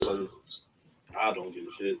So I don't give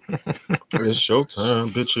a shit. It's showtime,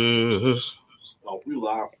 bitches. Oh, we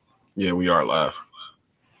live. Yeah, we are live.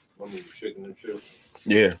 I mean, chicken and shit.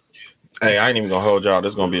 Yeah. Hey, I ain't even gonna hold y'all. This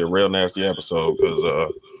is gonna be a real nasty episode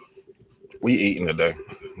because we eating today.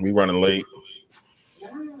 We running late.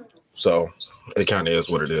 So it kind of is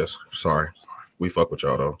what it is. Sorry. We fuck with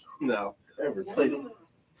y'all though. No, ever play them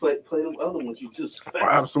other ones you just found.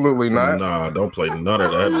 Absolutely not. Nah, don't play none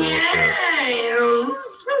of that bullshit.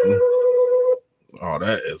 Oh,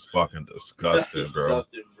 that is fucking disgusting, bro.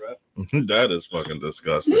 That is fucking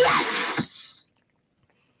disgusting.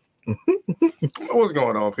 What's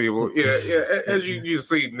going on, people? Yeah. As you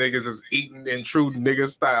see, niggas is eating in true nigga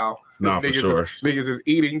style. Nah, for sure. Niggas is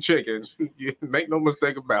eating chicken. You make no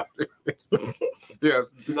mistake about it.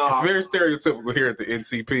 Yes, very stereotypical here at the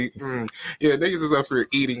NCP. Yeah, niggas is up here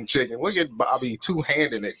eating chicken. Look at Bobby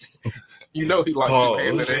two-handing it. You know he likes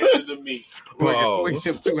two-handing it. The meat. Look at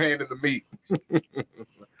him two-handing the meat.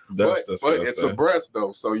 But it's a breast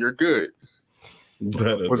though, so you're good.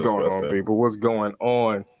 What's going on, people? What's going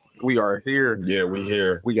on? We are here. Yeah, we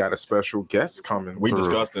here. We got a special guest coming. We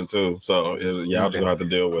disgusting too, so y'all just have to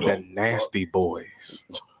deal with the it. The nasty boys.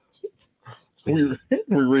 we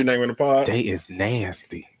renaming the pod. They is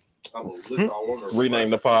nasty.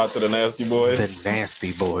 Rename the pod to the nasty boys. The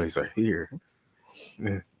nasty boys are here.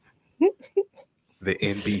 The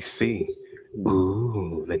NBC.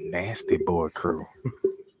 Ooh, the nasty boy crew.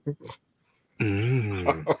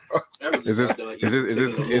 Is this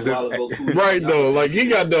right though? Like he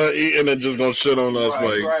got done eating and just gonna shit on us.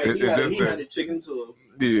 Right. Is this the chicken too?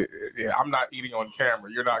 Yeah, I'm not eating on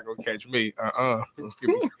camera. You're not gonna catch me.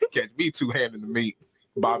 Catch me two-handing the meat,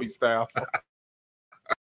 Bobby style.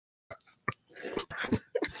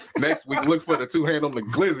 Next week, look for the two-hand on the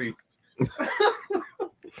glizzy.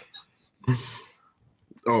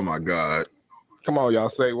 Oh my god! Come on, y'all,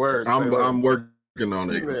 say words. I'm working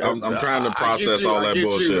on it. I'm trying to process all that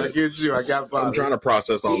bullshit. I get you. I'm trying to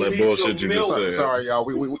process all that bullshit you just said. Sorry, y'all.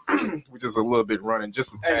 We just a little bit running,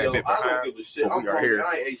 just a tad bit behind. I don't give a shit. We are here.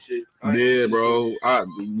 I ate shit. Yeah, bro. I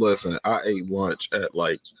ate lunch at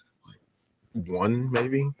like 1,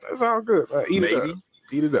 maybe. That's all good. Eat it up.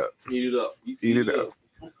 Eat it up.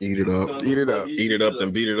 Eat it up and beat it up. Eat it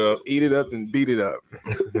up and beat it up.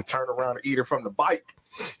 Turn around and eat it from the bike.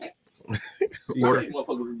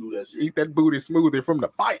 Eat that booty smoothie from the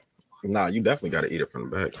bike. Nah, you definitely got to eat it from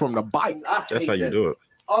the back. From the bike. That's how you do it.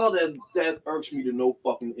 All that irks me to no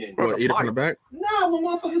fucking end. Well, eat it from the back? Nah, when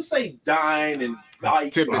motherfuckers say dine and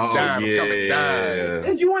bike. Tipping dime, coming dime.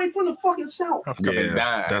 And you ain't from the fuking South. Coming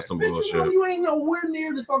dime. That's some bitch, bullshit. You ain't nowhere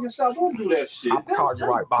near the fucking South. Don't do that shit. I'll call you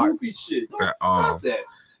right back. Goofy shit. Stop that.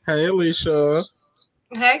 Hey, Alicia.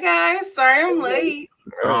 Hey, guys. Sorry I'm late.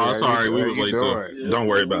 Oh, sorry. We was late, too. Yeah. Don't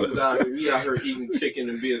worry about it. We out here eating chicken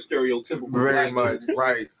and being stereotypical. Very much.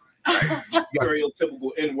 Right.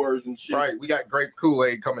 Stereotypical N-words and shit. Right. We got grape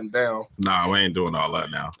Kool-Aid coming down. Nah, we ain't doing all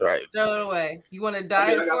that now. Right. Throw it away. You want to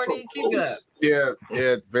die before you keep it up? Yeah.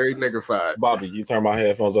 Very niggified. Bobby, you turn my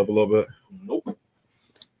headphones up a little bit? Nope.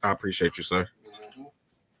 I appreciate you, sir.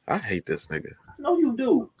 I hate this nigga. No, you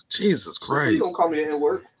do. Jesus Christ. You don't call me the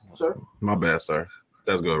N-word, sir. My bad, sir.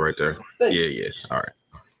 That's good right there. Thank Yeah. All right.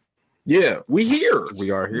 Yeah, we here. We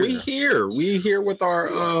are here. We here with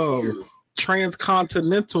our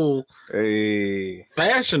transcontinental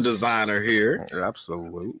fashion designer here.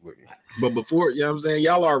 Absolutely. But before, you know what I'm saying,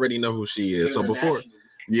 y'all already know who she is. So before,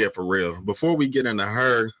 for real. Before we get into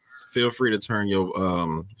her, feel free to turn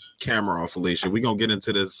your camera off, Alicia. We're gonna get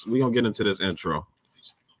into this intro.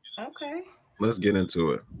 Okay. Let's get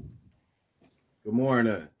into it. Good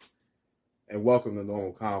morning, and welcome to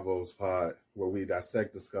Normal Convos Pod, where we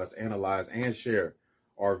dissect, discuss, analyze, and share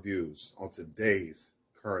our views on today's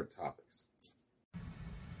current topics.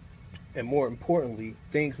 And more importantly,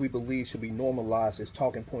 things we believe should be normalized as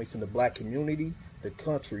talking points in the Black community, the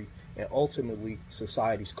country, and ultimately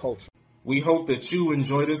society's culture. We hope that you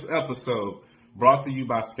enjoy this episode, brought to you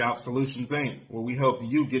by Scalp Solutions Inc., where we help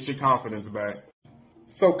you get your confidence back.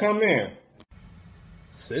 So come in.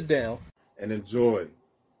 Sit down. And enjoy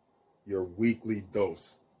your weekly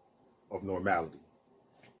dose of normality.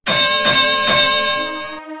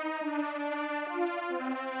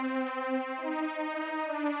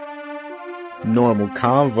 Normal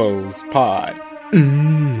Convos Pod.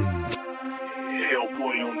 Hellboy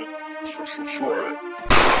on the track.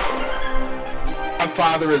 My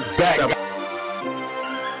father is back.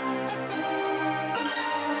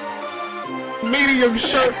 Medium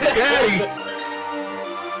shirt daddy.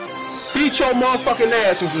 Beat your motherfucking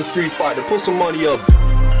ass in some Street Fighter. Put some money up.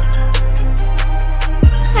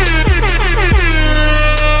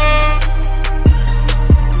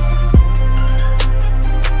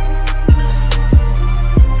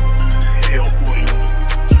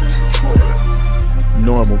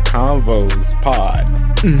 Pod.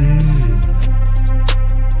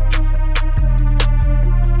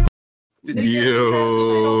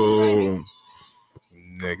 Yo,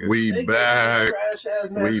 Niggas. we back.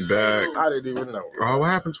 We back. I didn't even know. Oh, what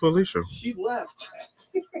happened to Alicia? She left.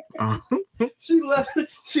 Uh, She left.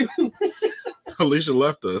 She Alicia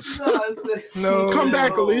left us. No. Come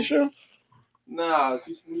back, Alicia. Nah,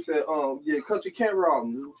 she said, yeah, cut your camera off.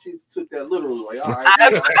 She took that literally. Like, all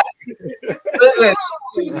right. Listen,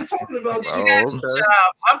 What you talking about? Oh, She okay.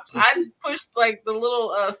 I pushed like the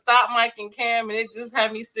little stop mic and cam, and it just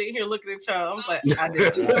had me sitting here looking at y'all. I was like, I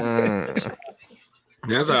did. Mm.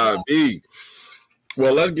 That's how it be.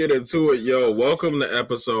 Well, let's get into it, yo. Welcome to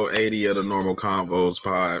episode 80 of the Normal Convos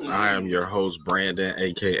Pod. I am your host, Brandon,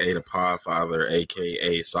 aka the Pod Father,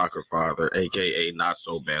 aka Soccer Father, aka Not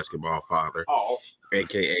So Basketball Father, Oh,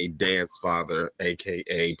 aka Dance Father,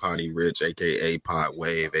 aka Potty Rich, aka Pod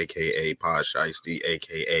Wave, aka Pod Shiesty,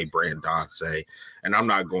 aka Brandonce. And I'm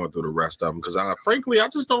not going through the rest of them because frankly, I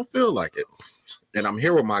just don't feel like it. And I'm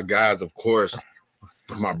here with my guys, of course,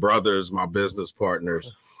 my brothers, my business partners.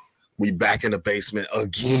 We back in the basement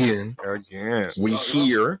again. Again. We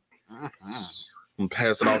here. I'm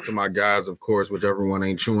pass it off to my guys, of course, whichever one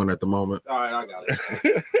ain't chewing at the moment. all right, I got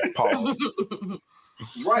it. Pause.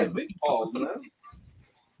 Right, big pause, man.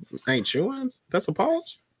 Ain't chewing? That's a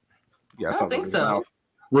pause? Yeah, I don't think so.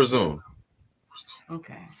 Resume.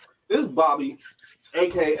 Okay. This is Bobby,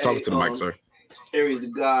 aka Talk to the mic, sir. Aries the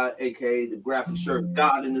God, aka the graphic shirt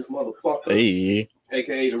God in this motherfucker, Hey,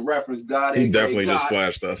 aka the reference God. he aka definitely God. just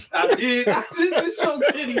flashed us. I did this show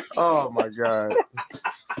titties. Oh my God.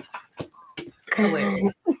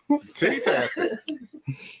 Hilarious. Titty-tastic.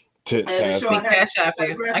 Tit-tat. I I cash app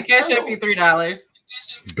you. I cash app you $3.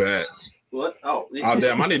 Bet. What? Oh, Oh,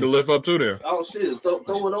 damn. I need to lift up too there. Oh shit! Throw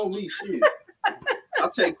it on me, shit. I'll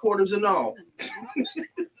take quarters and all.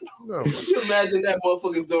 No. Can you imagine that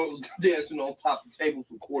motherfucker dancing on top of the table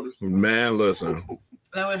for quarters? Man, listen.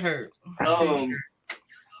 That would hurt.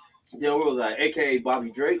 Yeah, what was I? AKA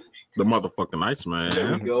Bobby Drake. The motherfucking ice, There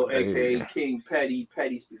we man. go. Hey. AKA King Petty,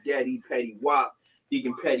 Petty Spaghetti, Petty Wop,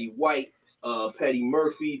 Deacon Petty White, Petty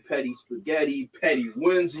Murphy, Petty Spaghetti, Petty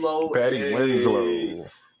Winslow, Patty hey. Winslow.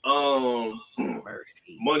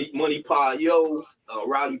 Murphy. Money Pod Yo,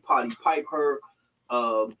 Rowdy Potty Piper,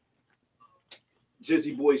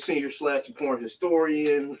 Jizzy Boy Senior / the porn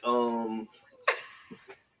historian,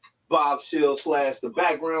 Bob Shill / the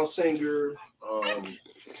background singer,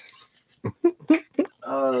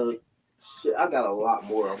 shit, I got a lot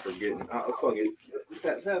more I'm forgetting. Fuck it.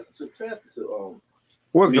 Pass it to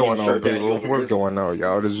What's Medium going on, shirt daddy people? over What's here. going on,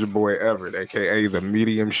 y'all? This is your boy Everett, aka the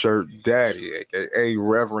Medium Shirt Daddy, aka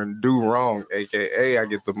Reverend Do Wrong, aka I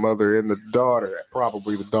get the mother and the daughter,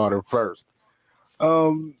 probably the daughter first.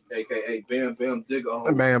 AKA Bam Bam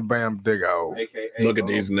Diggo. Man, bam, diggo. AKA Look at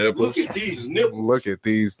these nipples. Look at these nipples. Look at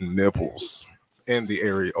these nipples and the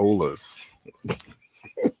areolas.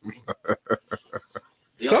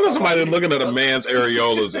 Telling somebody looking at a man's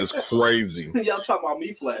areolas is crazy. Y'all talking about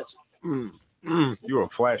me flash. You're a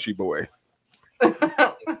flashy boy.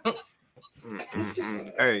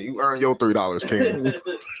 Hey, you earn your $3, King.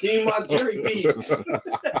 Give me my jury beads.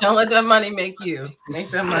 Don't let that money make you. Make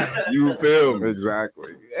that money. You feel me?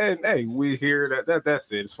 Exactly. And hey, we here.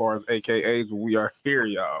 That's it. As far as AKAs, we are here,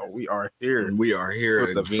 y'all. We are here We are here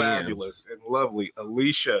with the again. fabulous and lovely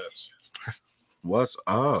Alicia. What's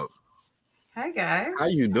up? Hi guys. How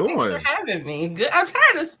you Thanks for doing? having me. Good. I'm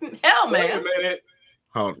tired of hell, Wait a man. minute.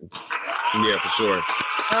 Yeah, for sure.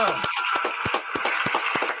 Oh,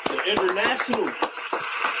 The international.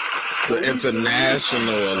 The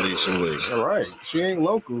international Alicia Lee. All right, she ain't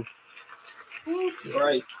local. thank you.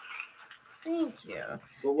 Right. Thank you.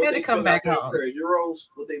 But Had to they come spend back out there home. for Euros.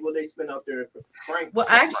 What they spend out there for francs? Well,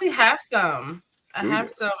 I actually have some. I Do have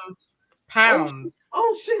you? some pounds.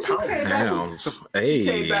 Oh shit! You came back. Pounds. You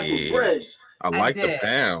came back with Hey, bread. I like the did.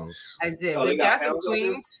 pounds. I did. Oh, they They got got the pounds out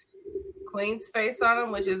there? Queen's face on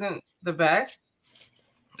them, which isn't the best,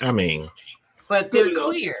 I mean, but Good they're enough.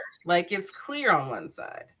 clear. Like it's clear on one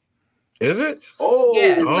side. is it? Oh,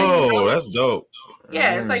 Yeah, it's like- Oh, that's dope.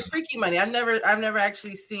 Yeah, it's like freaky money. I've never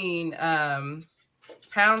actually seen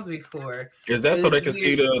pounds before. Is that so they can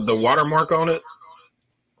see the watermark on it?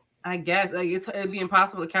 I guess like it'd be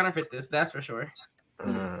impossible to counterfeit this. That's for sure.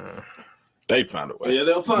 They find a way. yeah,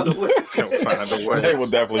 they'll find a way. They'll find a way. They will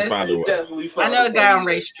definitely find a way. Definitely I find know a guy on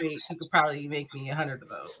way. Ray Street who could probably make me 100 of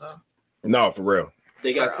those. So No, for real.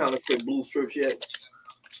 They got counterfeit blue strips yet?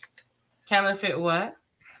 counterfeit what?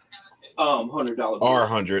 $100.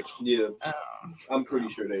 R100s. Yeah, Oh, I'm pretty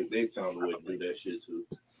sure they found a way to do that shit too.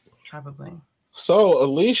 probably. So,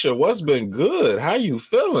 Alicia, what's been good? How you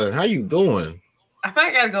feeling? How you doing? I feel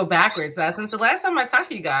like I gotta go backwards. Since the last time I talked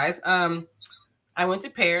to you guys, I went to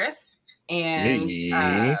Paris and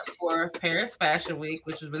for Paris Fashion Week,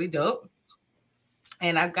 which was really dope.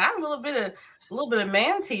 And I got a little bit of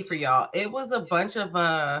man tea for y'all. It was a bunch of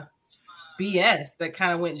BS that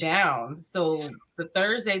kind of went down. So the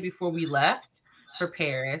Thursday before we left for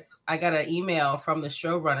Paris, I got an email from the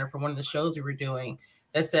showrunner for one of the shows we were doing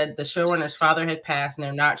that said the showrunner's father had passed and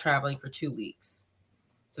they're not traveling for 2 weeks.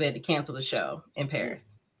 So they had to cancel the show in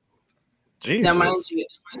Paris. Jesus. Now, mind you,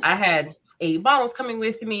 I had 8 bottles coming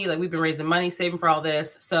with me. Like, we've been raising money, saving for all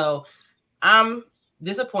this. So I'm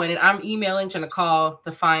disappointed. I'm emailing, trying to call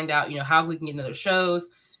to find out, how we can get another shows.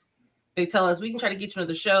 They tell us we can try to get you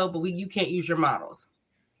another show, but you can't use your models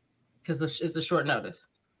because it's a short notice.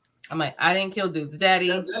 I'm like, I didn't kill dude's daddy.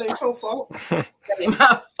 That ain't your fault. That ain't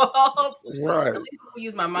my fault. Right. At least we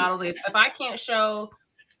use my models. If I can't show,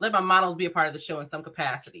 let my models be a part of the show in some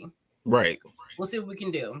capacity. Right. We'll see what we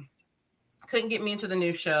can do. Couldn't get me into the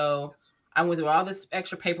new show. I went through all this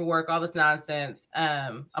extra paperwork, all this nonsense.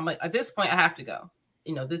 I'm like, at this point, I have to go.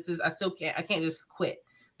 I can't just quit.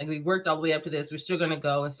 Like, we worked all the way up to this. We're still going to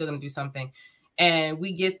go and still going to do something. And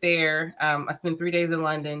we get there. I spent 3 days in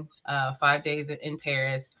London, 5 days in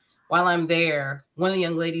Paris. While I'm there, one of the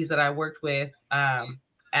young ladies that I worked with I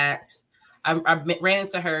ran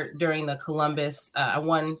into her during the Columbus. I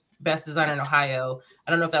won Best Designer in Ohio.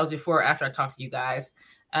 I don't know if that was before or after I talked to you guys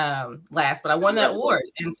last, but I won that award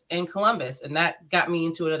in Columbus. And that got me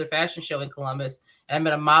into another fashion show in Columbus. And I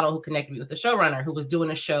met a model who connected me with the showrunner who was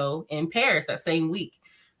doing a show in Paris that same week.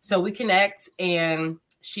 So we connect and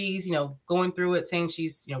she's, going through it saying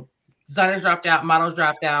she's, designers dropped out, models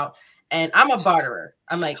dropped out. And I'm a barterer.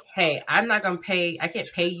 I'm like, hey, I'm not going to pay. I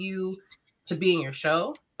can't pay you to be in your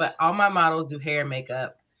show, but all my models do hair and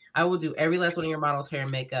makeup. I will do every last one of your models' hair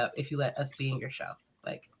and makeup if you let us be in your show.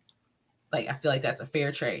 Like I feel like that's a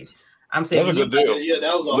fair trade. I'm saying that's a good deal. Yeah,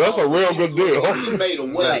 that's a real good deal. She made a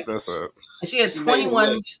way. And she had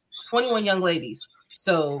 21 young ladies.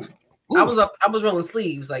 So ooh. I was rolling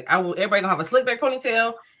sleeves. Like everybody gonna have a slick back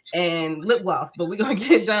ponytail and lip gloss, but we're gonna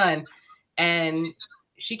get it done. And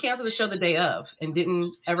she canceled the show the day of and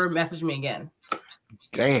didn't ever message me again.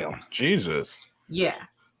 Damn, Jesus. Yeah,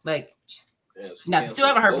 still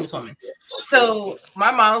haven't heard from this woman. So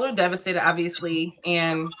my models are devastated, obviously.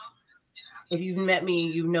 And if you've met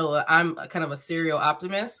me, you know I'm kind of a serial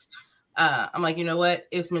optimist. I'm like, you know what?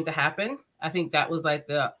 It's meant to happen. I think that was like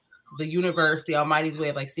the universe, the Almighty's way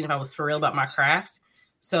of seeing if I was for real about my craft.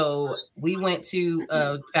 So we went to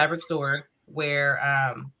a fabric store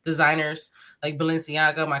where designers like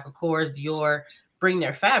Balenciaga, Michael Kors, Dior bring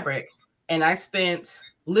their fabric. And I spent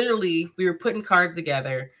we were putting cards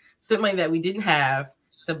together, spent money that we didn't have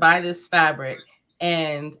to buy this fabric.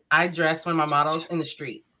 And I dressed one of my models in the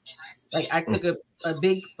street. I took a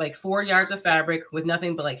big 4 yards of fabric with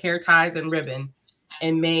nothing but hair ties and ribbon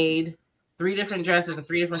and made 3 different dresses in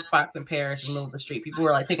 3 different spots in Paris in the middle of the street. People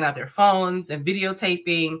were taking out their phones and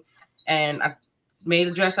videotaping, and I made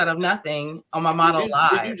a dress out of nothing on my model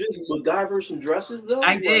live. Did you just MacGyver some dresses though?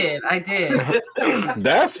 I did.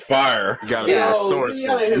 That's fire. You gotta be a source.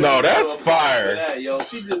 No, that's fire. Yo,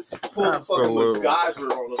 she just pulled fucking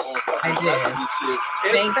MacGyver on I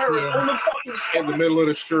did. Thank you. In the middle of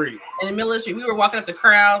the street. In the middle of the street, we were walking up the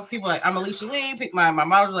crowds. People were like, I'm Alicia Lee. My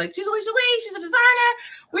models were like, she's Alicia Lee. She's a designer.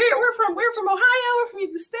 We're from Ohio. We're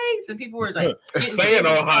from the States. And people were like, saying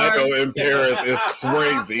Ohio in Paris is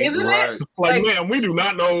crazy. Isn't it? Man, we do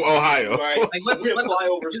not know Ohio. Right. What fly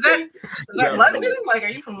over is that London? Are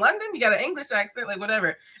you from London? You got an English accent,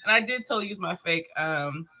 whatever. And I did use my fake.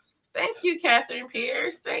 Thank you, Catherine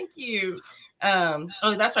Pierce. Thank you.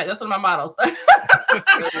 Oh, that's right. That's one of my models.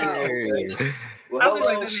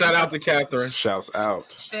 Well, shout out to Catherine. Shouts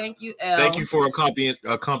out. Thank you, Elle. Thank you for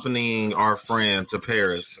accompanying our friend to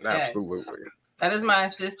Paris. Yes. Absolutely. That is my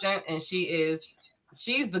assistant, and she's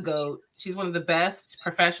the GOAT. She's one of the best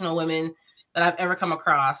professional women that I've ever come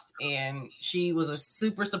across, and she was a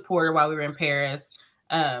super supporter while we were in Paris.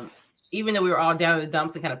 Even though we were all down in the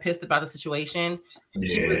dumps and kind of pissed about the situation,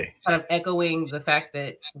 she was kind of echoing the fact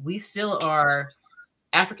that we still are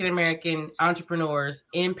African-American entrepreneurs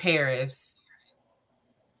in Paris.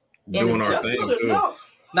 Doing our thing too.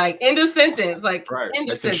 End of sentence. Right. End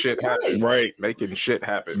of sentence. Shit happen. Right. Making shit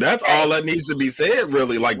happen. That's all that needs to be said,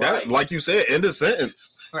 really. That, like you said, end of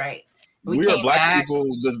sentence. Right. We are black people,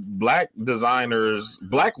 black designers,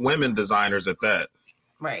 black women designers at that.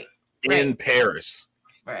 Right. In Paris.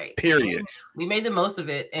 Right. Period. We made the most of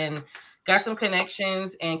it and got some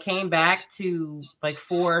connections and came back to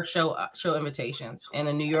 4 show invitations and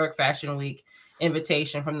a New York Fashion Week.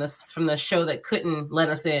 invitation from the show that couldn't let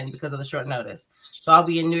us in because of the short notice. So I'll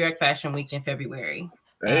be in New York Fashion Week in February.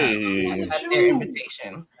 Hey, That's their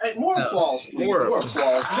invitation. Hey, more So. applause, please. More applause.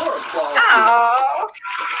 Oh,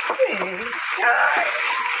 thanks, guys.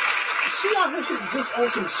 She out here just on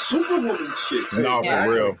some superwoman shit. no, Yeah.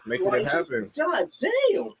 for real. Making it happen. God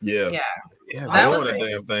damn. Yeah, Yeah, That I was doing a it.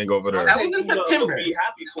 damn thing over there. That was in You know, September. Be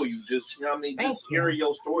happy for you. Just, you know what I mean? Thank Just you. hearing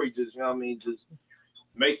your story, just, you know what I mean? Just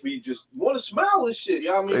makes me just want to smile and shit. You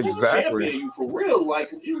know what I mean? Just Exactly. champion you for real.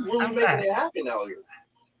 Like, 'cause you really I'm making glad. it happen out here.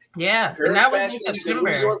 Yeah, Paris and that was in Fashion Week, the New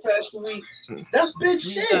September. York Fashion Week. That's big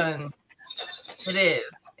We've shit. done. It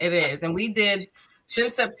is, and we did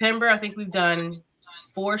since September. I think we've done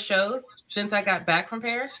 4 shows since I got back from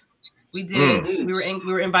Paris. We did. We were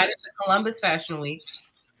invited to Columbus Fashion Week,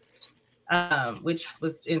 which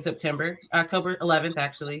was in September, October 11th.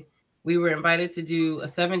 Actually, we were invited to do a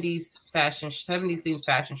 70s themed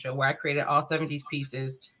fashion show where I created all 70s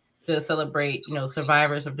pieces to celebrate,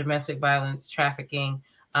 survivors of domestic violence, trafficking,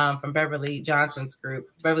 from Beverly Robinson's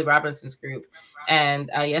group. And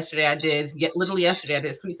yesterday I did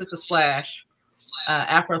Sweet Sister Splash,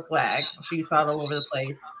 Afro Swag. I'm sure you saw it all over the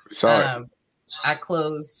place. Sorry. I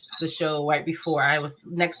closed the show right before. I was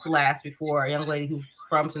next to last before a young lady who's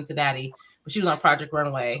from Cincinnati, but she was on Project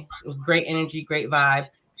Runway. It was great energy, great vibe.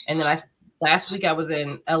 And then last week I was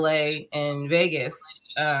in LA and Vegas,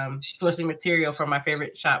 sourcing material for my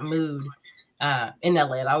favorite shop, Mood, in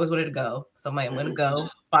LA. And I always wanted to go. So I'm like, I'm going to go.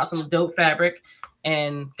 Bought some dope fabric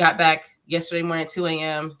and got back yesterday morning at 2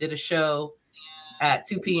 a.m., did a show at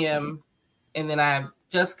 2 p.m. And then I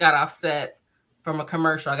just got off set from a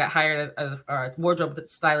commercial. I got hired as a wardrobe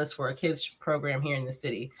stylist for a kids program here in the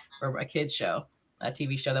city, for a kids show, a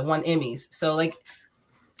TV show that won Emmys. So like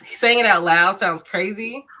saying it out loud sounds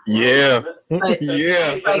crazy. Yeah, But,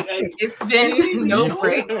 yeah. like, it's been no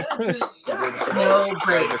break since I got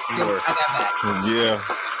back. Yeah.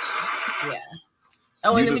 Yeah.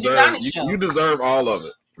 Oh, and then we did Donnie's show. You deserve all of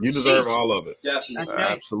it. You deserve all of it. Definitely. That's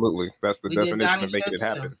right. Absolutely. That's the We did definition Donnie's of making show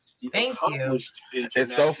it happen. Thank you.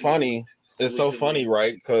 It's so funny. It's so funny,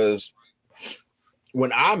 right? Because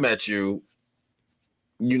when I met you,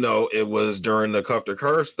 it was during the Cuff to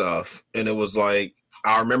Curve stuff, and it was like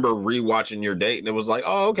I remember rewatching your date, and it was like,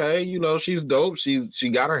 oh, okay, she's dope. She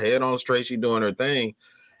got her head on straight. She doing her thing,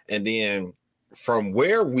 and then from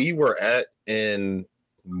where we were at in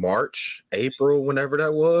March, April, whenever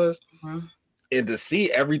that was. Mm-hmm. And to see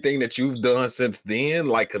everything that you've done since then,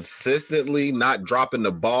 like consistently, not dropping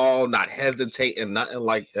the ball, not hesitating, nothing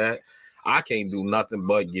like that, I can't do nothing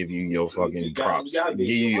but give you your fucking props, give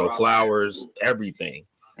you your flowers, everything.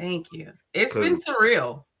 Thank you. It's been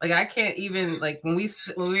surreal. Like I can't even when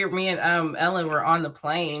me and Ellen were on the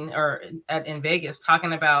plane in Vegas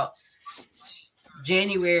talking about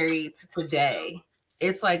January to today.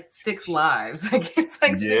 It's like 6 lives. Like it's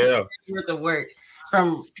like 6 years worth of work.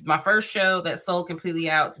 From my first show that sold completely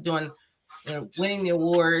out to doing, winning the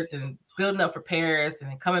awards and building up for Paris and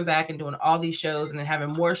then coming back and doing all these shows and then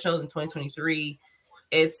having more shows in 2023.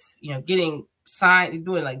 It's, getting signed,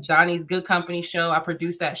 doing like Donnie's Good Company show. I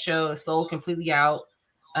produced that show. It sold completely out.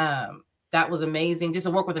 That was amazing. Just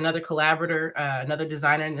to work with another collaborator, another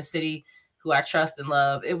designer in the city who I trust and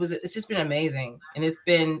love. It's just been amazing. And it's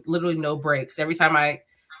been literally no breaks. Every time I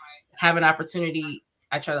have an opportunity,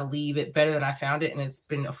 I try to leave it better than I found it, and it's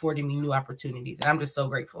been affording me new opportunities. And I'm just so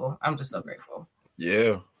grateful.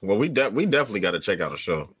 Yeah. Well, we definitely got to check out a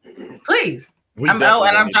show. Please. I'm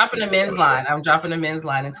dropping a men's line. I'm dropping a men's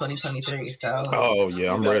line in 2023. So. Oh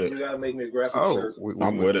yeah, I'm ready. You gotta make me a graphic shirt.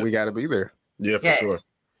 I'm with it. We got to be there. Yeah, for sure.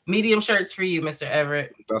 Medium shirts for you, Mr.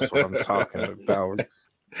 Everett. That's what I'm talking about.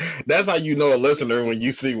 That's how you know a listener when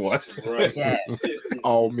you see one. Right. Yes.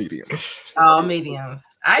 All mediums. All mediums.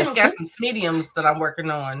 I even got some mediums that I'm working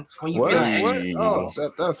on. When you feel What? Oh,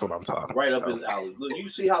 that's what I'm talking right about. up his alley. Look, you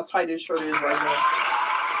see how tight his shirt is right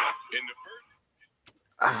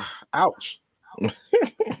now? Ouch.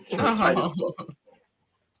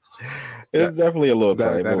 It's definitely a little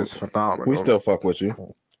tight. That is phenomenal. We still fuck with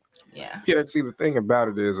you. Yeah. See, the thing about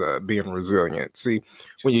it is being resilient. See,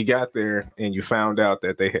 when you got there and you found out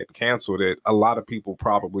that they had canceled it, a lot of people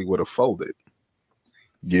probably would have folded.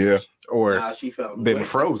 Yeah. Or been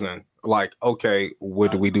frozen. Like, okay,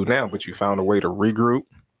 what do we do now? But you found a way to regroup,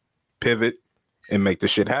 pivot, and make the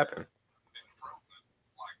shit happen.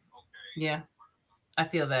 Yeah. I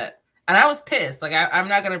feel that. And I was pissed. Like, I'm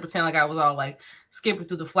not going to pretend like I was all like skipping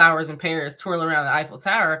through the flowers in Paris, twirling around the Eiffel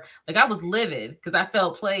Tower. Like, I was livid because I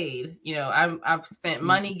felt played. I've spent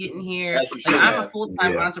money getting here. Like, I'm a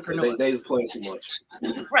full-time entrepreneur. They was playing too much.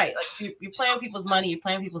 Right. Like, you're playing people's money, you're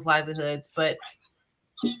playing people's livelihoods. But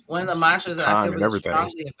one of the mantras that I Time feel and really everything.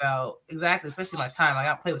 strongly about, exactly, especially my time, I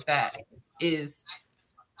got to play with that, is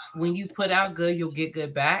when you put out good, you'll get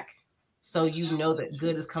good back. So you know that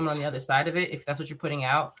good is coming on the other side of it if that's what you're putting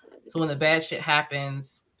out. So when the bad shit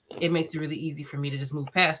happens, it makes it really easy for me to just move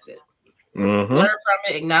past it. Mm-hmm. Learn from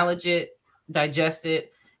it, acknowledge it, digest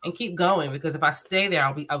it, and keep going. Because if I stay there,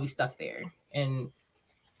 I'll be stuck there. And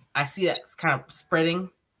I see that's kind of spreading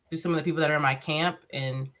through some of the people that are in my camp,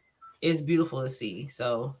 and it's beautiful to see.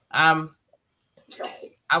 So I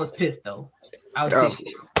was pissed though. I was pissed.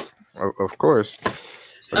 Of course.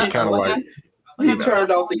 It's kind of like he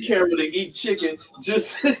turned off the camera to eat chicken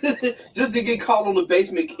just just to get caught on the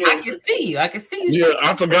basement camera. I can see you. I can see you. Yeah,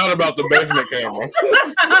 I forgot about the basement camera.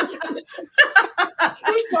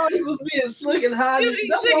 He thought he was being slick and high. You And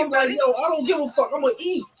eat stuff. chicken, I'm like, buddy. yo, I don't give a fuck. I'm gonna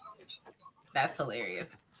eat. That's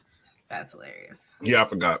hilarious. That's hilarious. Yeah, I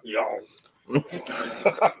forgot. Yo.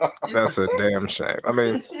 that's a damn shame. I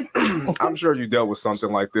mean, I'm sure you dealt with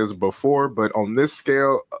something like this before, but on this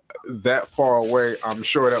scale, that far away, I'm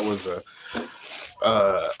sure that was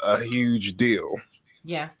a huge deal.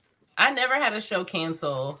 Yeah. I never had a show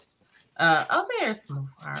cancel. There's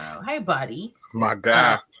Mufaro. Hey, buddy. My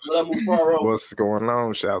God. What's going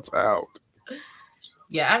on? Shouts out.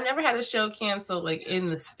 Yeah, I've never had a show cancel like in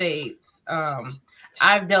the States.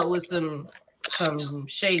 I've dealt with some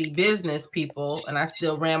shady business people, and I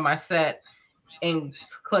still ran my set and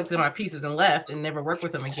collected my pieces and left and never worked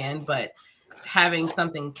with them again. But having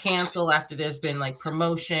something cancel after there's been like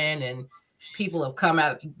promotion and people have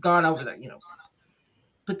gone over the,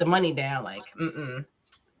 put the money down, like,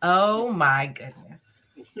 oh my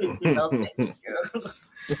goodness. No, thank you.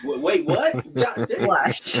 Wait, what?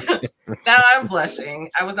 Blush. Now I'm blushing.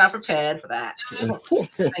 I was not prepared for that.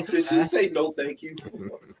 Thank you. Did she say no thank you?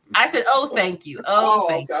 I said, oh, thank you. Oh,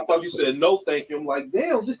 thank you. I thought you said no thank you. I'm like,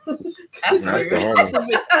 damn. That's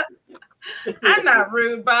I'm not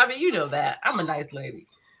rude, Bobby. You know that. I'm a nice lady.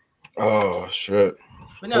 Oh shit.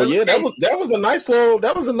 But no, well, yeah, that was a nice little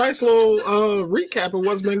recap of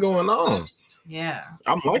what's been going on. Yeah.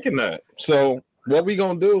 I'm liking that. So what we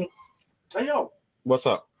gonna do? Hey yo. What's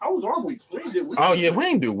up? How was our week? We ain't did weeks. Oh yeah, we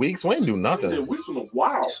ain't do weeks. We ain't do nothing. We ain't did weeks in a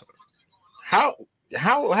while. How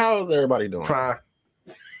is everybody doing? Fine.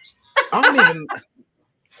 I don't even.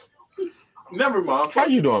 Never mind. How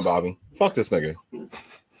you doing, Bobby? Fuck this nigga.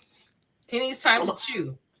 Kenny's time to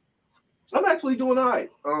chew. I'm actually doing all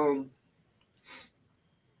right.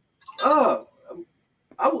 I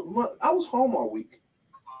was home all week.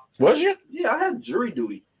 Was you? Yeah, I had jury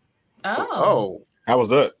duty. Oh. How was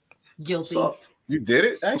that? Guilty. Sucked. You did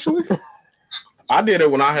it, actually? I did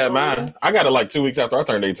it when I had mine. I got it like 2 weeks after I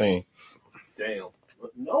turned 18. Damn.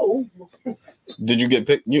 No. Did you get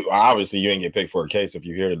picked? You obviously you didn't get picked for a case if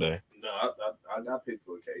you're here today. No, I got picked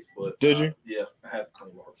for a case, but did you? Yeah, I had to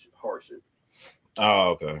claim hardship. Oh,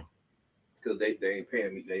 okay. Because they ain't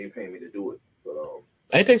paying me. They ain't paying me to do it. But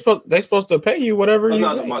ain't they supposed to pay you whatever you?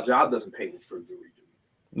 No, my job doesn't pay me for jury duty.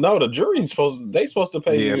 No, the jury's supposed to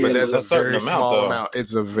pay you. But that's a certain very amount, small though. amount.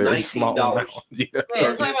 It's a very small amount. Yeah,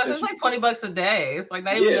 it's like $20 a day. It's like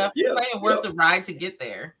not even enough. It's not even worth the ride to get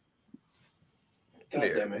there.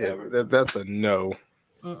 That's a no.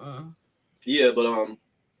 Yeah, but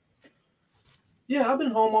yeah, I've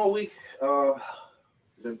been home all week.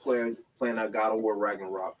 Been playing that God of War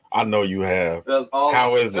Ragnarok. I know you have.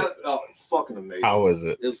 How is it? Fucking amazing. How is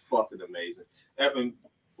it? It's fucking amazing.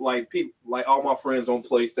 People, like all my friends on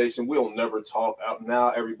PlayStation, we don't never talk out now.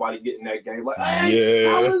 Everybody getting that game, like, hey,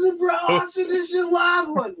 how is it, bro? I see this shit live.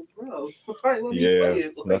 I'm like, bro, all right, let me play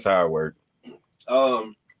it. That's how it worked.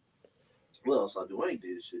 What else I do? I ain't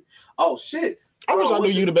did shit. Oh shit! I wish I knew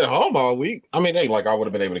you'd have been home all week. I mean, ain't like I would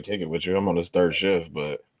have been able to kick it with you. I'm on this third shift,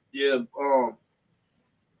 but yeah.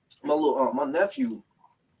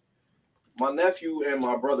 My nephew and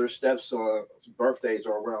my brother's stepson's birthdays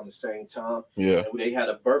are around the same time. Yeah. And they had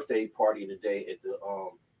a birthday party today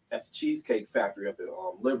at the Cheesecake Factory up in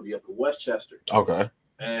Liberty up in Westchester. Okay.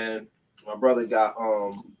 And my brother got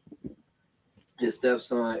his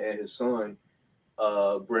stepson and his son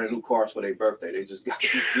brand new cars for their birthday. They just got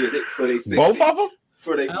it for their 16th. Both of them?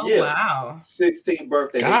 For their wow. 16th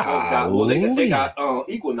birthday. They got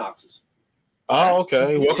Equinoxes. Oh,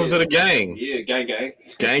 okay. Welcome to the gang. Yeah, gang. Gang.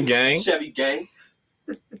 Chevy gang.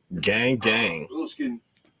 Gang.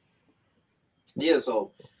 Yeah,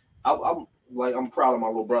 so I'm proud of my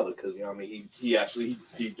little brother because you know what I mean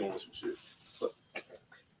he's doing some shit. So,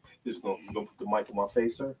 he's gonna put the mic in my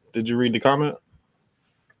face, sir. Did you read the comment?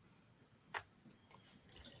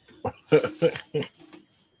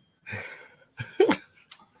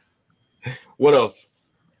 What else?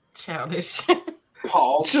 Childish.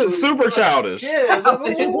 Paul. Shit, super childish. Yeah.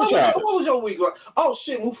 What childish. was your week like? Oh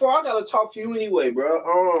shit, Mufar, I gotta talk to you anyway,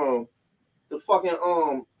 bro. The fucking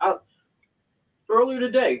earlier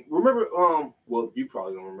today, remember? Well, you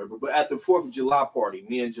probably don't remember, but at the 4th of July party,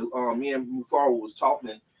 me and Mufar was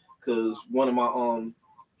talking because one of my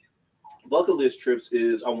bucket list trips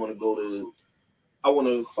is I want to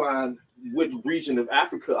find which region of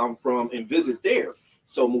Africa I'm from and visit there.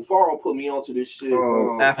 So Mufaro put me onto this shit,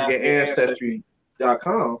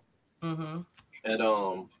 AfricanAncestry.com. Mm-hmm.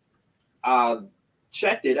 And I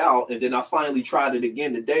checked it out, and then I finally tried it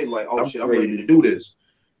again today. Like, oh shit, I'm ready to do this.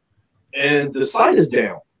 And the site is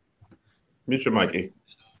down. Mute your Mikey.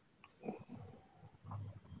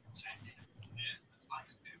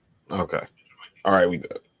 Okay. All right, we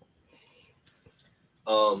good.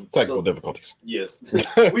 Technical difficulties. Yes,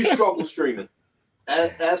 we struggle streaming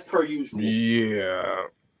as per usual. Yeah.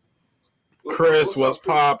 Chris, what's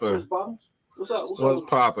popping? What's up? What's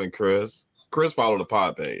popping, Chris? Chris followed the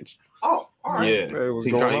pod page. Oh, all right. Yeah. Hey, what's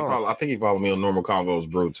He going on? I think he followed me on Normal Convos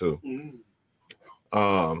Brew too.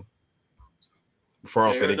 Before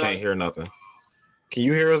I said he can't hear nothing. Can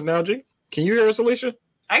you hear us now, G? Can you hear us, Alicia?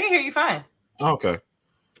 I can hear you fine. Okay.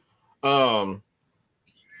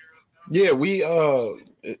 Yeah, we y'all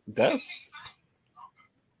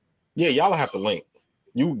have to link.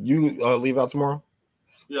 You leave out tomorrow?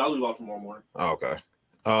 Yeah, I'll leave out tomorrow morning. Oh, okay.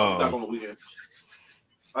 Back on the weekend.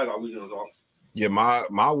 I got weekends off. Yeah,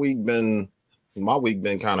 my week been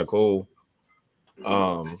kind of cool.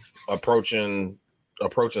 Approaching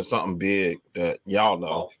something big that y'all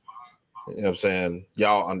know. You know what I'm saying?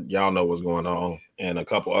 Y'all know what's going on, and a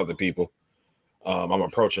couple other people. I'm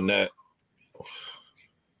approaching that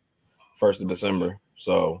 1st of December.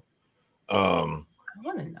 So I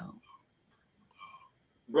want to know.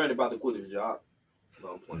 Brandon about to quit his job.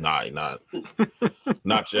 No, nah,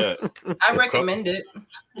 not yet. I recommend it.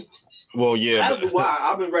 Well, yeah. That's why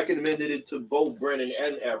I've been recommending it to both Brandon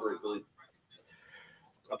and Everett. But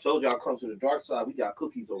I told y'all, come to the dark side. We got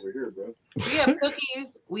cookies over here, bro. We have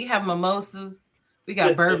cookies. We have mimosas. We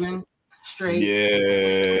got bourbon straight.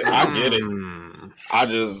 Yeah, I get it.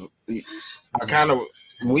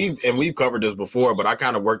 We've covered this before, but I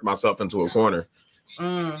kind of worked myself into a corner.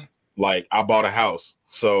 Like, I bought a house.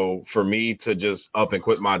 So for me to just up and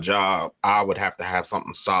quit my job, I would have to have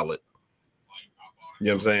something solid. You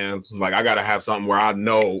know what I'm saying? Like, I got to have something where I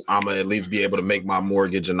know I'm going to at least be able to make my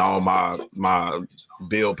mortgage and all my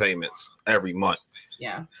bill payments every month.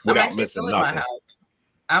 Yeah. Without missing nothing. My house.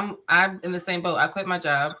 I'm in the same boat. I quit my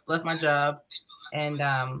job, left my job, and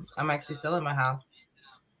I'm actually selling my house.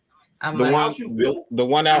 The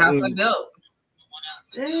one out house in... I built.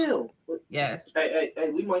 Damn. Yes. Hey,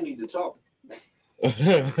 we might need to talk.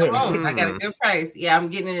 Come on, I got a good price. Yeah, I'm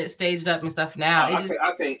getting it staged up and stuff now. I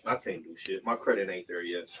can't do shit. My credit ain't there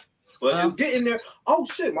yet, but it's getting there. Oh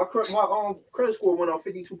shit, my credit score went up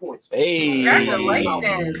 52 points. Hey,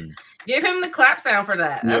 congratulations! Give him the clap sound for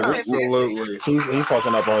that. Yeah, That's absolutely. He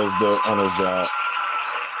fucking up on his job.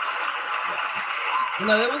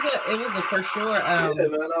 No, it was a for sure a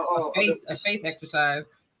faith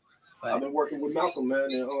exercise. I've been working with Malcolm, man,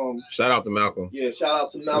 and shout out to Malcolm. Yeah, shout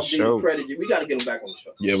out to Malcolm. We got to get him back on the show.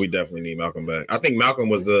 Yeah, we definitely need Malcolm back. I think Malcolm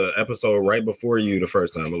was the episode right before you the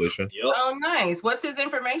first time, Alicia. Yep. Oh, nice. What's his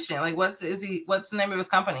information? Like, what's the name of his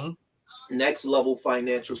company? Next Level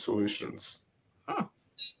Financial Solutions. Huh.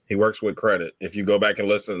 He works with credit. If you go back and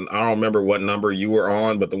listen, I don't remember what number you were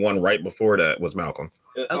on, but the one right before that was Malcolm.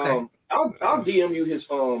 Okay. I'll DM you his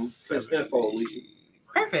info, Alicia.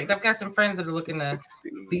 Perfect. I've got some friends that are looking to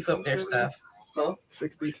beef up their stuff. Huh?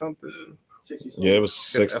 60 something. Yeah, it was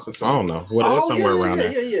 6. I don't know. It's somewhere around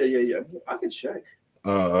there. Yeah. I can check.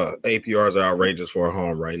 APRs are outrageous for a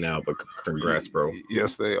home right now, but congrats, bro.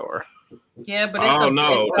 Yes, they are. Yeah, but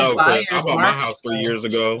no, Chris. I bought my house 3 years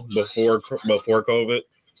ago before COVID.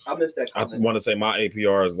 I missed that comment. I want to say my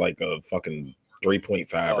APR is like a fucking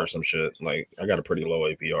 3.5 or some shit. Like, I got a pretty low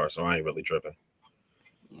APR, so I ain't really tripping.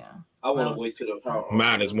 Yeah. I want to wait till the house.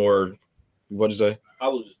 Mine is more. What'd you say? I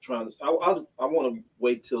was just trying to. I want to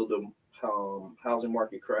wait till the housing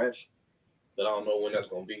market crash, but I don't know when that's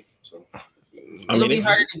going to be. So it'll be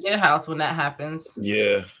harder to get a house when that happens.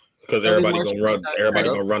 Yeah, because everybody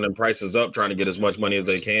gonna run them prices up, trying to get as much money as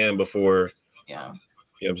they can before. Yeah. You know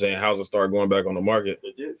what I'm saying? Houses start going back on the market.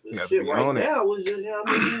 Shit right now was just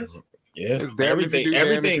yeah,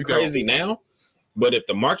 everything crazy now. But if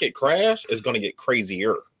the market crash, it's gonna get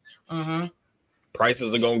crazier. Mm-hmm.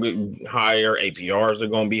 Prices are going to get higher. APRs are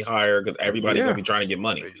going to be higher because everybody's going to be trying to get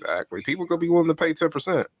money. Exactly. People going to be willing to pay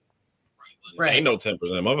 10%. Right. Ain't no 10%.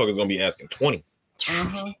 Motherfuckers going to be asking 20.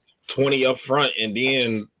 Mm-hmm. 20 up front, and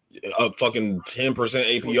then a fucking 10%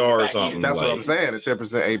 APR or something. That's like, what I'm saying. A 10%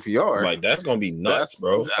 APR. Like that's gonna be nuts,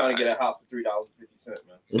 bro. I'm trying to get a house for $3.50,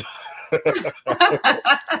 man.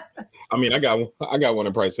 I mean, I got one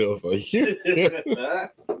in Price Hill for you.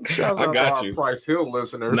 Shout I out got to our you. Price Hill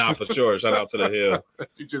listeners. Nah, for sure. Shout out to the Hill.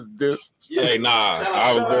 You just dissed. Hey, nah,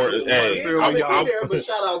 I was born. Hey,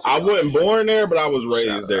 I I wasn't born there, but I was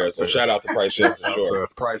raised there. So shout out to Price Hill for Shout out sure.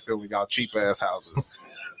 to Price Hill and y'all cheap ass houses.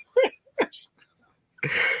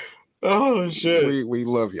 Oh shit. We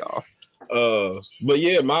love y'all. But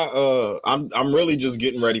yeah, I'm really just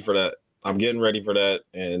getting ready for that. I'm getting ready for that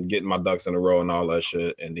and getting my ducks in a row and all that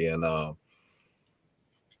shit. And then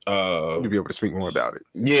You'll be able to speak more about it.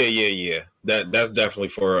 Yeah. That's definitely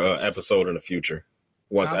for an episode in the future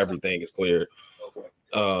once everything is cleared.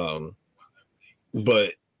 Okay.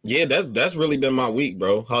 But yeah, that's really been my week,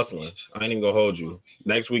 bro. Hustling. I ain't even gonna hold you.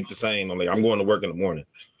 Next week the same. I'm going to work in the morning.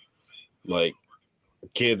 Like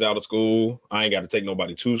kids out of school. I ain't got to take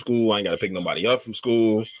nobody to school. I ain't got to pick nobody up from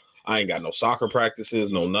school. I ain't got no soccer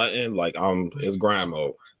practices, no nothing. Like it's grind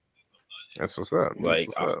mode. That's what's up. Like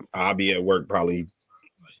I'll be at work probably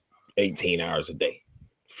 18 hours a day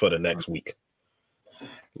for the next week.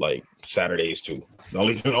 Like Saturdays too.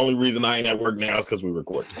 The only reason I ain't at work now is because we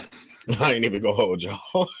record. I ain't even gonna hold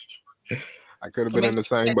y'all. I could have been in the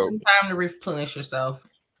same boat. Time to replenish yourself.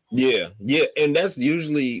 Yeah, and that's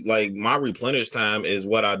usually like my replenish time is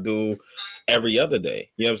what I do every other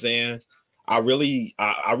day. You know what I'm saying? I really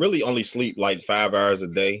only sleep like 5 hours a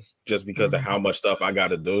day just because of how much stuff I got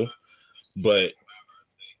to do. But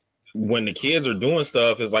when the kids are doing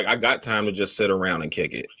stuff, it's like I got time to just sit around and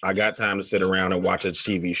kick it. I got time to sit around and watch a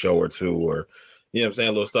TV show or two, or you know what I'm saying,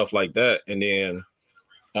 little stuff like that. And then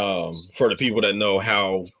for the people that know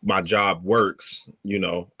how my job works, you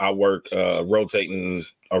know, I work rotating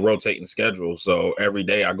schedule. So every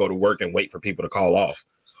day I go to work and wait for people to call off.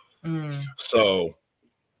 So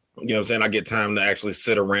you know what I'm saying? I get time to actually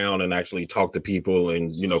sit around and actually talk to people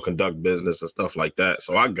and, you know, conduct business and stuff like that.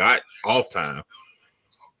 So I got off time.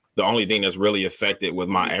 The only thing that's really affected with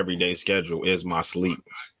my everyday schedule is my sleep.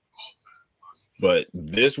 But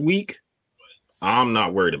this week, I'm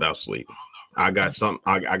not worried about sleep. I got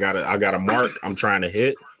I got a mark I'm trying to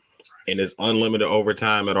hit, and it's unlimited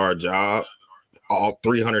overtime at our job, all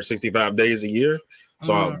 365 days a year.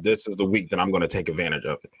 So this is the week that I'm going to take advantage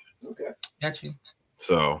of it. Okay. Got you.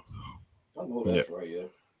 So, I know that's right, yeah.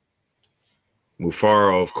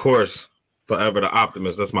 Mufaro, of course, forever the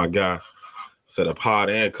optimist. That's my guy. Said a pod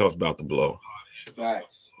and cuffs about to blow.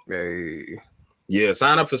 Facts. Hey. Yeah,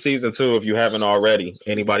 sign up for season 2 if you haven't already.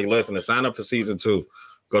 Anybody listening, sign up for season 2.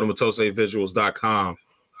 Go to matosevisuals.com.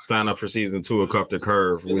 Sign up for season 2 of Cuff the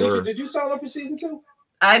Curve. Did you sign up for season 2?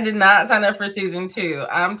 I did not sign up for season 2.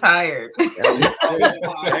 I'm tired.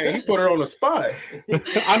 Hey, he put her on the spot.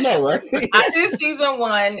 I know, right? I did season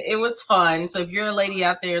 1. It was fun. So if you're a lady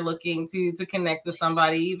out there looking to connect with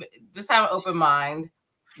somebody, just have an open mind.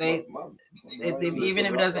 Even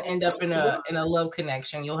if it doesn't end up in a love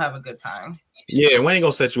connection, you'll have a good time. Yeah, we ain't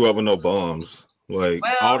gonna set you up with no bums. Like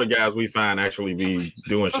all the guys we find actually be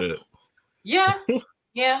doing shit. Yeah.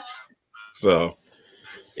 So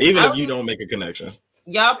even if you don't make a connection.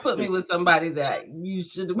 Y'all put me with somebody that you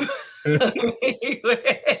should have.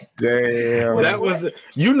 Damn. That was,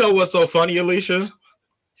 you know what's so funny, Alicia?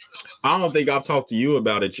 I don't think I've talked to you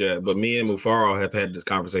about it yet, but me and Mufaro have had this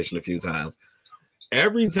conversation a few times.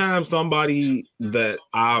 Every time somebody that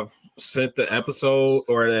I've sent the episode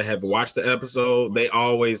or that have watched the episode, they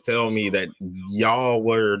always tell me that y'all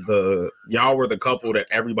were the couple that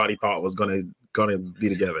everybody thought was gonna be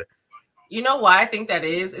together. You know why I think that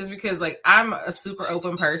is because like I'm a super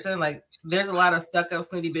open person. Like there's a lot of stuck up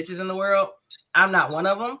snooty bitches in the world. I'm not one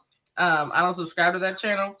of them. I don't subscribe to that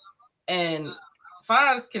channel, and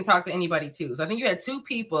Fonz can talk to anybody too. So I think you had 2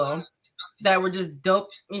 people that were just dope,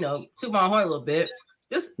 you know, toot my horn a little bit,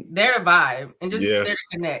 just there to vibe and just there to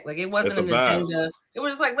connect. Like it wasn't an agenda. It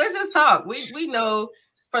was just like, let's just talk. We know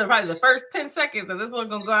for probably the first 10 seconds that this one's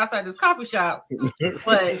gonna go outside this coffee shop,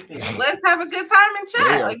 but let's have a good time and chat.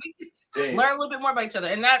 Damn. Like we can learn a little bit more about each other.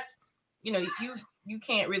 And that's, you know, you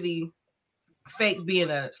can't really fake being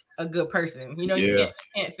a good person. You know, you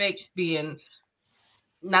can't fake being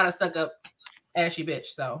not a stuck up ashy bitch.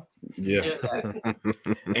 So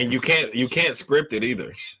and you can't script it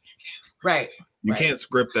either. Right. You can't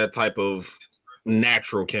script that type of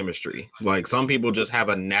natural chemistry. Like some people just have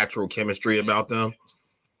a natural chemistry about them.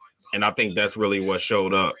 And I think that's really what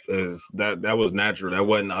showed up is that was natural. That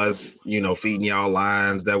wasn't us, you know, feeding y'all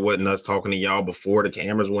lines. That wasn't us talking to y'all before the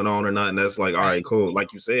cameras went on or nothing. That's like, all right, cool.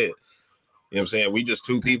 Like you said, You know what I'm saying? We just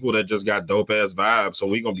two people that just got dope ass vibes, so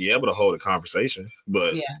we gonna be able to hold a conversation.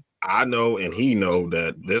 But Yeah. I know and he know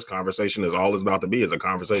that this conversation is all it's about to be is a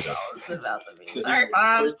conversation. Sorry,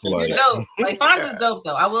 Fonz. Like- He's dope. Like Fonz is dope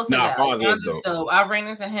though. I will say Nah, that. Fonz Like, is Fonz is dope. I've ran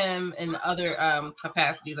into him in other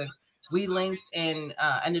capacities. Like we linked and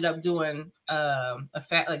ended up doing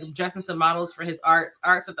like dressing some models for his arts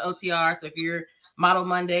at the OTR. So if you're Model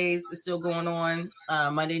Mondays is still going on.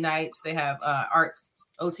 Monday nights they have arts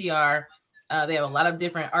OTR. They have a lot of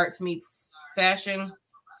different arts meets fashion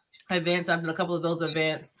events. I've done a couple of those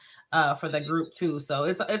events for the group too. So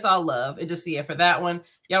it's all love. It just for that one,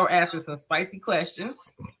 y'all were asking some spicy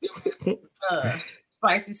questions.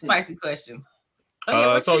 Spicy questions.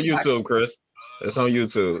 It's on YouTube, Chris. It's on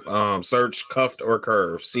YouTube. Search Cuffed or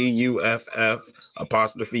Curved. CUFF''D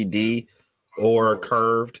or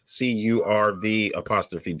Curved CURV''D.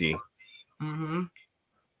 Mm-hmm.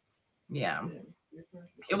 Yeah.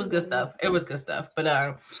 It was good stuff. But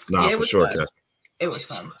nah, it for was sure, fun. Cass. It was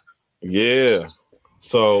fun. Yeah.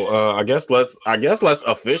 So I guess let's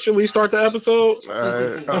officially start the episode.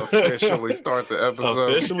 Officially start the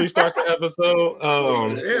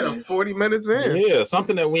episode. 40 minutes in. Yeah,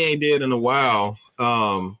 something that we ain't did in a while.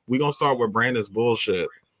 We're gonna start with Brandon's bullshit.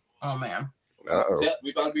 Oh man. Uh-oh. Yeah,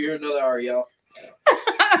 we about to be here another hour, y'all. So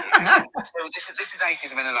this is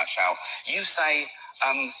atheism in a nutshell. You say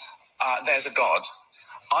there's a God.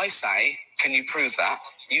 I say, can you prove that?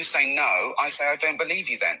 You say no. I say I don't believe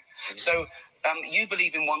you then. So you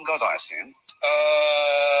believe in one God, I assume?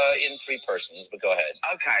 In three persons, but go ahead.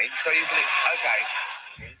 Okay, so you believe. Okay,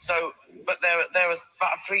 so but there are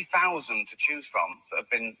about 3,000 to choose from that have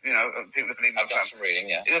been, people who believe in. I've done some reading,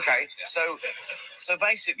 yeah. Okay, so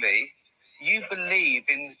basically, you believe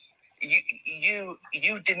in you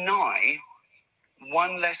deny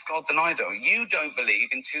one less God than I do. You don't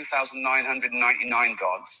believe in 2,999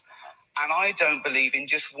 gods, and I don't believe in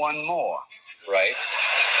just one more. Right.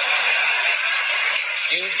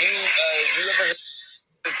 Do you ever?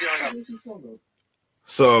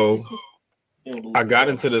 So I got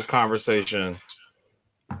into this conversation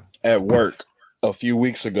at work a few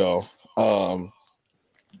weeks ago. A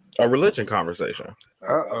religion conversation.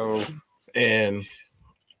 Uh-oh. And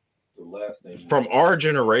from our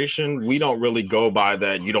generation, we don't really go by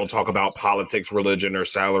that. You don't talk about politics, religion, or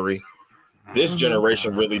salary. This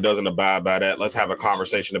generation really doesn't abide by that. Let's have a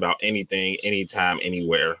conversation about anything, anytime,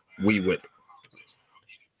 anywhere. We would.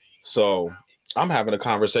 So I'm having a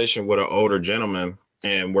conversation with an older gentleman,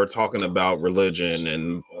 and we're talking about religion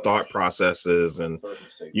and thought processes. And,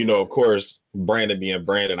 of course, Brandon being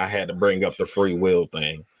Brandon, I had to bring up the free will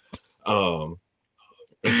thing. But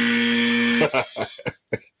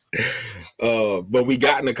we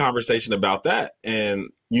got in a conversation about that. And,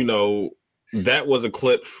 that was a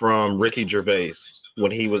clip from Ricky Gervais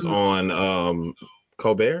when he was on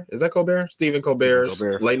Colbert. Is that Colbert? Stephen Colbert's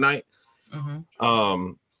Late Night.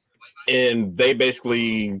 Mm-hmm. And they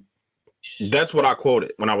basically, that's what I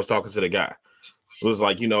quoted when I was talking to the guy. It was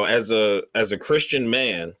like, as a Christian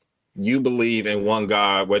man, you believe in one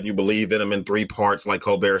God, whether you believe in him in three parts, like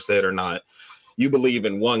Colbert said or not, you believe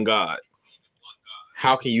in one God.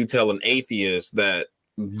 How can you tell an atheist that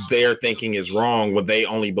their thinking is wrong when they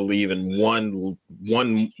only believe in one,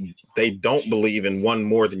 they don't believe in one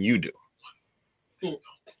more than you do?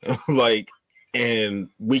 And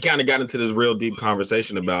we kind of got into this real deep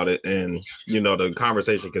conversation about it. And, the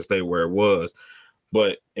conversation can stay where it was.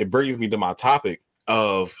 But it brings me to my topic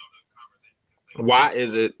of why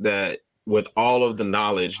is it that with all of the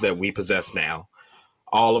knowledge that we possess now,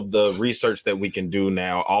 all of the research that we can do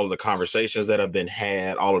now, all of the conversations that have been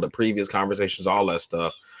had, all of the previous conversations, all that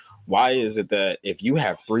stuff, why is it that if you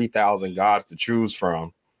have 3,000 gods to choose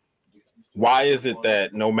from, why is it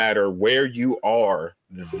that no matter where you are,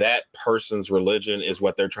 that person's religion is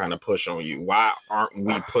what they're trying to push on you? Why aren't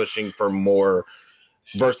we pushing for more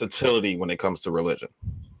versatility when it comes to religion?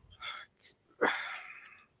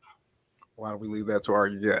 Why don't we leave that to our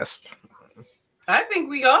guest? I think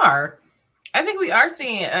we are.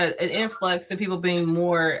 Seeing an influx of people being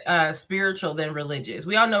more spiritual than religious.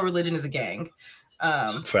 We all know religion is a gang.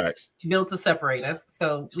 Facts. Built to separate us.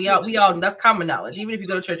 So we all that's common knowledge. Even if you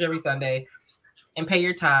go to church every Sunday and pay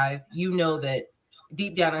your tithe, you know that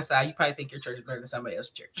deep down inside you probably think your church is better than somebody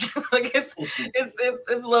else's church.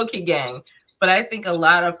 It's low key gang. But I think a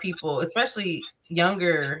lot of people, especially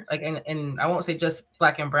younger, and I won't say just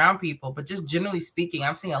Black and brown people, but just generally speaking,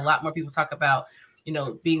 I'm seeing a lot more people talk about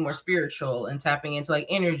being more spiritual and tapping into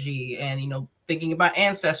energy and thinking about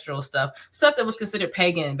ancestral stuff that was considered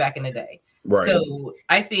pagan back in the day. Right. So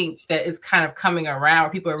I think that it's kind of coming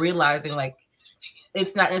around. People are realizing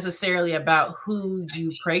it's not necessarily about who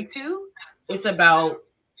you pray to, it's about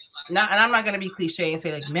not, and I'm not going to be cliche and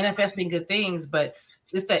say like manifesting good things, but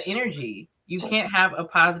it's that energy. You can't have a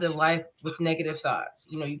positive life with negative thoughts.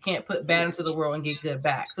 You know, you can't put bad into the world and get good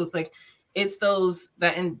back. So it's like, it's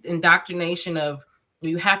that indoctrination of,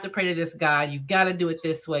 you have to pray to this God. You got to do it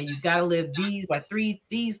this way. You got to live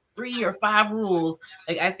these 3 or 5 rules.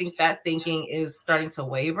 Like, I think that thinking is starting to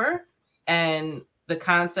waver, and the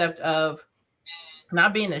concept of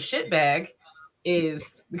not being a shitbag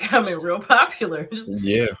is becoming real popular. Just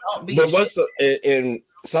don't be but what's in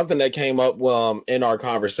something that came up in our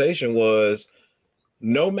conversation was,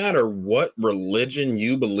 no matter what religion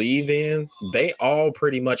you believe in, they all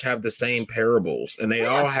pretty much have the same parables, and they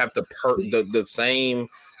all have the same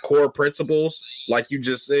core principles. Like you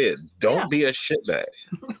just said, don't be a shitbag.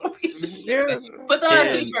 Put that on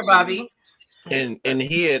a t-shirt, Bobby. And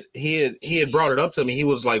he had brought it up to me. He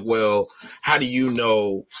was like, "Well, how do you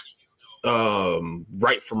know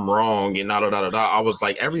right from wrong?" And I was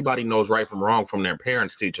like, everybody knows right from wrong from their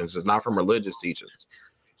parents' teachings. It's not from religious teachings.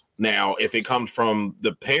 Now, if it comes from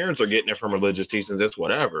the parents are getting it from religious teachings, it's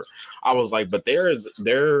whatever. I was like, but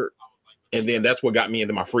and then that's what got me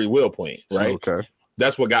into my free will point, right? Okay.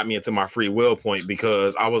 That's what got me into my free will point,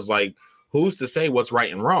 because I was like, who's to say what's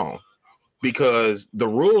right and wrong? Because the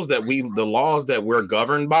laws that we're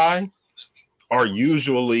governed by are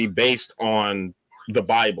usually based on the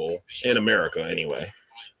Bible in America anyway.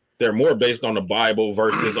 They're more based on the Bible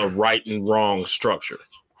versus a right and wrong structure.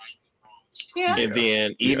 Yeah. And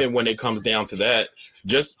then even when it comes down to that,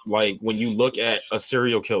 just like when you look at a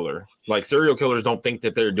serial killer, like serial killers don't think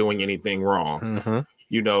that they're doing anything wrong. Mm-hmm.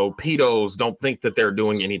 You know, pedos don't think that they're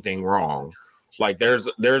doing anything wrong. Like there's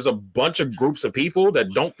a bunch of groups of people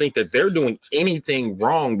that don't think that they're doing anything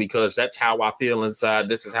wrong because that's how I feel inside.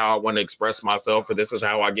 This is how I want to express myself, or this is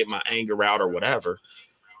how I get my anger out, or whatever.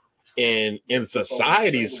 And in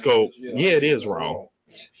society's scope, yeah, it is wrong.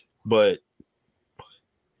 But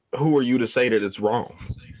who are you to say that it's wrong?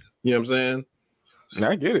 You know what I'm saying?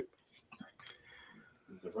 I get it.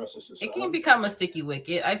 It can become a sticky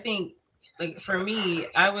wicket. I think, like, for me,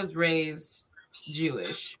 I was raised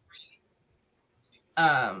Jewish.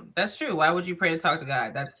 That's true. Why would you pray to talk to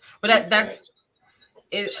God? That's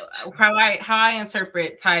it. How I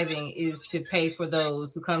interpret tithing is to pay for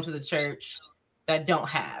those who come to the church that don't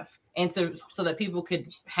have, and so that people could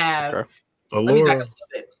have. Okay. Let me back up a little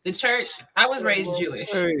bit. The church, I was raised Jewish.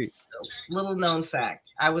 Hey. So, little known fact,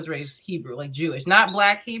 I was raised Hebrew, like Jewish, not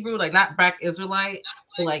Black Hebrew, like not Black Israelite,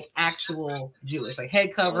 but like actual Jewish, like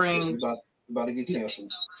head covering. About to get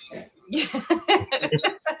canceled.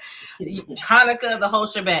 Hanukkah, the whole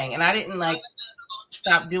shebang. And I didn't like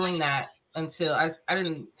stop doing that until I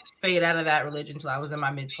didn't fade out of that religion until I was in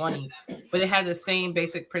my mid-20s. But it had the same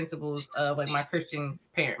basic principles of like my Christian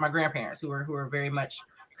my grandparents who were very much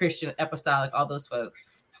Christian, apostolic, all those folks.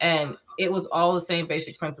 And it was all the same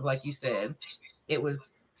basic principle, like you said. It was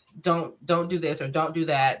don't do this or don't do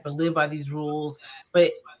that, but live by these rules.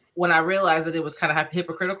 But when I realized that it was kind of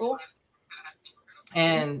hypocritical,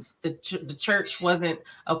 and the church wasn't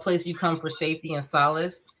a place you come for safety and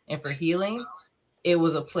solace and for healing, it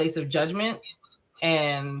was a place of judgment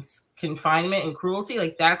and confinement and cruelty.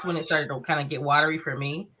 Like that's when it started to kind of get watery for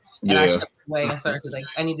me. And I stepped away and started to like,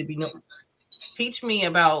 I need to be teach me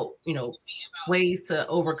about, ways to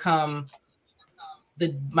overcome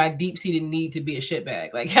my deep-seated need to be a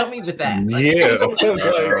shitbag. Like help me with that. Like,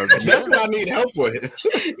 that's what I need help with.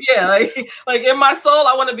 Yeah, like in my soul,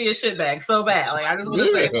 I want to be a shitbag so bad. Like I just want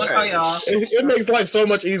to say, fuck all y'all. It makes life so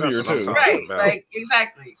much easier too. Right, like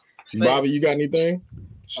exactly. But, Bobby, you got anything?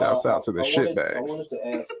 Shouts out to the shitbags. I wanted to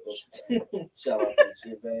ask. Shout out to the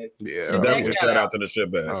shitbags. Yeah, definitely shout out to the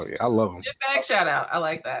shitbags. Oh yeah, I love them. Shitbag shout out. I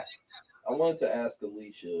like that. I wanted to ask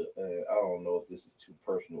Alicia. I don't know if this is too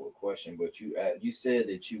personal a question, but you said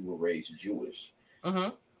that you were raised Jewish.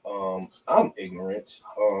 Mm-hmm. I'm ignorant.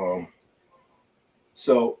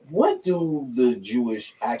 So what do the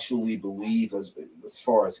Jewish actually believe as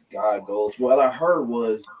far as God goes? What I heard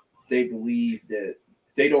was they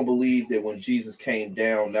don't believe that when Jesus came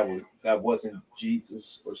down, that wasn't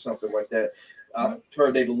Jesus or something like that. I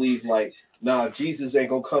heard they believe like, nah, Jesus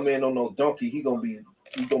ain't gonna come in on no donkey. He's gonna be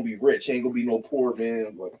rich. He ain't gonna be no poor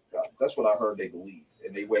man. Like that's what I heard they believe,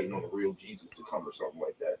 and they waiting on the real Jesus to come or something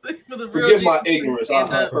like that. Forgive my ignorance.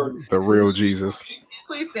 I heard the real Jesus.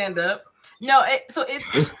 Please stand up. No, it's with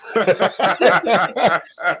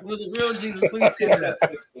the real Jesus. Please stand up.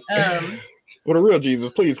 Well, the real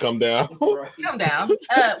Jesus, please come down. Come down.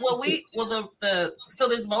 So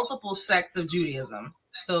there's multiple sects of Judaism.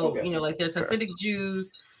 So like there's Hasidic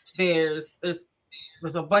Jews. There's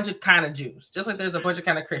a bunch of kind of Jews, just like there's a bunch of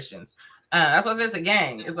kind of Christians. That's what it's a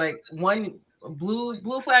gang. It's like one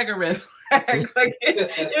blue flag or red flag. Like,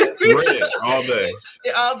 red all day.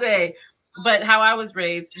 All day. But how I was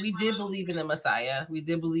raised, we did believe in the Messiah. We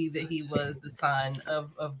did believe that he was the son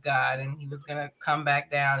of God, and he was going to come back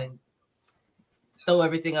down and throw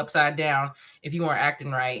everything upside down if you weren't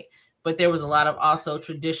acting right. But there was a lot of also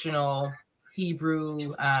traditional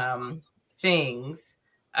Hebrew things.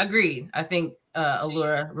 Agreed. I think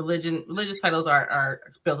allure, religious titles are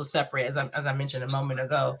built to separate, as I mentioned a moment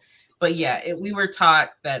ago. But yeah, we were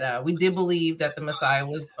taught that we did believe that the Messiah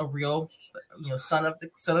was a real, son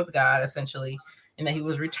of God, essentially, and that he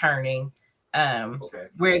was returning.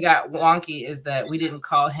 Where it got wonky is that we didn't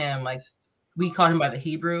call him we called him by the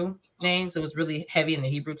Hebrew name, so it was really heavy in the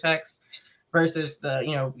Hebrew text versus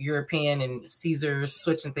the European and Caesars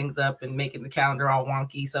switching things up and making the calendar all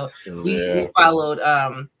wonky. So we followed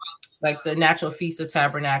like the natural Feast of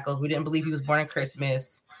Tabernacles. We didn't believe he was born on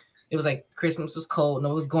Christmas. It was like Christmas was cold. No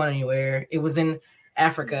one was going anywhere. It was in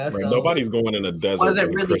Africa. Right, so nobody's going in a desert. Was it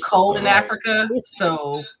really Christmas cold time. in Africa?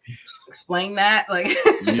 So explain that. Like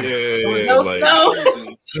there was no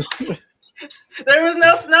snow. There was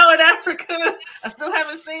no snow in Africa. I still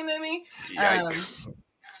haven't seen any. Yikes.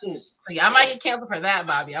 So yeah, I might get canceled for that,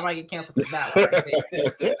 Bobby. I might get canceled for that one right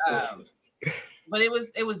there. But it was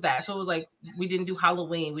that. So it was like we didn't do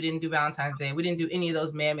Halloween, we didn't do Valentine's Day, we didn't do any of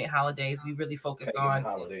those man-made holidays. We really focused on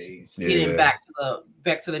holidays, getting back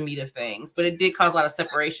to the meat of things. But it did cause a lot of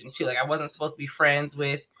separation too. Like I wasn't supposed to be friends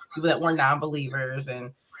with people that were non-believers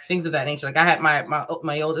and things of that nature. Like I had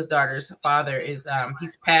my oldest daughter's father is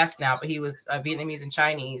he's passed now, but he was Vietnamese and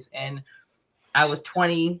Chinese, and I was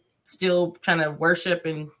 20, still trying to worship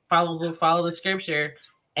and follow the scripture,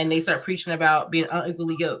 and they start preaching about being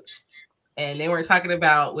unequally yoked. And they weren't talking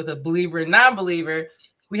about with a believer and non-believer.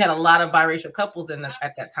 We had a lot of biracial couples at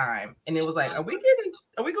that time. And it was like, are we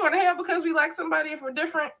going to hell because we like somebody from a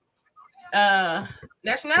different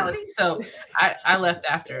nationality? So I left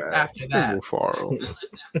after that. Mufaro.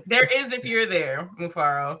 There is, if you're there,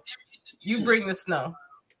 Mufaro, you bring the snow.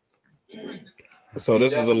 So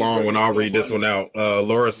this is a long one. I'll read this one out.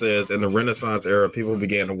 Laura says, in the Renaissance era, people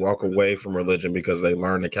began to walk away from religion because they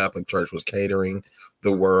learned the Catholic Church was catering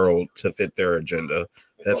the world to fit their agenda.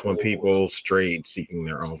 That's when people strayed, seeking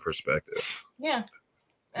their own perspective. Yeah.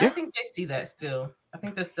 I think they see that still. I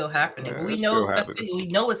think that's still happening. But we know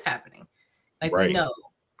it's happening. Like we know.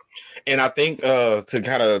 And I think to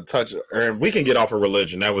kind of touch, and we can get off of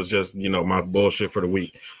religion. That was just, my bullshit for the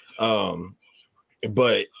week.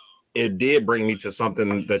 But it did bring me to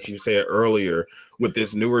something that you said earlier with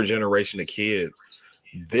this newer generation of kids.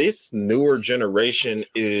 This newer generation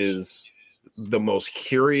is the most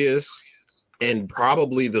curious and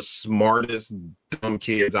probably the smartest dumb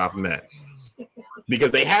kids I've met,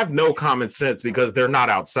 because they have no common sense because they're not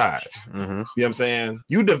outside. Mm-hmm. You know what I'm saying?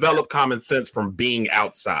 You develop common sense from being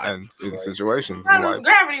outside and in situations. How does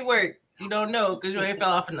gravity work? You don't know because you ain't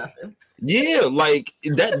fell off of nothing. Yeah, like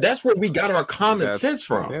that's where we got our common sense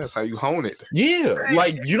from. Yeah, that's how you hone it. Yeah,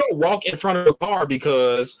 like you don't walk in front of a car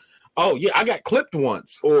because, oh yeah, I got clipped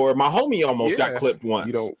once, or my homie almost got clipped once.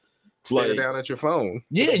 You don't stare down at your phone.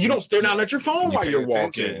 Yeah, you don't stare down at your phone while you're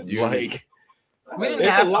walking.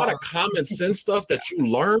 There's a lot of common sense stuff that you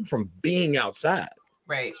learn from being outside.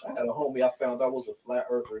 Right. I had a homie I found out was a flat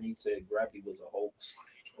earther, and he said gravity was a hoax.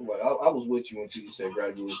 I was with you until you said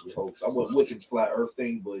gravity was a hoax. I wasn't with the flat earth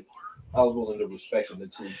thing, but I was willing to respect him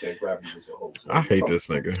until he said gravity was a hoax. I hate this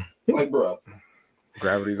nigga. Like, bro.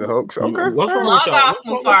 Gravity's a hoax. Okay. What's wrong with y'all?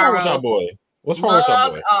 What's wrong with y'all boy? What's wrong with y'all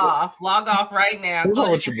boy? Log off right now. What's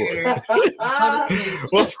wrong with your boy?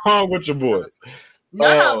 What's wrong with your boy?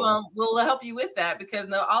 None of them will help you with that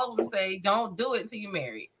because all of them say don't do it until you're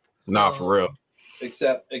married. So, nah, for real.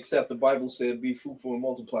 Except the Bible said be fruitful and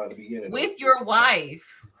multiply at the beginning. With your wife.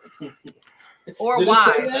 Or Did wife.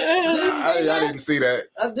 I didn't see that.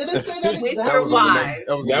 Did it say that? With your wife.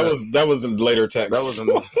 That was in later text. That was in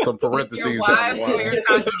some parentheses. Your wife or your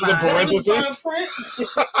parentheses.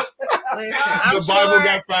 The Bible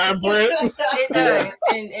got fine print. It does.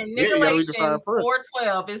 In Galatians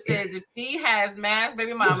 4:12, it says if D has mass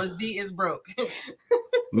baby mamas, D is broke.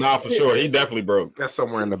 Nah, for sure. He definitely broke. That's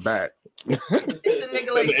somewhere in the back. It's in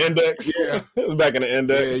Galatians. The index. Yeah. It was back in the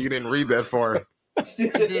index. Yeah, you didn't read that far. I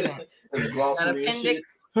didn't. That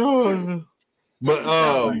appendix.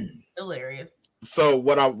 But hilarious. So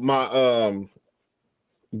what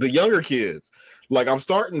the younger kids, like I'm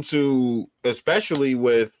starting to, especially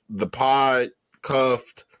with the pod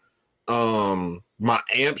cuffed, my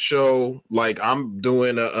amp show, like I'm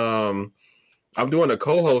doing a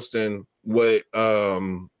co-hosting with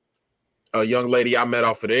a young lady I met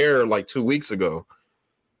off of there like 2 weeks ago.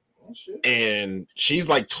 and she's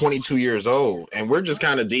like 22 years old, and we're just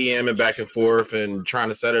kind of DMing back and forth and trying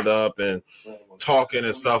to set it up and talking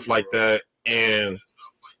and stuff like that. And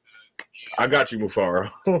I got you, Mufaro.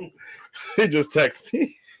 He just texted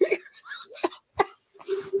me.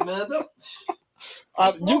 Man,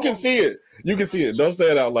 you can see it. You can see it. Don't say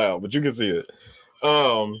it out loud, but you can see it.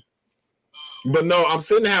 But no, I'm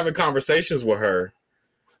sitting having conversations with her,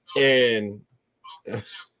 and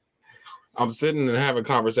I'm starting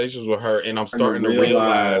to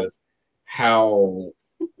realize how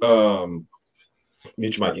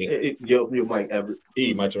mute your mic. Your mic ever.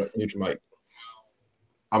 Mute your mic.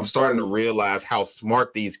 I'm starting to realize how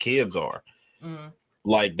smart these kids are.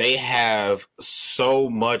 Like, they have so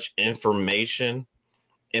much information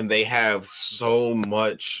and they have so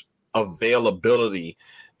much availability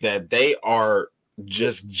that they are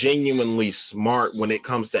just genuinely smart when it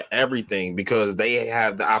comes to everything, because they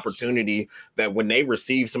have the opportunity that when they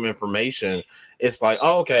receive some information, it's like,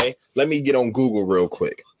 oh, okay, let me get on Google real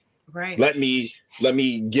quick. Right. Let me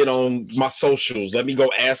get on my socials. Let me go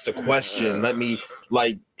ask the question. Let me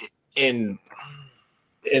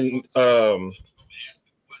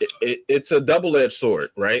it's a double-edged sword,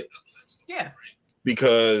 right? Yeah.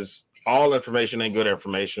 Because all information ain't good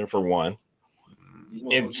information, for one.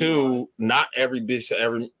 And two, not every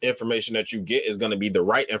information that you get is going to be the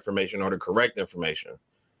right information or the correct information.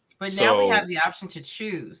 But now we have the option to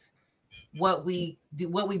choose what we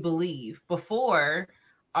believe. Before,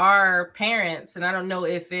 our parents, and I don't know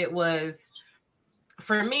if it was,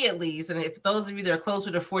 for me at least, and if those of you that are closer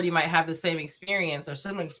to 40 might have the same experience or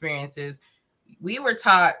similar experiences, we were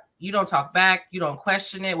taught, you don't talk back, you don't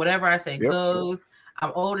question it, whatever I say goes.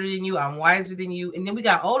 I'm older than you, I'm wiser than you. And then we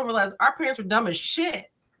got older and realized our parents were dumb as shit.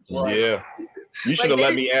 Yeah. You should have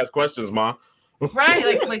let me ask questions, Ma.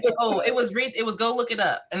 Right. Like, oh, it was go look it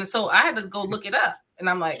up. And so I had to go look it up. And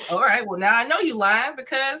I'm like, all right, well, now I know you lying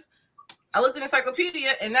because I looked in the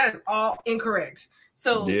encyclopedia and that is all incorrect.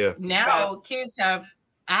 So now kids have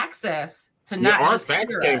access to not our just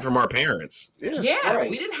facts came from our parents. Yeah. Right.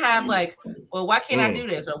 We didn't have like, well, why can't I do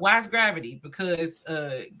this? Or why is gravity? Because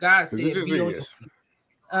God said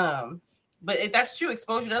but if that's true,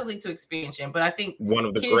 exposure does lead to expansion. But I think one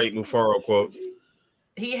of the great Mufaro quotes.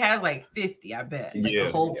 He has like 50, I bet.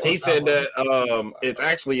 Yeah. He said that it's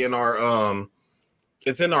actually in our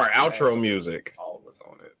it's in our outro music. All of us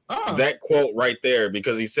on it. Oh. That quote right there,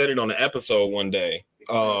 because he said it on the episode one day.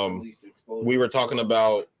 We were talking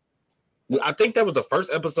about, I think that was the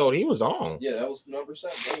first episode he was on. Yeah, that was number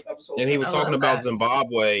 7 episode. And he was talking about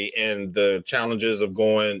Zimbabwe and the challenges of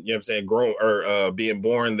going, you know what I'm saying, growing or being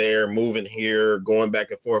born there, moving here, going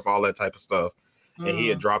back and forth, all that type of stuff. And he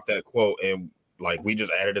had dropped that quote, and like we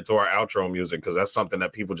just added it to our outro music because that's something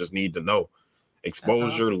that people just need to know.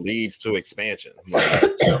 Exposure leads to expansion.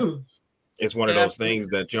 Like, it's one of those things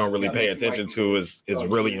that you don't really pay attention to is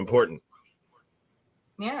really important.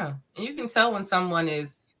 Yeah. And you can tell when someone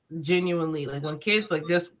is genuinely, like when kids like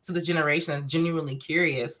this to this generation are genuinely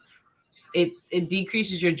curious, it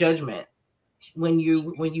decreases your judgment when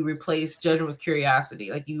you replace judgment with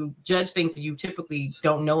curiosity. Like you judge things that you typically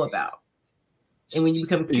don't know about. And when you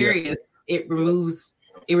become curious, it removes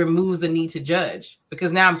the need to judge,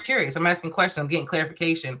 because now I'm curious. I'm asking questions. I'm getting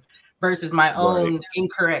clarification versus my own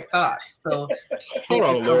incorrect thoughts. So hold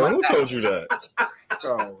on, Laura. Who told you that?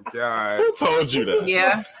 Oh God. Who told you that?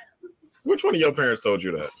 Yeah. Which one of your parents told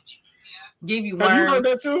you that? Give you Have you heard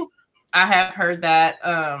that too? I have heard that.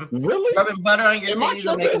 Really? Rubbing butter on your titties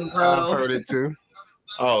and making them grow. I've heard it too.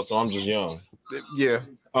 Oh, so I'm just young. Yeah.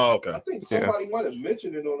 Oh, okay. I think somebody might have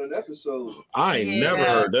mentioned it on an episode. I ain't never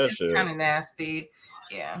heard that shit. Kind of nasty.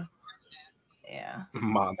 Yeah.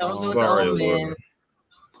 Mom, don't do sorry, it to old men.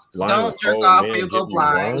 Don't jerk off or you'll go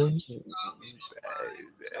blind.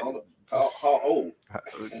 How old?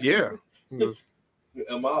 Yeah.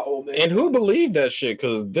 Am I old man? And who believed that shit?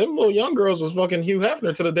 Because them little young girls was fucking Hugh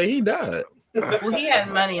Hefner to the day he died. Well, he had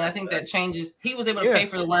money, and I think that changes. He was able to pay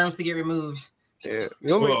for the worms to get removed. Yeah,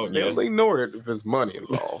 they only ignore it if there's money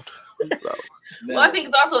involved. So. Well, I think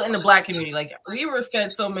it's also in the Black community. Like we were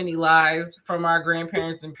fed so many lies from our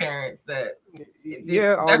grandparents and parents that that's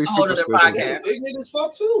a whole other podcast. Ignorant as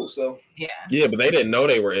fuck too. So yeah, but they didn't know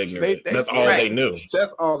they were ignorant. That's all they knew.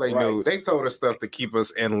 That's all they knew. They told us stuff to keep us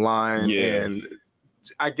in line, and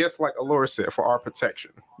I guess, like Alora said, for our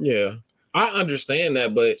protection. Yeah. I understand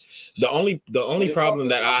that, but the only problem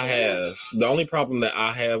that I have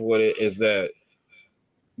with it is that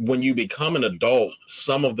when you become an adult,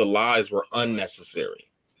 some of the lies were unnecessary.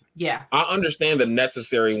 Yeah. I understand the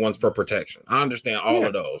necessary ones for protection. I understand all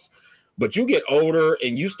of those. But you get older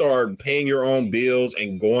and you start paying your own bills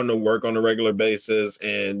and going to work on a regular basis.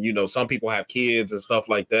 And, you know, some people have kids and stuff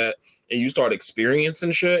like that. And you start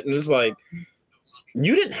experiencing shit. And it's like,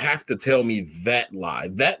 you didn't have to tell me that lie.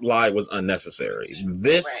 That lie was unnecessary.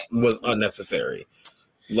 This was unnecessary.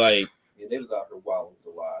 Like, yeah, they was out here wild with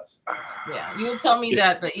the lies. Yeah, you would tell me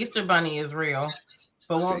that the Easter Bunny is real,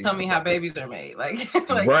 but won't tell me how babies are made. Like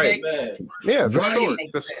right, man. Yeah,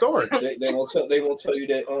 the story. They won't tell you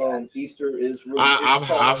that Easter is real.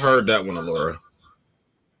 I've heard that one, Laura.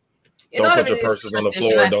 Don't put your purses on the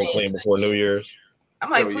floor. Don't clean before New Year's. I'm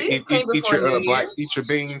like, please clean before New Year's. Eat your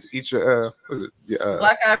beans. Eat your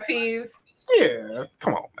black eyed peas. Yeah,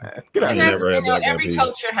 come on, man. Get out of here. Every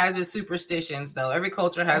culture has its superstitions, though. Every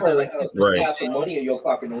culture has their like superstitions. Have some money in your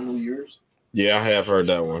pocket on New Year's. Yeah, I have heard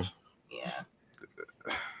that one. Yeah,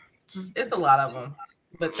 it's a lot of them.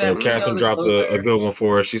 But so Catherine dropped a good one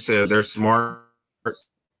for us. She said they're smart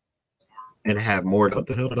and have more. What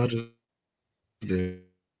the hell did I just do?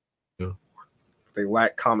 They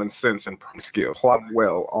lack common sense and skill. Plot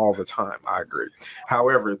well all the time. I agree.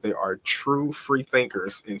 However, they are true free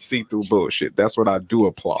thinkers and see through bullshit. That's what I do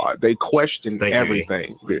applaud. They question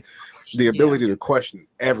everything. The ability to question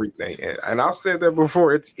everything. And I've said that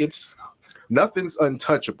before. It's nothing's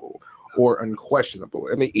untouchable or unquestionable.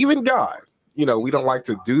 I mean, even God. You know, we don't like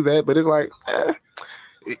to do that, but it's like,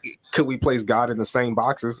 could we place God in the same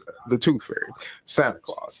box as the Tooth Fairy, Santa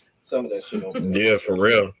Claus? Some of that shit. Yeah, for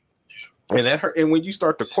real. And that hurt. And when you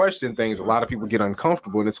start to question things, a lot of people get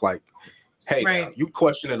uncomfortable. And it's like, hey, now, you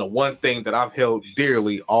questioning the one thing that I've held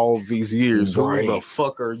dearly all these years. Who the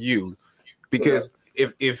fuck are you? Because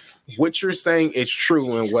if what you're saying is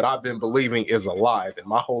true and what I've been believing is a lie, then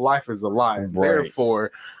my whole life is a lie. Right.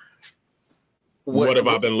 Therefore, what have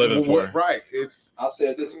I been living for? Right. I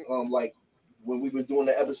said this like when we were doing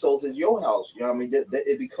the episodes at your house, you know what I mean? That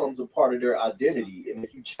it becomes a part of their identity. And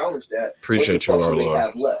if you challenge that, appreciate you, what they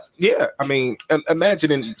have left? Yeah, I mean,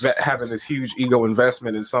 imagining having this huge ego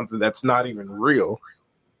investment in something that's not even real,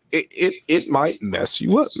 it might mess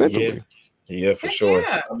you up mentally. Yeah, for sure.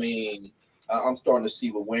 Yeah. I mean, I'm starting to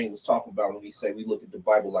see what Wayne was talking about when he said we look at the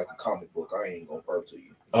Bible like a comic book. I ain't gonna perp to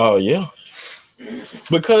you. Oh, yeah.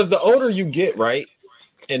 Because the older you get, right?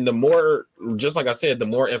 And the more, just like I said, the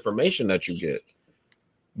more information that you get,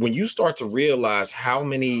 when you start to realize how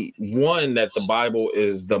many, one, that the Bible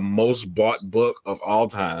is the most bought book of all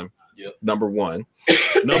time. Yep. Number one.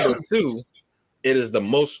 Number two, it is the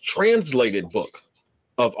most translated book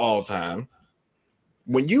of all time.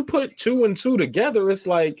 When you put 2 and 2 together, it's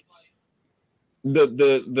like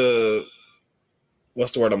the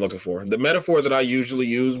what's the word I'm looking for? The metaphor that I usually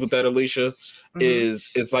use with that, Alicia, is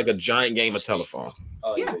it's like a giant game of telephone.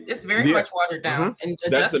 It's very much watered down. And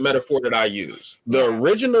that's the metaphor that I use. The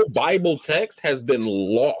original Bible text has been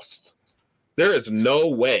lost. There is no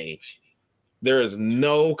way, there is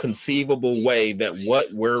no conceivable way that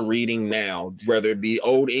what we're reading now, whether it be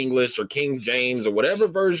Old English or King James or whatever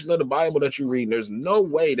version of the Bible that you read, there's no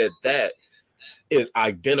way that is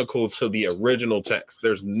identical to the original text.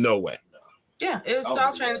 There's no way. Yeah, it was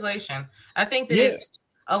style translation. I think that it's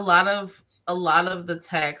a lot of the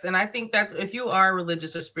text, and I think that's if you are a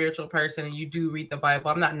religious or spiritual person and you do read the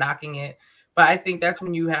Bible, I'm not knocking it, but I think that's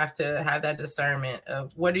when you have to have that discernment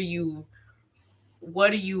of what do you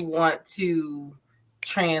want to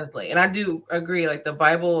translate. And I do agree, like the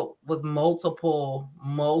Bible was multiple,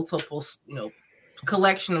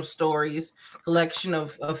 collection of stories, collection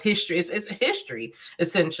of history. It's history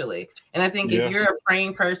essentially. And I think if you're a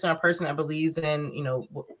praying person, a person that believes in,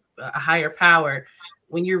 a higher power,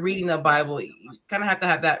 when you're reading the Bible, you kind of have to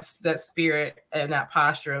have that spirit and that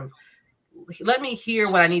posture of, let me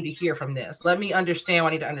hear what I need to hear from this. Let me understand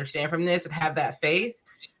what I need to understand from this and have that faith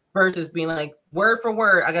versus being like word for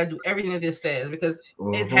word, I got to do everything that this says because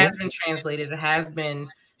it has been translated. It has been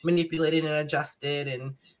manipulated and adjusted,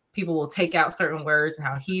 and people will take out certain words and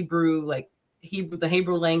how the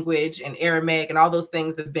Hebrew language and Aramaic and all those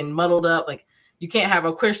things have been muddled up. Like you can't have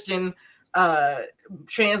a Christian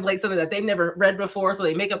translate something that they've never read before, so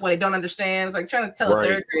they make up what they don't understand. It's like trying to tell a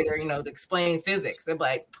third grader, to explain physics. They're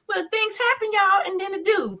like, well, things happen, y'all, and then it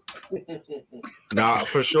do. Nah,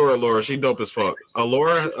 for sure, Alora. She dope as fuck.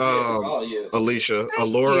 Alora, Alicia.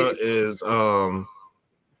 Alora is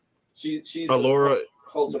she's Alora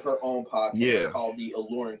host of her own podcast called the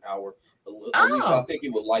Alluring Hour. Alicia, I think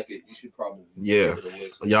you would like it. You should probably give it a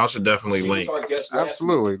listen. Y'all should definitely link.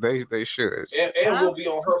 Absolutely, they should. And we'll be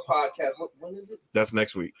on her podcast. When is it? That's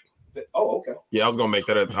next week. Oh, okay. Yeah, I was gonna make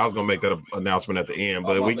that announcement at the end,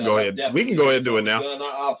 but we can go ahead. We can go ahead and do it now.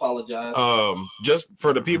 I apologize. Just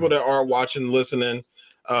for the people that are watching, listening,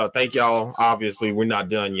 Thank y'all. Obviously, we're not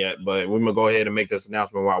done yet, but we're gonna go ahead and make this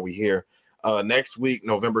announcement while we're here. Next week,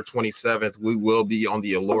 November 27th, we will be on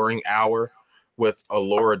the Alluring Hour with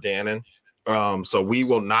Allura Dannon. So we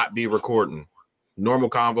will not be recording. Normal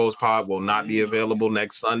Convos Pod will not be available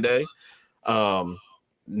next Sunday.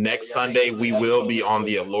 Next Sunday, we will be on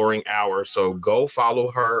the Alluring Hour. So go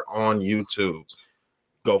follow her on YouTube.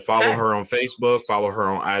 Go follow her on Facebook. Follow her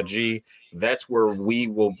on IG. That's where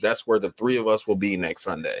the three of us will be next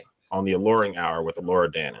Sunday on the Alluring Hour with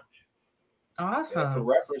Allura Dannon. Awesome. Yeah, for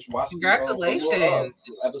reference, watch Congratulations.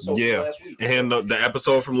 And the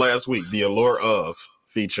episode from last week, The Allure Of,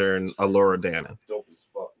 featuring Allura Dannon. Dope as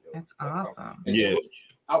fuck, yo. That's awesome. Yeah.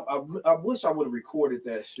 I wish I would have recorded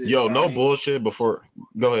that shit. Yo, no bullshit before.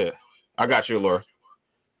 Go ahead. I got you, Allura.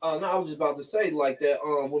 No, I was just about to say like that.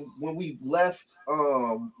 When we left,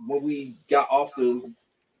 when we got off the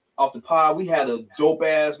pod, we had a dope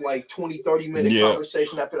ass like 20-30 minute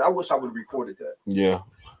conversation after that. I wish I would have recorded that. Yeah.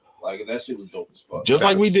 Like that shit was dope as fuck. Just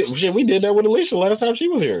like we did that with Alicia last time she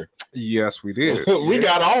was here. Yes, we did. We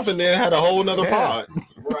got off and then had a whole nother pod.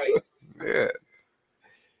 Right. Yeah.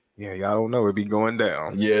 Yeah, y'all don't know it be going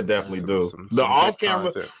down. Yeah, definitely do. The off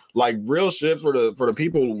camera, like real shit for the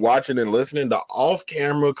people watching and listening. The off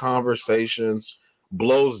camera conversations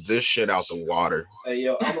blows this shit out the water. Hey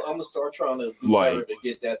yo, I'm gonna start trying to do better to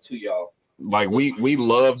get that to y'all. Like we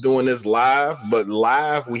love doing this live, but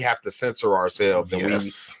live we have to censor ourselves, and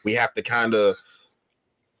we have to kind of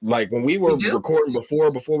like when we were recording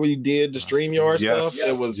before we did the StreamYard stuff.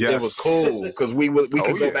 It was cool because we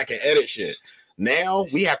could go back and edit shit. Now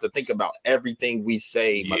we have to think about everything we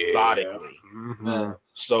say methodically. Mm-hmm.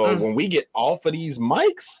 So when we get off of these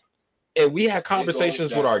mics and we have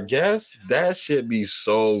conversations with our guests, that should be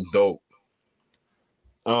so dope.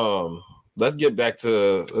 Let's get back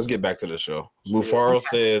to the show. Mufaro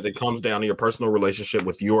says it comes down to your personal relationship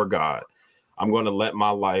with your God. I'm going to live my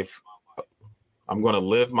life,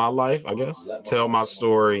 I guess, tell my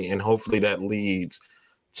story, and hopefully that leads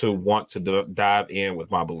to want to dive in with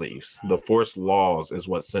my beliefs. The forced laws is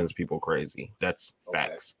what sends people crazy. That's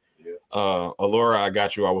facts. Allura, I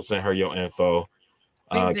got you. I will send her your info.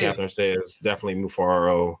 Catherine says definitely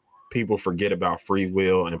Mufaro. People forget about free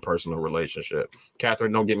will and personal relationship.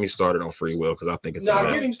 Catherine, don't get me started on free will because I think it's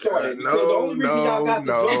get him started. The only reason y'all got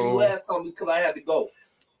the joke last time is because I had to go.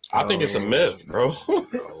 I think it's a myth, bro.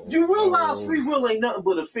 You realize free will ain't nothing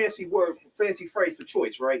but a fancy phrase for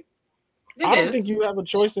choice, right? I don't think you have a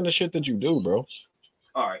choice in the shit that you do, bro.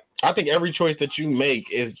 All right. I think every choice that you make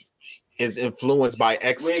is influenced by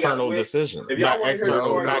external decisions. Not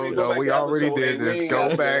external factors. No, we already did this.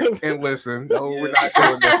 Go back and listen. No, we're not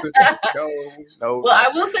doing this. No. Well, I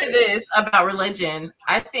will say this about religion.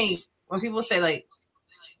 I think when people say like,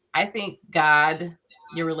 I think God,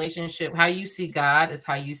 your relationship, how you see God is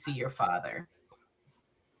how you see your father.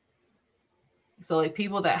 So like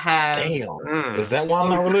people that have is that why I'm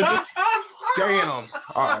not religious? Damn. All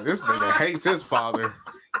right, this nigga hates his father.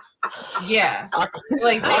 Yeah. Like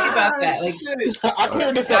think about that. Like I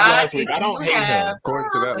cleared this up last week. I don't hate him. According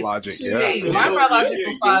to that logic, Hey, my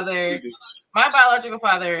biological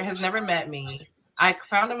father has never met me. I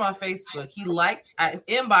found him on Facebook. I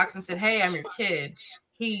inboxed him, said, "Hey, I'm your kid."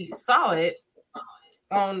 He saw it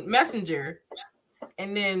on Messenger,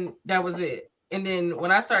 and then that was it. And then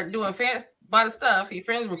when I started doing lot of stuff, he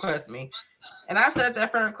friend requested me, and I said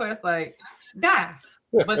that friend request like, die.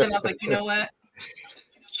 But then I was like, you know what?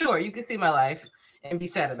 Sure, you can see my life and be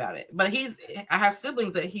sad about it. But I have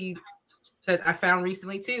siblings that I found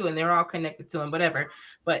recently too, and they're all connected to him, whatever.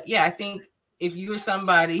 But yeah, I think if you're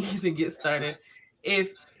somebody to get started,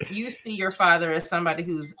 if you see your father as somebody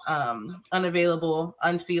who's unavailable,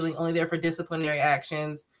 unfeeling, only there for disciplinary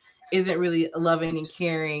actions, isn't really loving and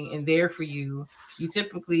caring and there for you, you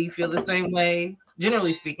typically feel the same way,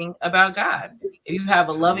 generally speaking, about God. If you have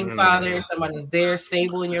a loving father, someone who's there,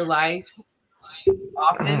 stable in your life,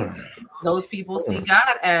 often those people see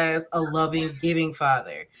God as a loving, giving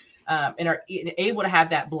father, and are able to have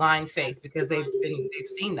that blind faith because they've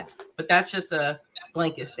seen that. But that's just a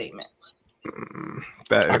blanket statement.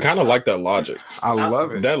 I kind of like that logic. I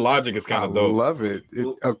love it. That logic is kind of dope. I love it.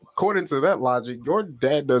 According to that logic, your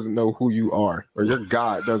dad doesn't know who you are, or your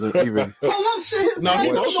God doesn't even. Oh, shit. No,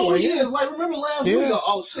 he knows who he is. Like, remember last week?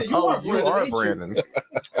 Oh, shit. You are Brandon.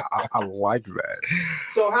 I like that.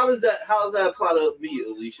 So how does that apply to me,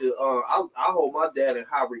 Alicia? I hold my dad in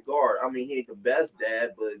high regard. I mean, he ain't the best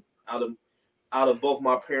dad, but out of both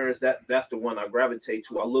my parents, that's the one I gravitate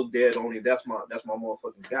to. I look dead on him. That's my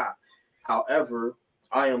motherfucking guy. However,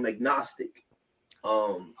 I am agnostic.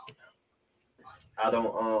 I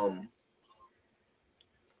don't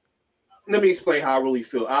let me explain how I really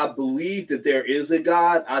feel. I believe that there is a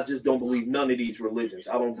God. I just don't believe none of these religions.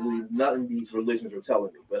 I don't believe nothing these religions are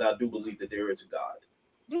telling me, but I do believe that there is a God.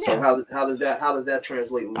 Yeah. So how does that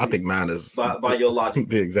translate? I think mine is by your logic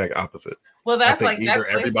the exact opposite. Well, that's like either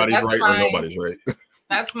everybody's right or nobody's right.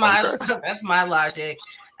 That's my logic.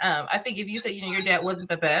 I think if you say your dad wasn't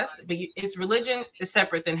the best, but it's religion is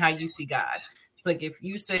separate than how you see God. It's like if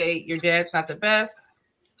you say your dad's not the best,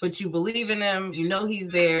 but you believe in him, he's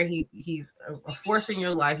there, he's a force in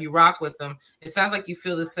your life, you rock with him. It sounds like you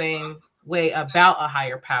feel the same way about a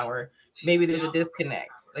higher power. Maybe there's a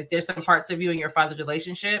disconnect. Like there's some parts of you and your father's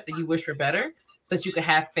relationship that you wish were better, so that you could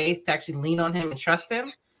have faith to actually lean on him and trust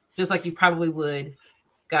him, just like you probably would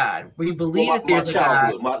God, where you believe that there's a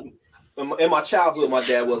God. In my childhood, my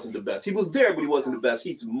dad wasn't the best. He was there, but he wasn't the best.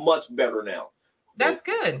 He's much better now. That's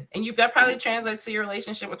good. And that probably translates to your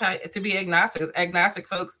relationship with how to be agnostic. Because agnostic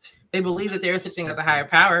folks, they believe that there is such thing as a higher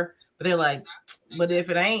power, but they're like, but if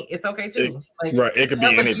it ain't, it's okay too. Right. It could be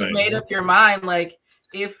anything. You made up your mind. Like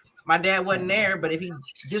if my dad wasn't there, but if he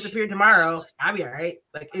disappeared tomorrow, I'll be all right.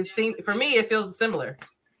 Like it seemed for me, it feels similar.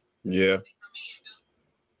 Yeah.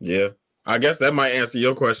 Yeah. I guess that might answer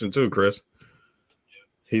your question too, Chris.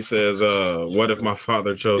 He says, what if my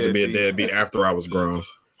father chose to be a deadbeat after I was grown?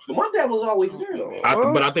 But my dad was always there though.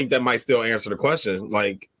 But I think that might still answer the question.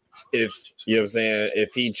 Like, if you know what I'm saying,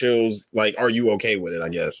 if he chose, like, are you okay with it? I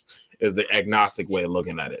guess is the agnostic way of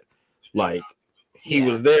looking at it. Like, he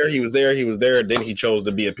was there, then he chose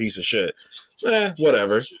to be a piece of shit.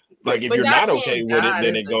 Whatever. Like, if you're not okay with it,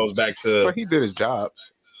 then it goes back to. But he did his job.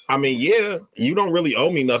 I mean, yeah, you don't really owe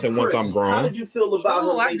me nothing once I'm grown. How did you feel about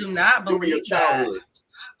him? I do not believe that.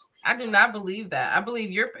 I do not believe that. I believe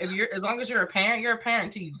if you're as long as you're a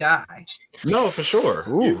parent till you die. No, for sure.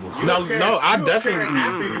 I definitely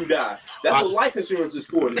after you die. That's what life insurance is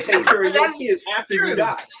for. To take care of your kids after you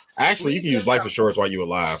die. Actually, you can use life insurance while you're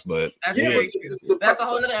alive, but that's very true. That's a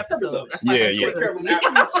whole other episode.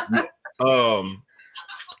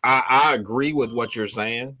 I agree with what you're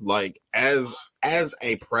saying. Like, as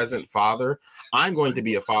a present father, I'm going to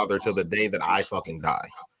be a father till the day that I fucking die.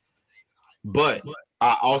 But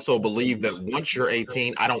I also believe that once you're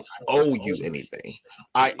 18, I don't owe you anything.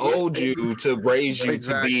 I owed you to raise you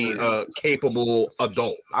to be a capable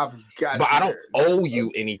adult. But I don't owe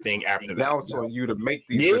you anything after that. Now it's on you to make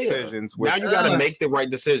these decisions. Now you got to make the right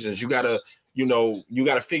decisions. You got to, you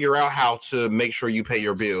got to figure out how to make sure you pay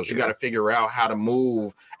your bills. You got to figure out how to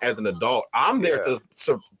move as an adult. I'm there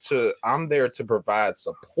I'm there to provide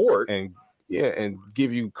support and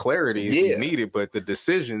give you clarity if you need it. But the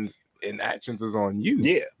decisions and actions is on you.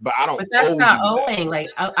 Yeah, but I don't. But that's not owing. Like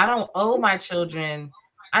I don't owe my children.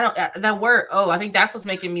 I don't. That word I think that's what's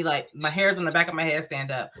making me like my hairs on the back of my head stand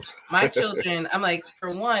up. My children. I'm like, for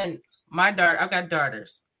one, I've got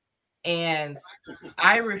daughters, and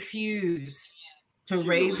I refuse to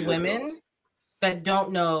raise women that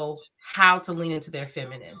don't know how to lean into their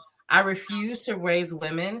feminine. I refuse to raise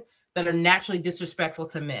women that are naturally disrespectful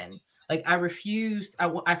to men. Like I refuse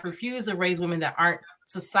to raise women that aren't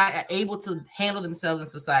able to handle themselves in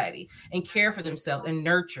society and care for themselves and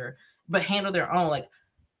nurture, but handle their own. Like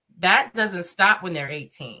that doesn't stop when they're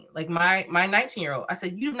 18. Like my 19-year-old, I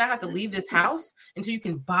said, you do not have to leave this house until you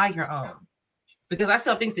can buy your own, because I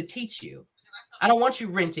still have things to teach you. I don't want you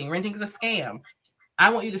renting. Renting is a scam. I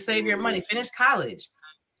want you to save your money, finish college.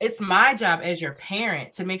 It's my job as your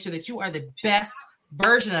parent to make sure that you are the best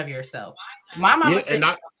version of yourself. My mama said,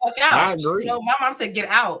 "Fuck out." I agree. My mom said, "Get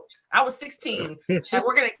out." I was 16 and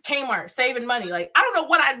working at Kmart saving money. Like, I don't know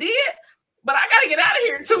what I did, but I got to get out of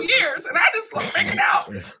here in 2 years. And I just figured out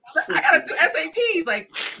I got to do SATs.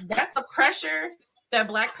 Like, that's a pressure that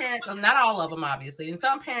Black parents, not all of them, obviously. And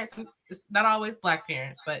some parents, it's not always Black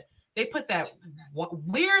parents, but they put that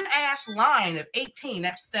weird ass line of 18,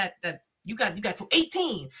 that you got to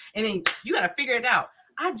 18 and then you got to figure it out.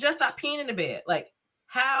 I just stopped peeing in the bed. Like,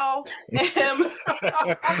 how am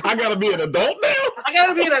I gotta be an adult now? I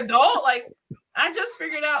gotta be an adult. Like, I just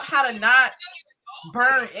figured out how to not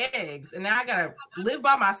burn eggs, and now I gotta live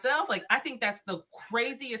by myself. Like, I think that's the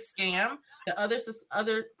craziest scam that other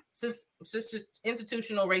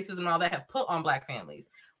institutional racism and all that have put on Black families.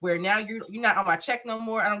 Where now you're not on my check no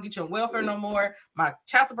more. I don't get you on welfare no more. My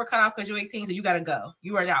child support cut off because you're 18, so you gotta go.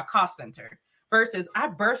 You are now a cost center. Versus, I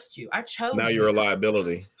birthed you. I chose now you. You're a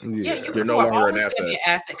liability. Yeah, you're no longer an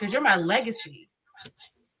asset. Because you're my legacy.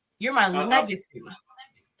 You're my legacy.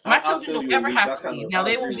 My children don't ever have to leave. Now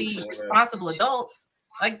they will be responsible adults.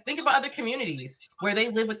 Like, think about other communities where they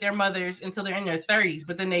live with their mothers until they're in their 30s,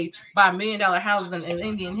 but then they buy $1 million houses in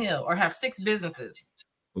Indian Hill or have 6 businesses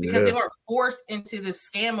because they weren't forced into this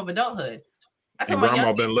scam of adulthood. I And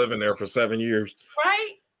grandma been living there for 7 years.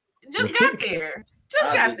 Right? Just got there.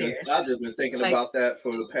 I've just been thinking about that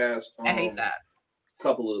for the past. I hate that.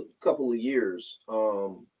 Couple of years.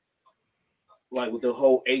 Like with the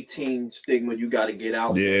whole 18 stigma, you got to get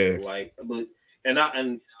out. Yeah. There. Like, but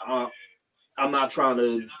I'm not trying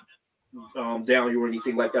to down you or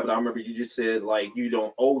anything like that. But I remember you just said like you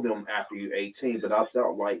don't owe them after you're 18. But I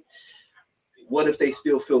felt like, what if they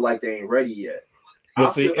still feel like they ain't ready yet? Well,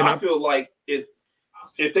 I feel like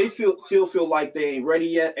if they still feel like they ain't ready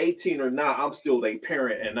yet, 18 or not, I'm still their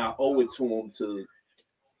parent, and I owe it to them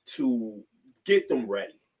to get them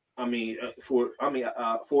ready. I mean, for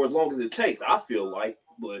as long as it takes, I feel like.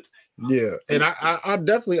 But yeah, and I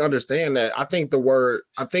definitely understand that. I think the word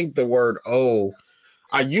 "owe,"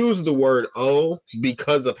 I use the word "owe"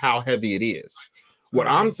 because of how heavy it is. What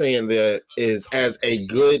I'm saying that is, as a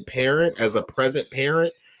good parent, as a present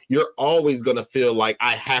parent, you're always going to feel like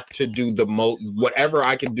I have to do the most, whatever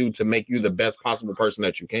I can do to make you the best possible person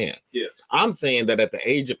that you can. Yeah. I'm saying that at the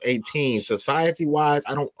age of 18, society-wise,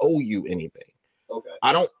 I don't owe you anything. Okay.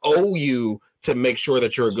 I don't owe you to make sure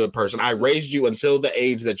that you're a good person. I raised you until the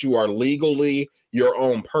age that you are legally your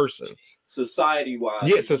own person. Society-wise.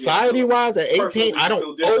 Yeah, society-wise, at 18, I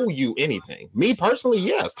don't owe you anything. Me personally,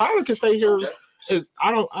 yes. Tyler can stay here. Okay.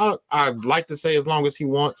 I'd like to say as long as he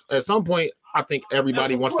wants. At some point, I think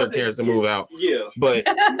everybody wants their parents to move out. Yeah. But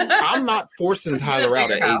I'm not forcing Tyler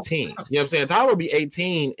out at 18. You know what I'm saying? Tyler will be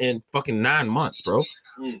 18 in fucking 9 months, bro.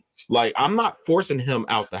 Like, I'm not forcing him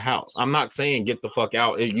out the house. I'm not saying get the fuck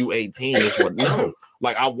out at you 18 is what. No.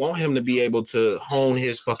 Like, I want him to be able to hone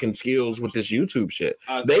his fucking skills with this YouTube shit.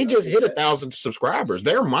 They just hit 1,000 subscribers.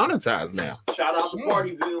 They're monetized now. Shout out to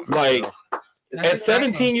Partyville. Like, at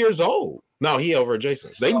 17 years old. No, he over at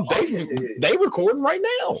Jason's. They recording right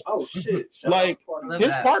now. Oh shit! Like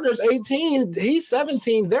his partner's 18, he's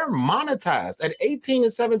 17. They're monetized at 18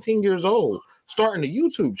 and 17 years old, starting a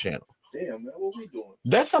YouTube channel. Damn, man, what we doing?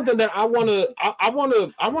 That's something that I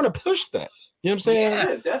wanna push that. You know what I'm saying?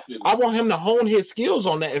 Yeah, definitely. I want him to hone his skills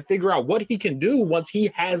on that and figure out what he can do once he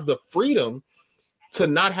has the freedom to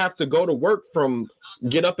not have to go to work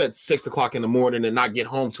get up at 6 o'clock in the morning and not get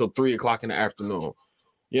home till 3 o'clock in the afternoon.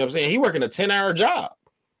 You know what I'm saying? He working a 10-hour job.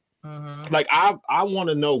 Like I want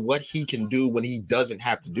to know what he can do when he doesn't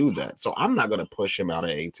have to do that. So I'm not going to push him out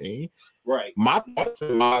at 18. Right. My thoughts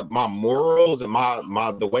and my morals and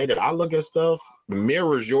my the way that I look at stuff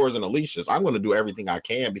mirrors yours and Alicia's. I'm going to do everything I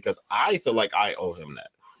can because I feel like I owe him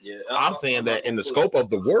that. Yeah. I'm saying that in the scope of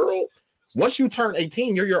the world, once you turn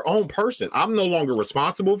 18, you're your own person. I'm no longer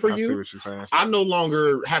responsible for you. I see what you're saying. I no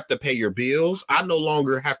longer have to pay your bills. I no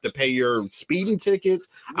longer have to pay your speeding tickets.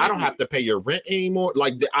 I don't have to pay your rent anymore.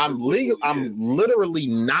 Like I'm literally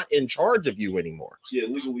not in charge of you anymore. Yeah,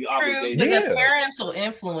 legally obligated. True. The parental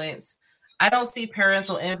influence. I don't see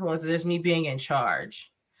parental influence as me being in charge.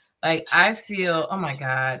 Like I feel, oh my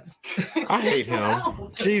God. I hate him.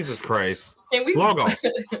 Jesus Christ. Can we log off?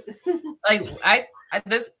 Like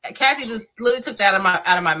Kathy just literally took that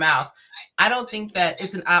out of my mouth. I don't think that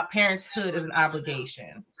it's parenthood is an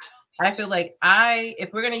obligation. I feel like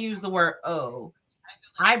if we're gonna use the word "owe,"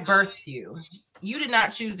 I birthed you. You did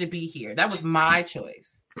not choose to be here. That was my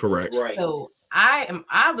choice. Correct. Right. So I am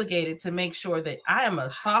obligated to make sure that I am a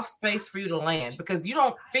soft space for you to land because you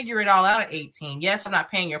don't figure it all out at 18. Yes, I'm not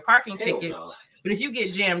paying your parking tickets, but if you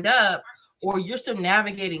get jammed up or you're still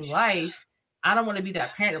navigating life, I don't want to be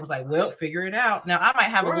that parent that was like, well, figure it out. Now, I might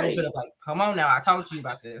have a little bit of like, come on now, I told you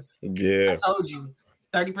about this. Yeah. I told you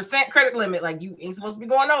 30% credit limit. Like you ain't supposed to be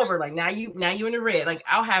going over. Like now you in the red. Like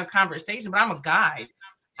I'll have conversation, but I'm a guide.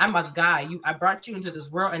 I brought you into this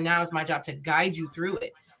world and now it's my job to guide you through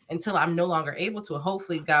it until I'm no longer able to.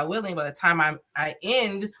 Hopefully, God willing, by the time I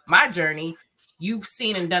end my journey, you've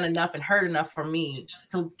seen and done enough and heard enough from me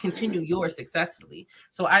to continue yours successfully.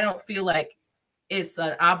 So I don't feel like it's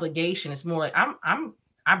an obligation. It's more like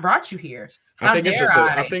I brought you here. I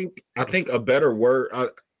think a better word,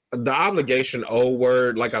 the obligation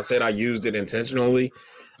word, like I said, I used it intentionally.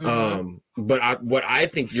 But what I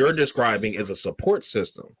think you're describing is a support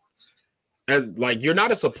system. As like you're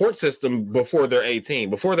not a support system before they're 18.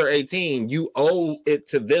 Before they're 18, you owe it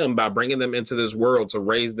to them by bringing them into this world to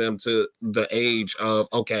raise them to the age of,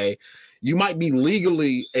 okay, you might be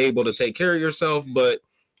legally able to take care of yourself, but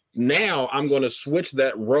now I'm going to switch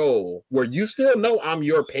that role where you still know I'm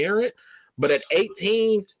your parent, but at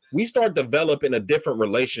 18, we start developing a different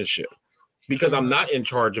relationship because I'm not in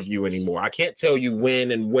charge of you anymore. I can't tell you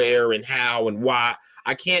when and where and how and why.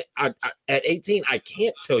 At 18, I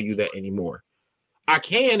can't tell you that anymore. I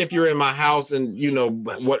can if you're in my house and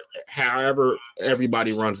however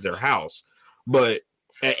everybody runs their house. But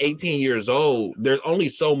at 18 years old, there's only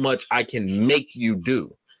so much I can make you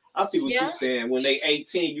do. I see what you're saying. When they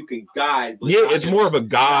 18, you can guide. But it's more of a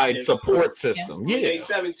guide support system. When they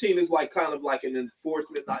 17, it's like kind of like an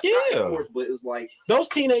enforcement. Not enforcement, but it's like those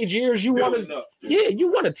teenage years. You want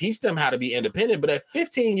to teach them how to be independent. But at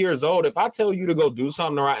 15 years old, if I tell you to go do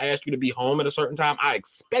something or I ask you to be home at a certain time, I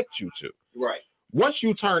expect you to. Right. Once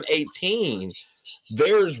you turn 18,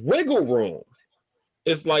 there's wiggle room.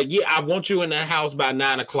 It's like, I want you in the house by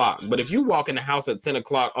 9 o'clock. But if you walk in the house at 10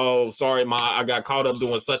 o'clock, oh, sorry, Ma, I got caught up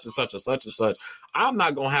doing such and such and such and such. I'm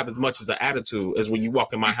not going to have as much as an attitude as when you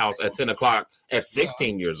walk in my house at 10 o'clock at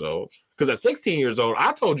 16 years old. Because at 16 years old,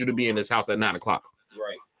 I told you to be in this house at 9 o'clock.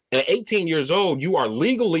 Right. At 18 years old, you are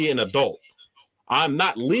legally an adult. I'm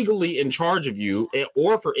not legally in charge of you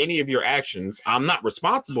or for any of your actions. I'm not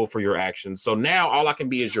responsible for your actions. So now all I can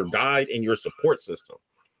be is your guide and your support system.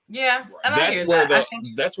 Yeah, and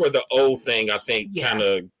that's where the old thing I think kind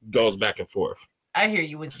of goes back and forth. I hear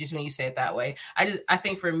you when you say it that way. I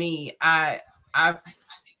think for me, I've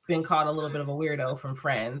been called a little bit of a weirdo from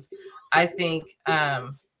friends. I think I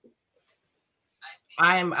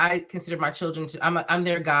consider my children I'm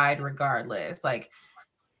their guide regardless. Like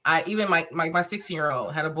my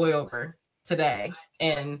 16-year-old had a boy over today,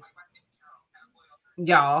 and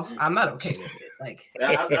y'all, I'm not okay with it. Like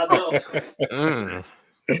I know.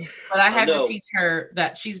 But I had to teach her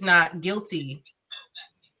that she's not guilty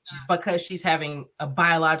because she's having a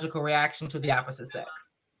biological reaction to the opposite sex.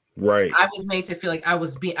 Right. I was made to feel like I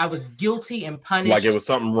was guilty and punished. Like it was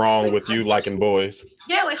something wrong with you liking boys.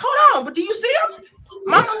 Yeah, like hold on, but do you see him?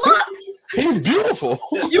 Mama, look. He's beautiful.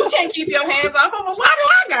 You can't keep your hands off him. Well, why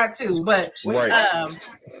do I got to? But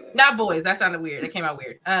not boys. That sounded weird. It came out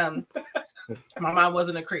weird. My mom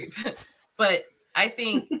wasn't a creep. But I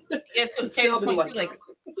think like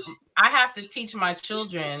I have to teach my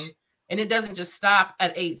children, and it doesn't just stop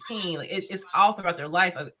at 18. Like it's all throughout their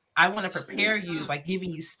life. I want to prepare you by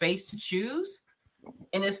giving you space to choose.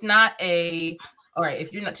 And it's not all right,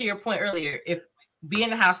 if you're not, to your point earlier, if be in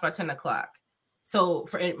the house by 10 o'clock. So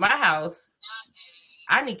in my house,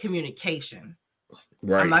 I need communication.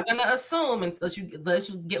 Right. I'm not going to assume unless you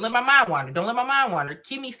let my mind wander. Don't let my mind wander.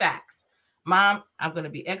 Give me facts. Mom, I'm going to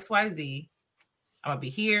be XYZ. I'm going to be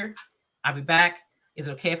here. I'll be back. Is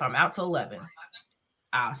it okay if I'm out till 11?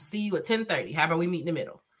 I'll see you at 10:30. How about we meet in the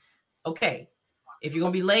middle? Okay. If you're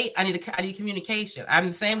going to be late, I need communication. I'm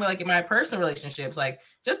the same way like in my personal relationships. Like,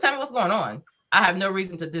 just tell me what's going on. I have no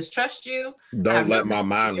reason to distrust you. Don't let my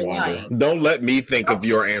mind wander. Don't let me think of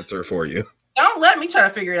your answer for you. Don't let me try to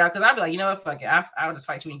figure it out, because I'll be like, you know what, fuck it. I'll just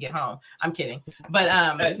fight you when you get home. I'm kidding. But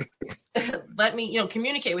let me,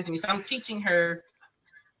 communicate with me. So I'm teaching her,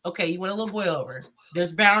 okay, you want a little boy over.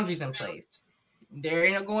 There's boundaries in place. There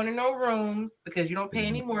ain't no going in no rooms because you don't pay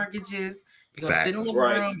any mortgages. You're going to sit in a little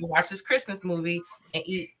room and watch this Christmas movie and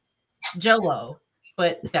eat Jell-O.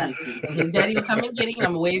 But that's his daddy will come and get him. I'm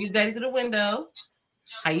going to wave his daddy to the window.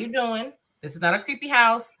 How you doing? This is not a creepy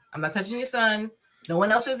house. I'm not touching your son. No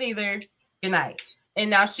one else is either. Good night. And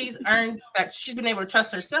now she's earned that she's been able to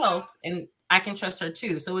trust herself, and I can trust her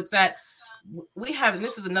too. So it's that we have, and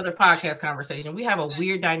this is another podcast conversation, we have a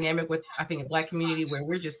weird dynamic with, I think, the Black community where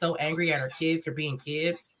we're just so angry at our kids for being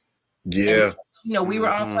kids. Yeah. And, we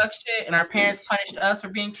were on fuck shit, and our parents punished us for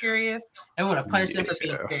being curious, and we want to punish them for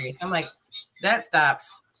being curious. I'm like, that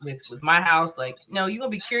stops with my house. Like, no, you're going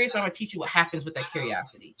to be curious, but I'm going to teach you what happens with that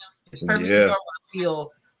curiosity. It's perfectly normal to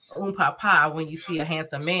feel papa when you see a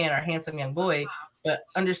handsome man or a handsome young boy, but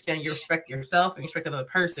understand you respect yourself and respect another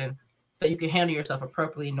person so you can handle yourself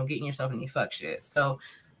appropriately and don't get yourself in any fuck shit. So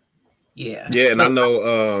yeah. And I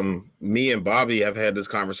know me and Bobby have had this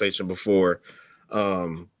conversation before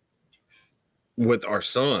with our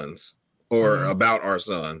sons or about our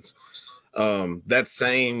sons. That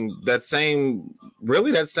same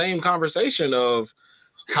conversation of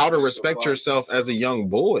how to respect yourself as a young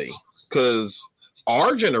boy, because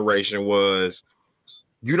our generation was,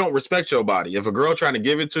 you don't respect your body. If a girl trying to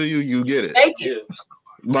give it to you, you get it. Take it.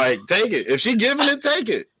 Like, take it. If she giving it, take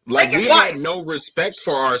it. Like, we had no respect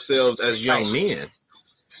for ourselves as young men.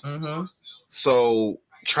 Mm-hmm. So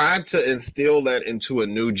trying to instill that into a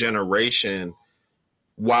new generation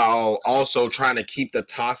while also trying to keep the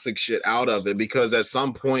toxic shit out of it, because at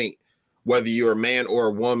some point, whether you're a man or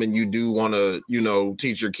a woman, you do want to,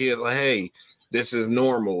 teach your kids, like, hey, this is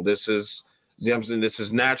normal. This is, this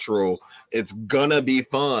is natural. It's gonna be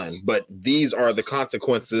fun, but these are the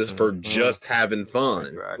consequences for just having fun.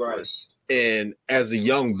 Exactly. Right. And as a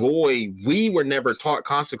young boy, we were never taught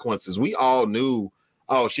consequences. We all knew,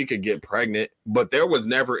 oh, she could get pregnant, but there was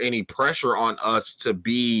never any pressure on us to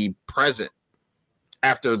be present.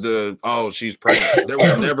 after she's pregnant. There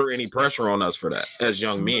was never any pressure on us for that as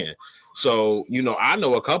young men. So, I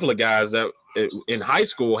know a couple of guys that in high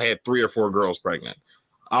school had 3 or 4 girls pregnant.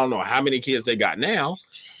 I don't know how many kids they got now,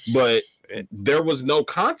 but there was no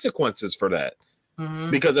consequences for that.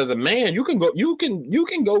 Mm-hmm. Because as a man, you can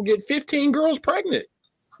go get 15 girls pregnant,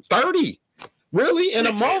 30, really, in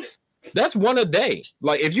a month. That's one a day.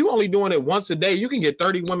 Like if you only doing it once a day, you can get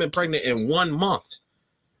 30 women pregnant in 1 month.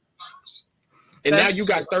 And now you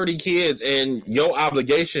got 30 kids, and your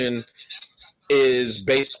obligation is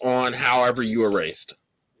based on however you were raised.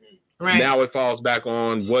 Right. Now it falls back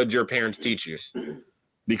on what did your parents teach you?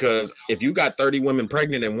 Because if you got 30 women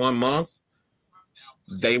pregnant in 1 month,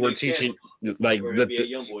 they were teaching like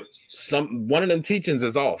one of them teachings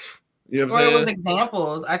is off. You know what I'm saying? It was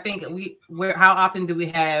examples. I think how often do we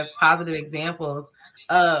have positive examples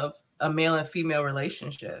of a male and female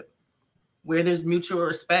relationship where there's mutual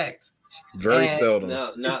respect? Very seldom.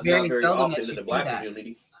 Not very seldom often in the Black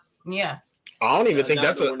community. Yeah. I don't even think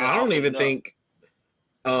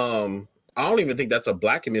that's a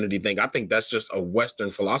Black community thing. I think that's just a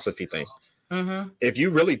Western philosophy thing. Mm-hmm. If you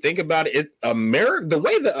really think about it, the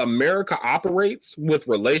way that America operates with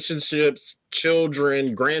relationships,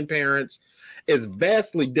 children, grandparents is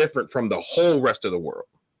vastly different from the whole rest of the world.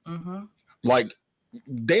 Mm-hmm. Like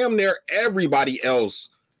damn near everybody else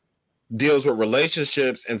deals with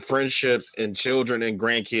relationships and friendships and children and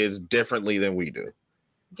grandkids differently than we do.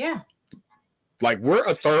 Yeah. Like we're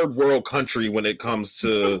a third world country when it comes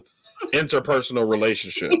to interpersonal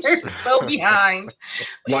relationships. We're so behind.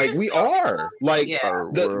 Like we are. Like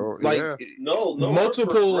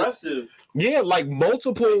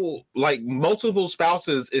multiple multiple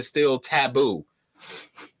spouses is still taboo.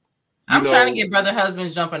 I'm trying to get brother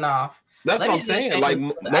husbands jumping off. That's what I'm saying. Like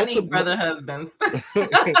I need brother husbands.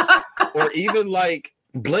 Or even like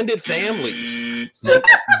blended families.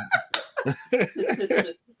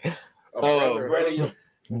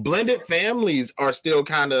 Blended families are still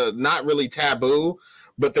kind of not really taboo,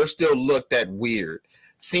 but they're still looked at weird.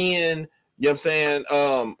 Seeing, you know what I'm saying?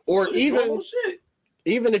 Or even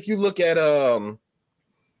if you look at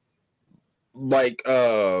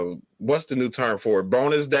what's the new term for it?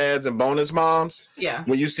 Bonus dads and bonus moms. Yeah.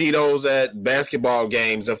 When you see those at basketball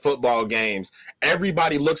games and football games,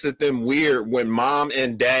 everybody looks at them weird when mom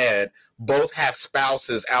and dad both have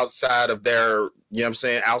spouses outside of their, you know what I'm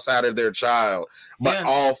saying, outside of their child, but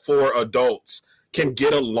all 4 adults can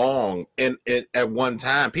get along and at one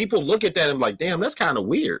time. People look at that and like, damn, that's kind of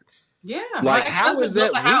weird. Yeah. Like, how is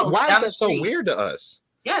that? Why is that so weird to us?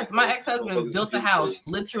 Yes, my ex-husband built the house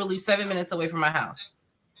literally 7 minutes away from my house.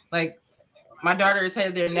 Like, my daughter is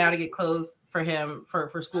headed there now to get clothes for him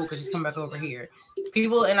for school because she's coming back over here.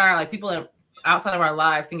 People outside of our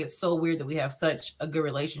lives think it's so weird that we have such a good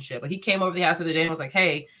relationship. But he came over the house the other day and was like,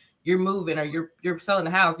 "Hey, you're moving or you're selling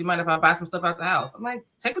the house. You mind if I buy some stuff out the house?" I'm like,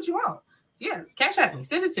 "Take what you want. Yeah, cash at me.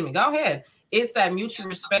 Send it to me. Go ahead." It's that mutual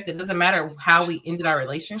respect. It doesn't matter how we ended our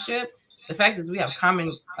relationship. The fact is we have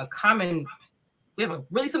something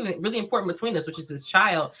really important between us, which is this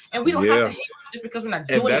child, and we don't have to hate just because we're not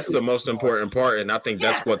doing it. And that's the most important part, and I think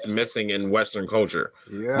that's what's missing in Western culture.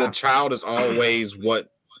 Yeah. The child is always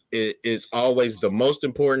always the most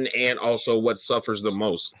important, and also what suffers the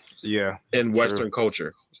most. Yeah, in Western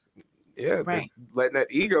culture. Yeah, right. Letting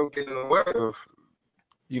that ego get in the way of,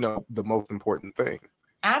 the most important thing.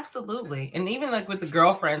 Absolutely. And even like with the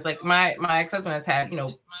girlfriends, like my ex-husband has had,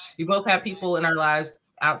 we both have people in our lives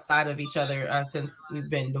outside of each other since we've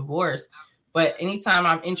been divorced. But anytime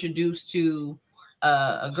I'm introduced to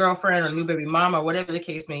a girlfriend or a new baby mama or whatever the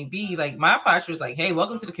case may be, like my posture is like, "Hey,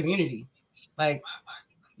 welcome to the community. Like,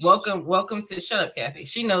 welcome to shut up, Kathy."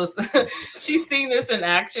 She knows she's seen this in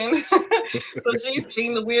action. So she's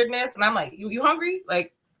seen the weirdness. And I'm like, you hungry?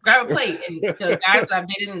 Like, grab a plate. And to guys that I've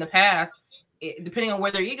dated in the past, depending on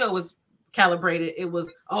where their ego was calibrated, it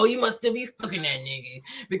was, "Oh, you must still be fucking that nigga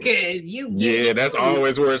because you." Yeah, that's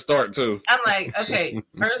always where it starts too. I'm like, okay,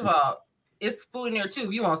 first of all, it's food in there too.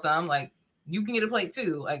 If you want some, like, you can get a plate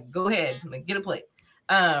too. Like, go ahead, like, get a plate.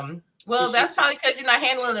 Well, that's probably because you're not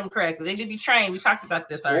handling them correctly. They need to be trained. We talked about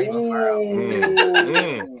this already.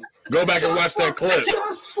 Go back and watch that clip.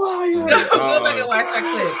 Go back and watch that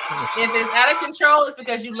clip. If it's out of control, it's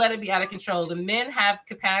because you let it be out of control. The men have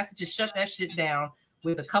capacity to shut that shit down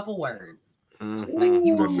with a couple words. Like,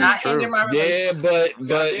 you will not hinder my relationship. Yeah,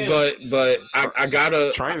 but I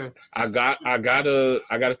gotta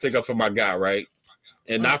stick up for my guy, right?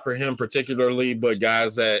 And not for him particularly, but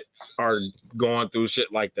guys that are going through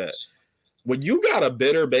shit like that. When you got a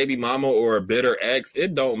bitter baby mama or a bitter ex,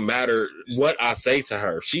 it don't matter what I say to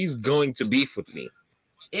her. She's going to beef with me.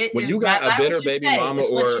 When you got a bitter baby mama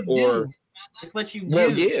or it's what you do.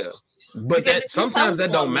 Well, yeah. But that sometimes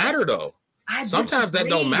that don't matter though. Sometimes that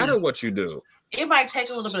don't matter what you do. It might take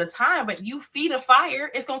a little bit of time, but you feed a fire,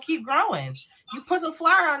 it's gonna keep growing. You put some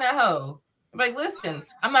flour on that hoe. Like, listen,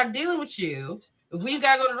 I'm not dealing with you. If we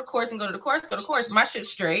gotta go to the course and go to the course, my shit's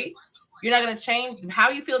straight. You're not gonna change how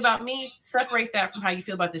you feel about me. Separate that from how you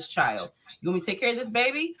feel about this child. You want me to take care of this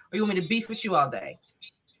baby, or you want me to beef with you all day?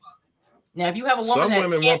 Now, if you have a woman some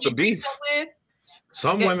women want the beef.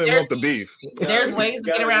 Some women want the beef. There's ways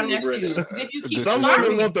to get around that too. If you keep some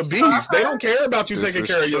women want the beef. They don't care about you taking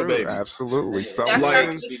care of your baby. Absolutely. That's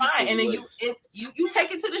perfectly fine. And then you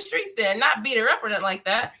take it to the streets there, not beat her up or nothing like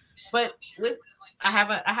that. But I have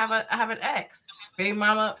an ex. Baby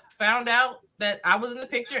mama found out that I was in the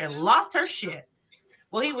picture and lost her shit.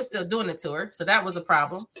 Well, he was still doing it to her, so that was a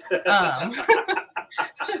problem.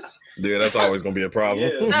 Yeah, that's always gonna be a problem.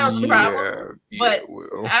 Yeah. That was a problem. But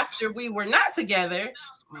after we were not together,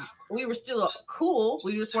 we were still cool.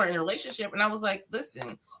 We just weren't in a relationship. And I was like,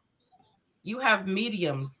 listen, you have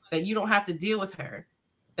mediums that you don't have to deal with her.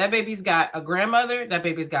 That baby's got a grandmother. That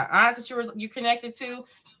baby's got aunts that you connected to.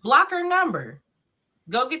 Block her number.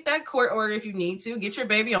 Go get that court order if you need to. Get your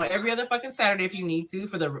baby on every other fucking Saturday if you need to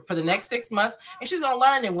for the next 6 months. And she's gonna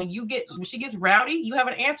learn that when she gets rowdy, you have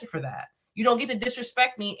an answer for that. You don't get to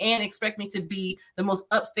disrespect me and expect me to be the most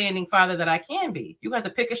upstanding father that I can be. You have to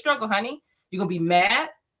pick a struggle, honey. You're gonna be mad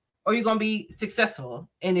or you're gonna be successful.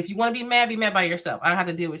 And if you want to be mad by yourself. I don't have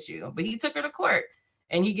to deal with you. But he took her to court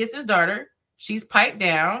and he gets his daughter. She's piped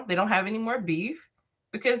down. They don't have any more beef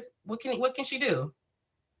because what can she do?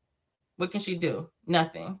 What can she do?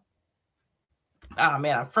 Nothing. Oh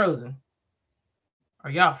man, I'm frozen. Are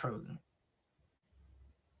y'all frozen?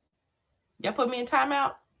 Y'all put me in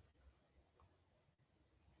timeout?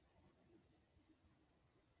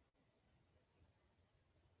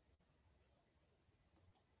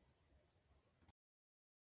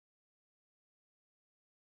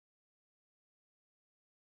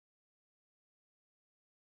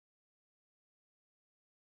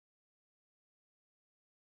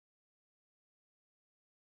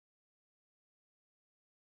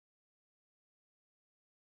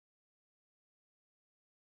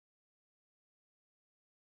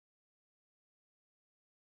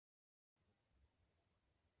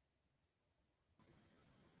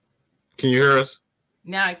 Can you hear us?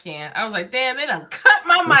 Now I can. I was like, damn, they done cut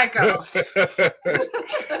my mic off.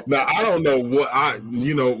 Now I don't know what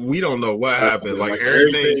we don't know what happened. Like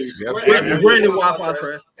everything,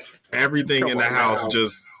 everything in the house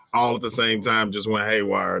just all at the same time just went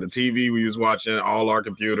haywire. The TV we was watching, all our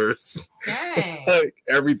computers, like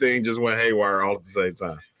everything just went haywire all at the same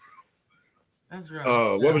time. That's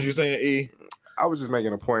right. What was you saying, E? I was just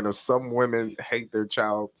making a point of some women hate their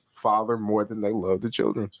child's father more than they love the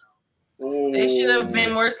children. They should have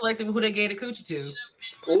been more selective who they gave the coochie to.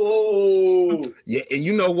 Oh, yeah, and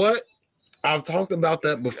you know what? I've talked about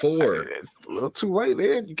that before. It's a little too late,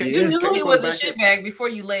 man. You knew he was a shitbag before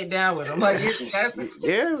you laid down with him. Like,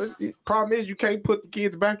 yeah. The problem is you can't put the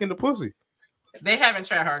kids back in the pussy. They haven't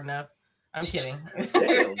tried hard enough. I'm kidding.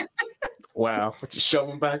 Wow, but you shove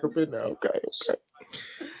them back up in there. Okay.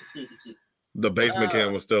 The basement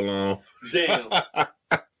cam was still on. Damn.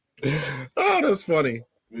 Oh, that's funny.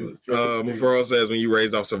 Mufaro says when you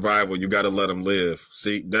raise off survival, you got to let them live.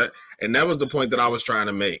 See that, and that was the point that I was trying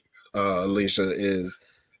to make. Alicia, is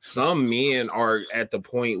some men are at the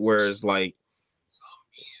point where it's like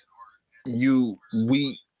we're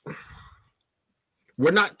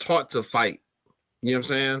not taught to fight. You know what I'm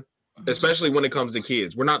saying? Especially when it comes to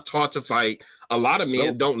kids, we're not taught to fight. A lot of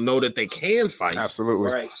men don't know that they can fight. Absolutely.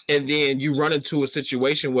 Right. And then you run into a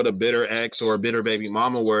situation with a bitter ex or a bitter baby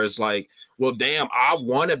mama where it's like, well, damn, I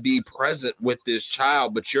want to be present with this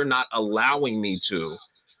child, but you're not allowing me to.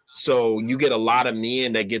 So you get a lot of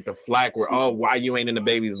men that get the flack where, oh, why you ain't in the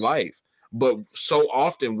baby's life? But so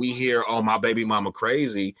often we hear, oh, my baby mama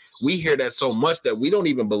crazy. We hear that so much that we don't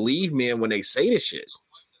even believe men when they say this shit.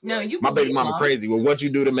 No, my baby mama crazy. Well, what'd you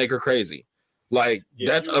do to make her crazy? Like,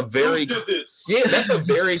 that's a very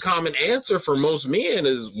common answer for most men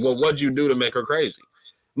is, well, what'd you do to make her crazy?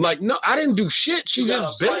 Like, no, I didn't do shit. She just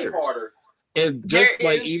bitter. And just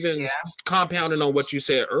compounding on what you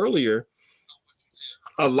said earlier,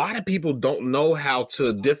 a lot of people don't know how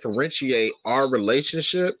to differentiate our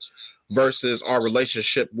relationship versus our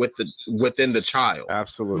relationship within the child.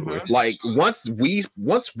 Absolutely. Mm-hmm. Like once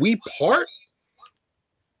we part,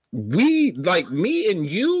 we like me and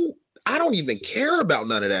you, I don't even care about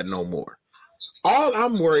none of that no more. All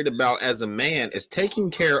I'm worried about as a man is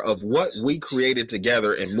taking care of what we created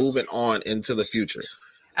together and moving on into the future.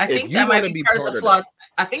 I think that might be part of the flaw.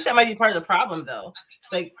 I think that might be part of the problem, though.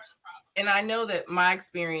 Like, and I know that my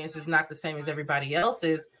experience is not the same as everybody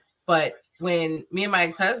else's, but when me and my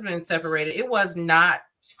ex-husband separated, it was not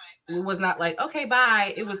like, okay,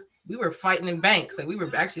 bye. We were fighting in banks. Like, we were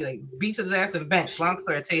actually like beat his ass in banks. Long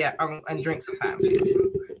story, I tell you, I drink sometimes.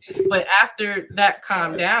 But after that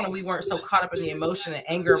calmed down and we weren't so caught up in the emotion and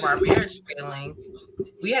anger of our marriage failing,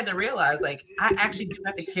 we had to realize, like, I actually do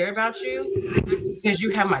have to care about you because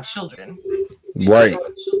you have my children. Right.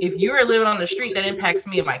 If you're living on the street, that impacts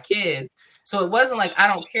me and my kids. So it wasn't like I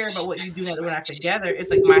don't care about what you do now that we're not together. It's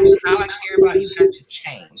like how I care about you has to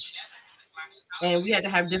change. And we had to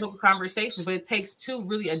have difficult conversations, but it takes two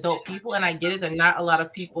really adult people. And I get it that not a lot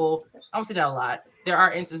of people, I don't say that a lot. There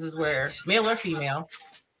are instances where male or female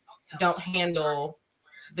don't handle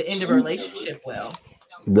the end of a relationship well.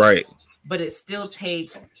 Right. But it still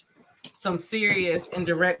takes some serious and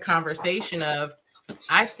direct conversation of,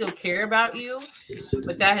 I still care about you,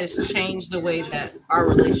 but that has changed the way that our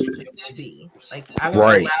relationship will be. Like, I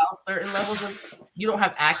won't allow certain levels of, you don't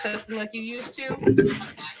have access to me like you used to.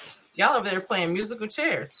 Y'all over there playing musical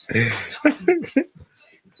chairs.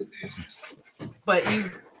 but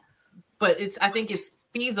I think it's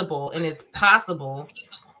feasible and it's possible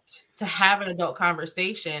to have an adult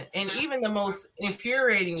conversation. And even the most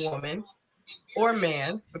infuriating woman or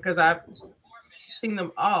man, because I've seen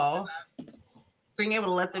them all, being able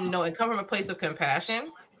to let them know and come from a place of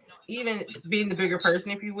compassion, even being the bigger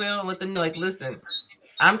person, if you will, and let them know, like, listen,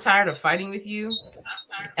 I'm tired of fighting with you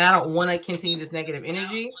and I don't want to continue this negative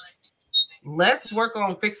energy. Let's work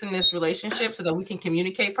on fixing this relationship so that we can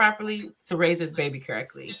communicate properly to raise this baby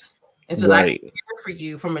correctly. And so that I can care for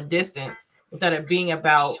you from a distance instead of being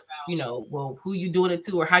about, well, who you doing it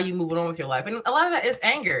to or how you moving on with your life. And a lot of that is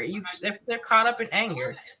anger. They're caught up in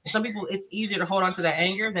anger. And some people, it's easier to hold on to that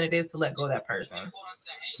anger than it is to let go of that person.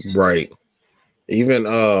 Right. Even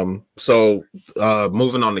moving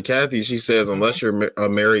on to Kathy, she says, unless you're a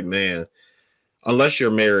married man, unless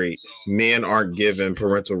you're married, men aren't given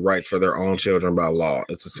parental rights for their own children by law.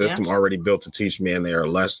 It's a system already built to teach men they are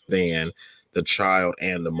less than the child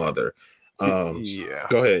and the mother. Yeah.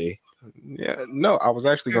 Go ahead. Yeah, no, I was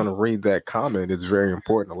actually going to read that comment. It's very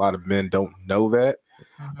important. A lot of men don't know that.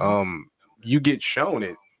 You get shown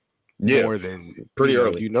it more than pretty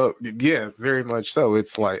early. Yeah, very much so.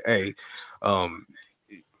 It's like, hey, a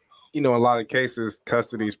lot of cases,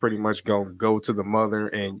 custody is pretty much going to go to the mother,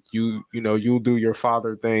 and you'll do your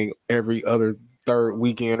father thing every other third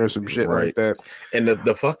weekend or some shit like that. And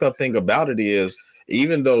the fucked up thing about it is,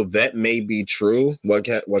 even though that may be true, what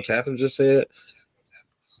Catherine just said,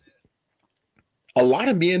 a lot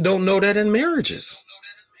of men don't know that in marriages,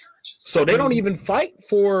 so they don't even fight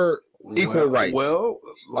for equal rights. Well,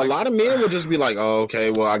 a lot of men will just be like, "Oh,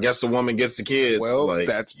 okay, well, I guess the woman gets the kids." Well,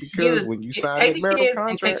 that's because when you sign a marital contract,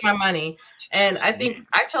 and take my money. And I think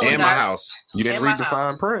I told and my house. You didn't read the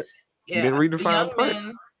fine print. Yeah, you didn't read the fine print.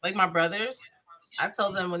 Men, like my brothers, I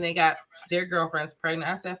told them when they got their girlfriends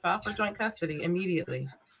pregnant, I said, file for joint custody immediately.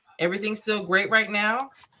 Everything's still great right now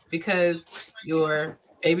because your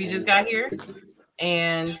baby just got here.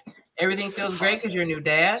 And everything feels great because you're a new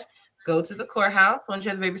dad. Go to the courthouse once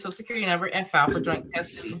you have the baby's social security number and file for joint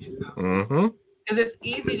custody. Because it's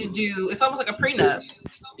easy to do. It's almost like a prenup.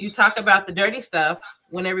 You talk about the dirty stuff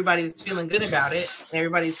when everybody's feeling good about it. And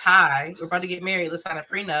everybody's high. We're about to get married. Let's sign a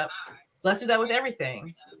prenup. Let's do that with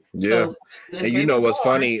everything. Yeah. So, and you know what's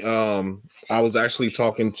funny? I was actually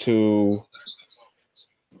talking to...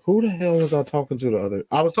 Who the hell was I talking to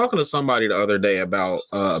I was talking to somebody the other day about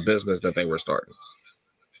a business that they were starting.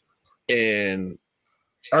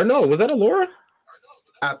 Was that Alora?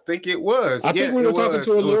 I think it was. I think we were talking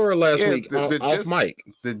to Alora last week off mic.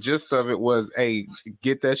 The gist of it was, hey,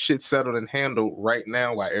 get that shit settled and handled right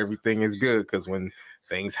now while everything is good. Because when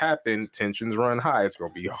things happen, tensions run high. It's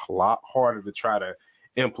going to be a lot harder to try to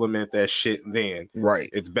implement that shit then. Right.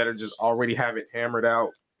 It's better just already have it hammered out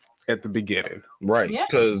at the beginning, right?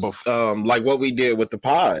 Because like what we did with the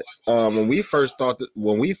pod, when we first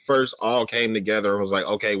all came together and was like,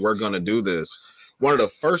 okay, we're gonna do this, one of the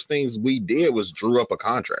first things we did was drew up a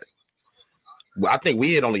contract. I think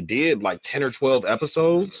we had only did like 10 or 12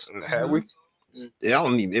 episodes. Had we?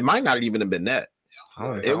 It might not even have been that.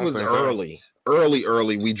 It was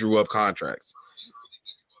early we drew up contracts.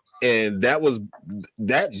 And that wasn't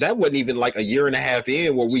even like a year and a half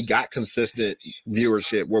in where we got consistent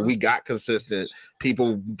viewership, where we got consistent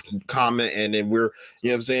people commenting, and we're,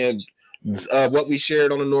 you know what I'm saying, what we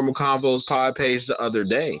shared on the Normal Convos pod page the other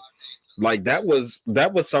day. Like that was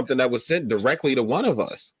something that was sent directly to one of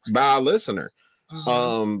us by a listener.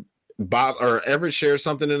 Bob or Everett shared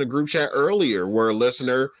something in the group chat earlier where a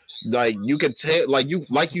listener, like you could tell, like you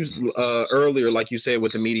earlier, like you said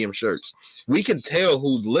with the medium shirts, we can tell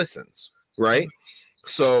who listens, right?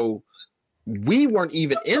 So we weren't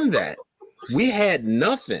even in that. We had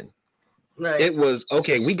nothing. Right. It was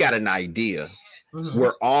okay. We got an idea. Mm-hmm.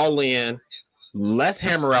 We're all in. Let's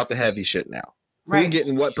hammer out the heavy shit now. Right. Who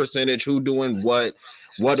getting what percentage? Who doing what?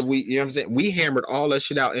 What do we? You know what I'm saying? We hammered all that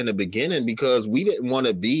shit out in the beginning because we didn't want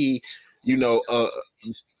to be,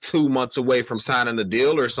 2 months away from signing the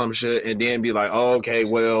deal or some shit, and then be like, oh, okay,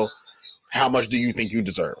 well, how much do you think you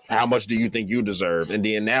deserve? How much do you think you deserve? And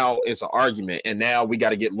then now it's an argument, and now we got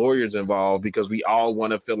to get lawyers involved because we all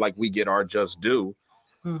want to feel like we get our just due.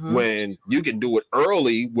 Mm-hmm. When you can do it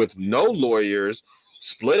early with no lawyers,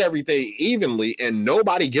 split everything evenly, and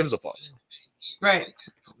nobody gives a fuck. Right.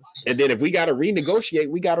 And then if we got to renegotiate,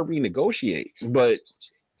 we got to renegotiate. But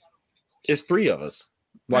it's 3 of us.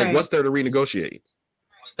 Like, right. What's there to renegotiate?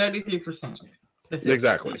 33%.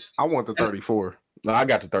 Exactly. I want the 34. No, I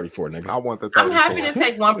got the 34, nigga. I want the 34. I'm happy to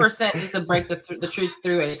take 1% just to break the truth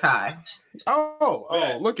through a tie.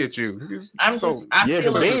 Oh, look at you. I feel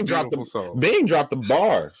Bing dropped the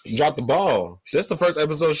bar. Dropped the ball. That's the first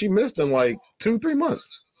episode she missed in like 2-3 months.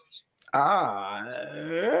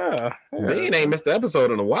 Yeah. Bing ain't missed the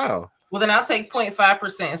episode in a while. Well, then I'll take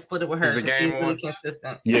 0.5% and split it with her because she's really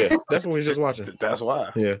consistent. Yeah, that's what we just watching. That's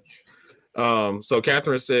why. Yeah. So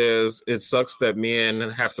Catherine says it sucks that men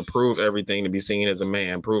have to prove everything to be seen as a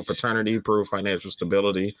man. Prove paternity, prove financial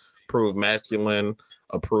stability, prove masculine,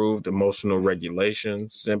 approved emotional regulation.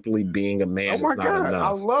 Simply being a man is not enough. I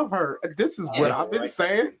love her. This is what I've been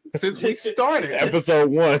saying since we started. Episode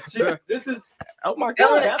 1. This is oh my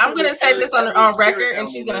God. Ellen, I'm gonna say this on record, and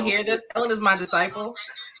she's gonna hear this. Ellen is my disciple.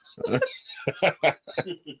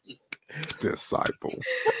 Disciple.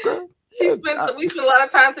 We spent a lot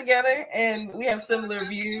of time together, and we have similar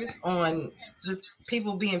views on just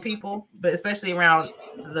people being people, but especially around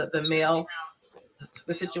the male,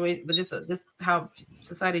 the situation, but just how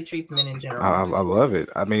society treats men in general. I love it.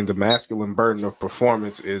 I mean, the masculine burden of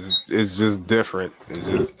performance is just different. It's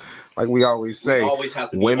just like we always say.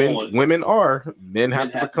 Women are, men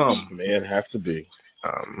have to become. Men have to be.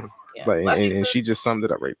 And she just summed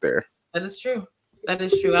it up right there. That is true. That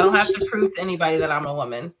is true. I don't have to prove to anybody that I'm a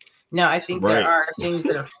woman. Now, I think there are things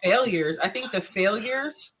that are failures. I think the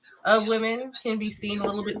failures of women can be seen a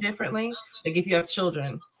little bit differently. Like if you have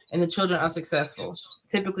children and the children are successful,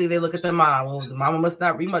 typically they look at the mom. Well, your mama must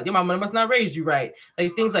not raise you right.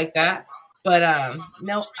 Like things like that. But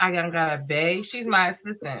no, I got a bae. She's my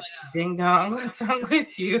assistant. Ding dong. What's wrong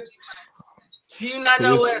with you? Do you not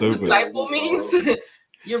know what disciple means?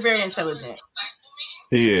 You're very intelligent.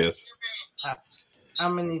 He is.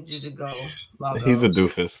 I'm gonna need you to go. He's a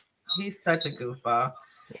doofus. He's such a goofball.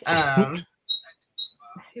 That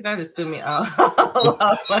just threw me off.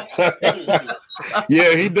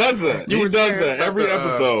 Yeah, he does that. He does that every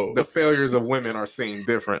episode. The failures of women are seen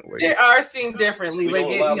differently. They are seen differently. We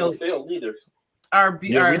don't allow them to fail either.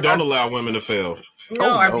 We don't allow women to fail.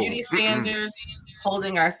 No, our beauty standards,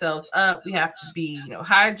 holding ourselves up. We have to be,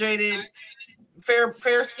 hydrated,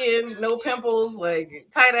 fair skin, no pimples, like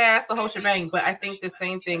tight ass, the whole shebang. But I think the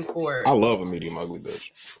same thing for. I love a medium ugly bitch.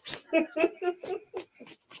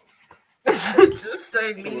 Just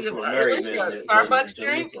say medium ugly. Starbucks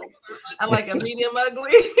drink. I like a medium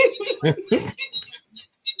ugly.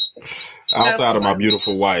 Outside of my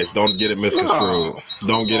beautiful wife, don't get it misconstrued.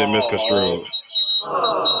 Don't get it misconstrued.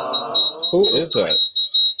 Who is that?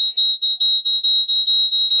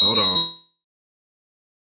 Hold on.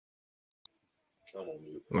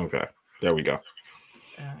 Okay, there we go.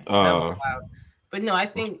 But no, I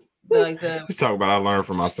think the he's talking about I learned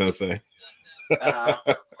from my sensei.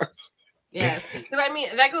 Yeah, because I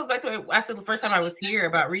mean that goes back to what I said the first time I was here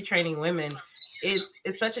about retraining women. It's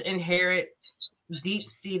such an inherent,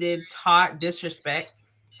 deep-seated, taught disrespect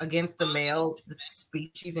against the male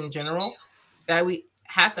species in general that we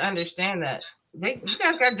have to understand that you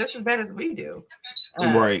guys got just as bad as we do.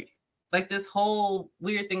 Right. Like this whole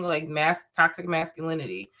weird thing like toxic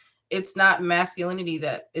masculinity. It's not masculinity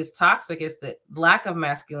that is toxic. It's the lack of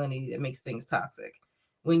masculinity that makes things toxic.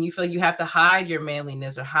 When you feel you have to hide your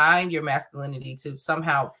manliness or hide your masculinity to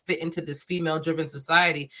somehow fit into this female-driven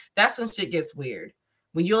society, that's when shit gets weird.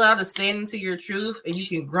 When you're allowed to stand into your truth and you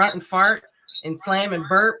can grunt and fart and slam and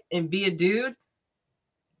burp and be a dude,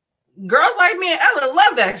 girls like me and Ella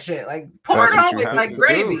love that shit. Like pour it on with like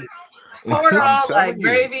gravy. Pour it on like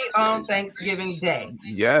gravy on Thanksgiving Day.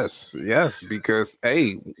 Yes, because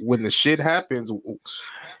hey, when the shit happens,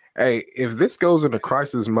 Hey, if this goes into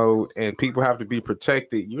crisis mode and people have to be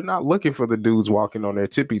protected, you're not looking for the dudes walking on their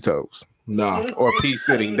tippy toes. Nah. Or pee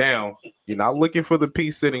sitting down. You're not looking for the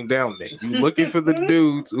pee sitting down niggas. You're looking for the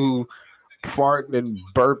dudes who farting and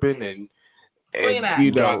burping and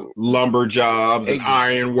you know, lumber jobs and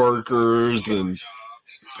iron workers and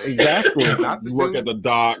exactly not work at the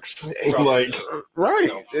docks. Like right.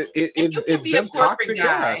 It's them toxic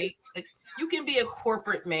guys. Like, you can be a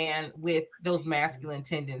corporate man with those masculine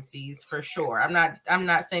tendencies for sure. I'm not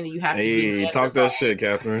saying that you have to be talk that shit,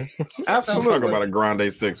 Catherine. Absolutely. Talk about a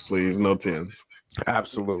grande 6, please. No 10s.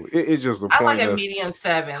 Absolutely. It's just the I point like a of medium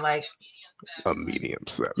 7, like a medium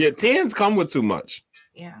 7. Yeah, 10s come with too much.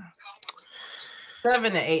 Yeah.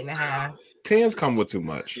 7 to 8.5. 10s come with too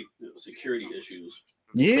much. Security issues.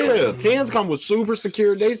 Yeah, 10s come with super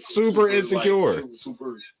secure. They super insecure. Like,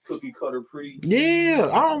 super cookie cutter pretty. Yeah,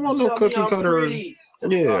 I don't want no cookie cutter.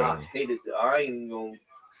 Yeah. I hate it.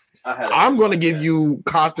 I'm gonna give you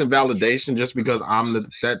constant validation just because I'm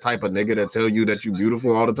that type of nigga that tell you that you're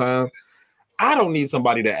beautiful all the time. I don't need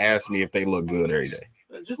somebody to ask me if they look good every day.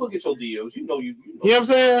 Just look at your DMs. You know you know what I'm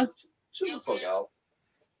saying? Chill the fuck out.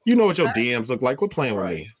 You know what your DMs look like. Quit playing with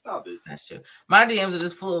me. Stop it. That's true. My DMs are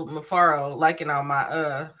just full of Mafaro liking all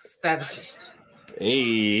my statuses.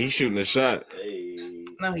 Hey, he's shooting a shot. Hey.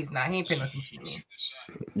 No, he's not. He ain't paying attention to me.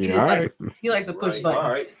 Yeah, all right. He likes to push buttons. All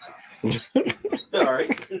right. All right.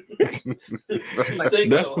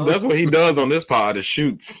 That's what he does on this pod is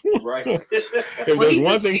shoots. Right. If there's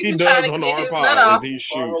one thing he does on our pod is he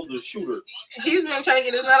shoots. The shooter. He's been trying to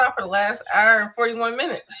get his nut off for the last hour and 41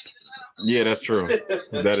 minutes. Yeah, that's true.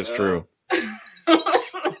 That is true. This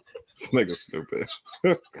nigga's stupid.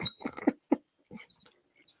 Pew,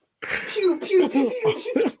 pew, pew, pew,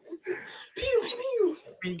 pew,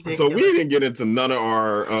 pew. So we didn't get into none of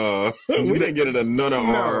our our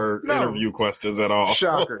interview questions at all.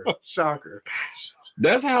 Shocker.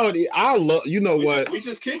 That's how it is. I love, you know what? We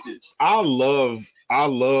just kicked it. I love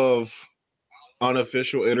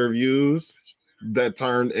unofficial interviews that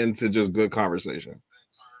turn into just good conversation.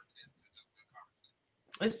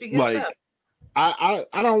 Let's be good like stuff. I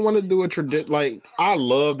don't want to do a tradition. Like, I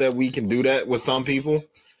love that we can do that with some people.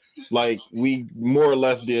 Like, we more or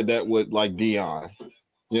less did that with like Dion. You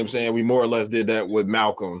know what I'm saying? We more or less did that with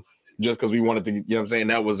Malcolm just because we wanted to, you know what I'm saying?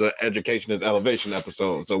 That was an Education is Elevation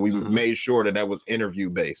episode. So we made sure that was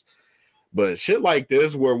interview based. But shit like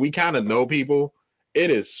this, where we kind of know people, it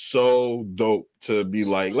is so dope to be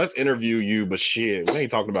like, let's interview you, but shit, we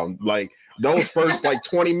ain't talking about like those first like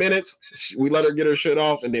 20 minutes. We let her get her shit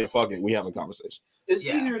off, and then fuck it, we have a conversation. It's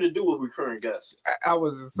easier to do with recurring guests. I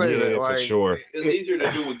was saying that, like, for sure. It's easier to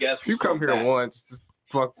do with guests. If you come here once, just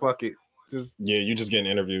fuck it. Just you just getting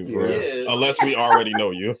interviewed for unless we already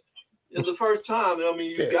know you. It's the first time. I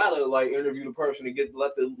mean, you gotta like interview the person to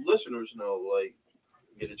let the listeners know, like,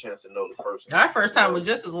 get a chance to know the person. Our first time was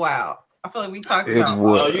just as wild. I feel like we talked It about.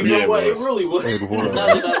 was. Oh, you know what? It really was. It was.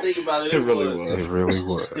 Now that I think about it, It really was. It really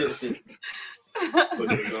was.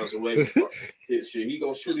 Put your guns away. He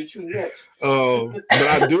gonna shoot at you next. But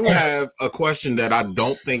I do have a question that I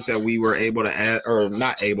don't think that we were able to ask, or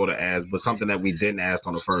not able to ask, but something that we didn't ask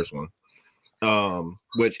on the first one.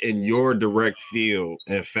 Which in your direct field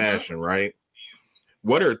in fashion, right?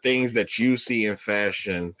 What are things that you see in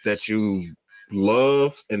fashion that you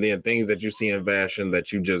love, and then things that you see in fashion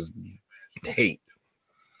that you just hate?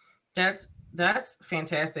 That's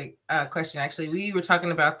fantastic question. Actually, we were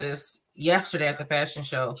talking about this yesterday at the fashion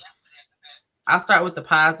show. I'll start with the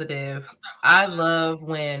positive. I love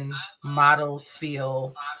when models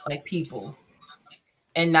feel like people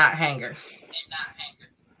and not hangers.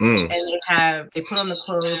 And they put on the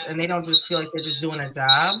clothes and they don't just feel like they're just doing a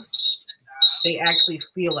job. They actually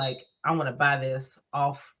feel like, I want to buy this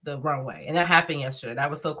off the runway. And that happened yesterday. That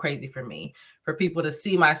was so crazy for me, for people to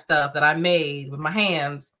see my stuff that I made with my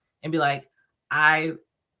hands and be like, I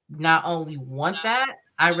not only want that,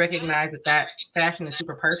 I recognize that fashion is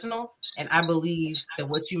super personal. And I believe that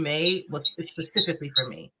what you made was specifically for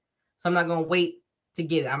me. So I'm not going to wait to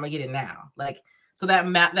get it. I'm going to get it now. Like, so that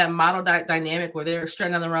model dynamic where they're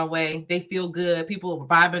strutting down the runway, they feel good. People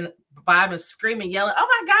vibing, screaming, yelling,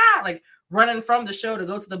 oh my God, like running from the show to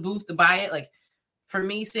go to the booth to buy it. Like, for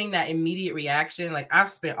me, seeing that immediate reaction, like,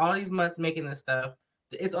 I've spent all these months making this stuff.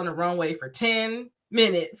 It's on the runway for 10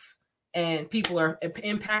 minutes and people are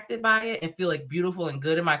impacted by it and feel like beautiful and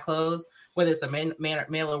good in my clothes, whether it's a man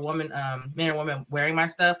or woman wearing my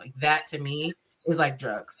stuff. Like, that to me is like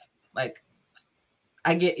drugs. Like,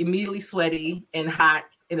 I get immediately sweaty and hot,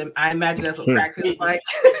 and I imagine that's what crack feels like.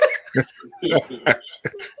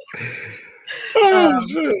 Oh,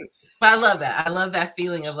 shit. But I love that. I love that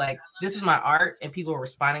feeling of like, this is my art and people are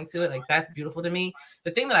responding to it. Like, that's beautiful to me.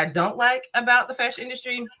 The thing that I don't like about the fashion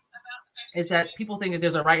industry is that people think that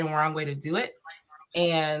there's a right and wrong way to do it.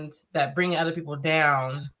 And that bringing other people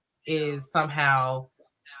down is somehow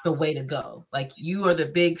the way to go. Like, you are the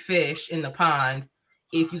big fish in the pond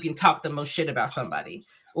if you can talk the most shit about somebody,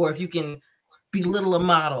 or if you can belittle a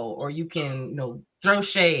model, or you can, you know, throw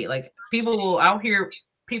shade. Like, I'll hear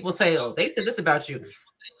people say, oh, they said this about you.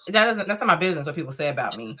 That's not my business what people say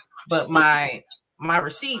about me, but my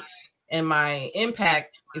receipts and my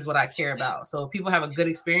impact is what I care about. So if people have a good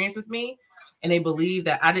experience with me and they believe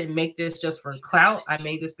that I didn't make this just for clout, I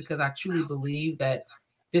made this because I truly believe that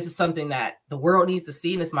this is something that the world needs to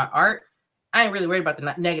see and it's my art, I ain't really worried about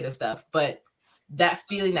the negative stuff. But that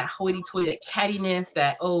feeling, that hoity-toity, that cattiness,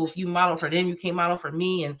 that, oh, if you model for them, you can't model for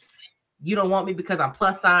me, and you don't want me because I'm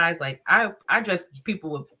plus size. Like, I dress people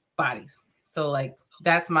with bodies. So, like,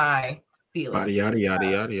 that's my feeling. Body, yada, yada,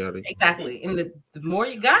 yada, yada. Exactly. And the more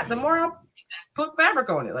you got, the more I'll put fabric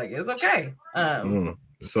on it. Like, it's okay.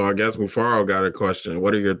 So I guess Mufaro got a question.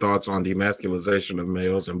 What are your thoughts on demasculization of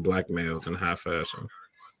males and black males in high fashion?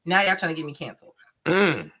 Now y'all trying to get me canceled.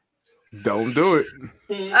 Don't do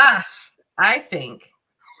it. I think,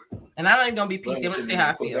 and I'm not going to be PC. I'm going to say how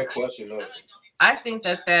I feel. I think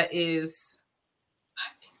that is,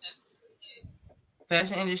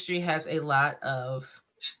 fashion industry has a lot of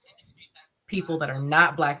people that are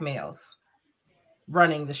not black males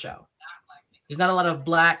running the show. There's not a lot of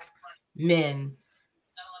black men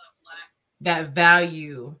that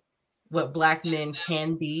value what black men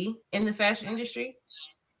can be in the fashion industry,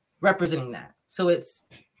 representing that. So it's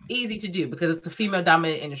easy to do because it's a female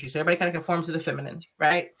dominated industry. So everybody kind of conforms to the feminine,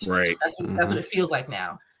 right? Right. That's what it feels like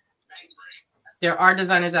now. There are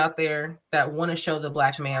designers out there that want to show the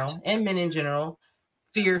black male and men in general,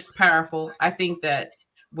 fierce, powerful. I think that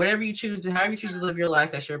whatever you choose to, however you choose to live your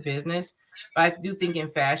life, that's your business. But I do think in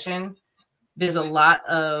fashion, there's a lot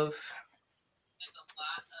of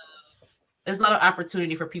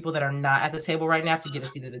opportunity for people that are not at the table right now to get a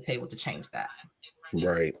seat at the table to change that.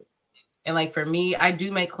 Right. And like for me, I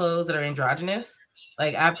do make clothes that are androgynous.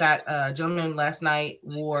 Like I've got a gentleman last night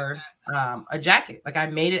wore a jacket. Like I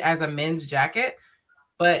made it as a men's jacket,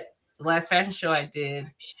 but the last fashion show I did,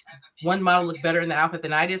 one model looked better in the outfit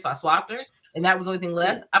than I did, so I swapped her, and that was the only thing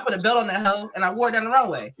left. I put a belt on that hoe and I wore it down the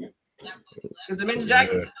runway. It's a men's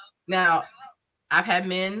jacket. Now, I've had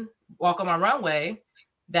men walk on my runway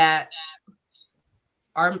that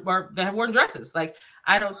have worn dresses. Like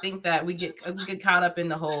I don't think that we get caught up in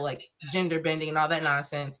the whole like gender bending and all that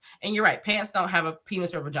nonsense. And you're right, pants don't have a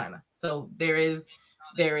penis or vagina, so there is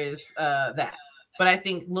that. But I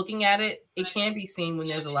think looking at it, it can be seen when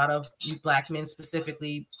there's a lot of black men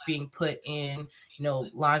specifically being put in,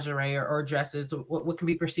 lingerie or dresses, what can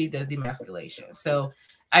be perceived as demasculation. So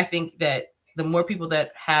I think that the more people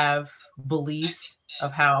that have beliefs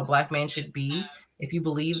of how a black man should be, if you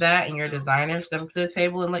believe that and you're a designer, step up to the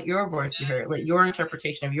table and let your voice be heard. Let your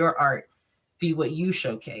interpretation of your art be what you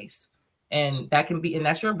showcase. And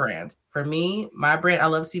that's your brand. For me, my brand, I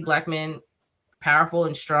love to see black men powerful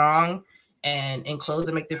and strong and in clothes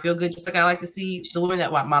that make them feel good, just like I like to see the women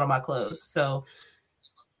that model my clothes. So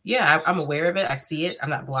yeah, I'm aware of it. I see it. I'm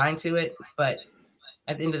not blind to it. But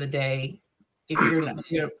at the end of the day, if you're not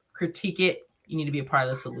going to critique it, you need to be a part of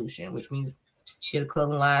the solution, which means get a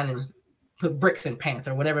clothing line and put bricks in pants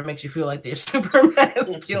or whatever makes you feel like they're super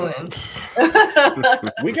masculine.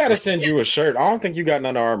 We got to send you a shirt. I don't think you got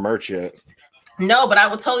none of our merch yet. No, but I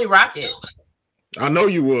will totally rock it. I know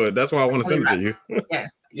you would. That's why I want to send it to you.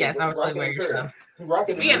 Yes, I would totally wear your stuff.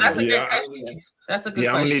 Yeah, that's a good question. That's a good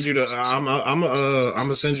question. I'm gonna need you to. I'm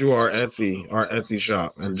gonna send you our Etsy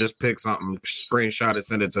shop and just pick something, screenshot it,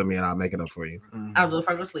 send it to me, and I'll make it up for you. I'll do it if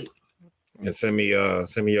I go to sleep. And send me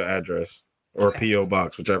your address or PO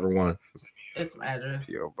box, whichever one. It's my address.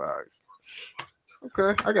 PO box.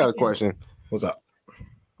 Okay, I got a question. What's up,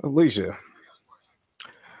 Alicia?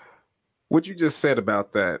 What you just said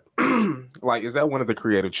about that, like, is that one of the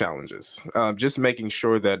creative challenges? Just making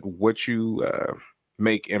sure that what you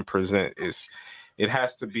make and present it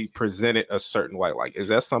has to be presented a certain way. Like, is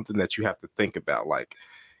that something that you have to think about? Like,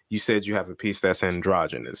 you said you have a piece that's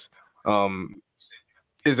androgynous.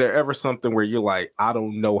 Is there ever something where you're like, I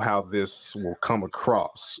don't know how this will come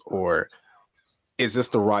across, or is this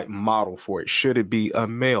the right model for it? Should it be a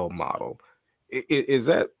male model? Is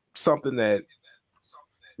that something that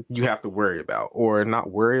you have to worry about, or not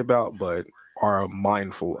worry about, but are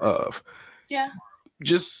mindful of? Yeah.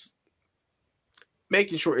 Just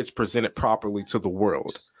making sure it's presented properly to the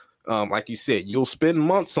world. Like you said, you'll spend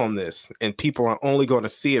months on this and people are only going to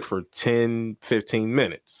see it for 10, 15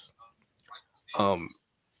 minutes.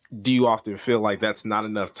 do you often feel like that's not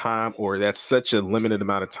enough time, or that's such a limited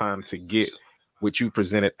amount of time to get what you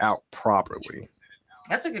presented out properly?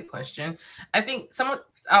 That's a good question. I think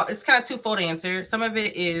it's kind of twofold answer. Some of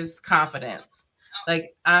it is confidence.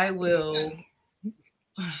 Like I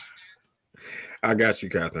got you,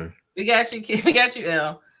 Catherine. We got you,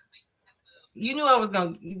 Elle. You knew I was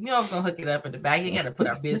gonna hook it up in the back. You gotta put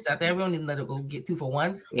our business out there. We don't need to let it go get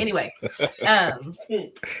 2-for-1s. Anyway,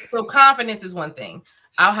 so confidence is one thing.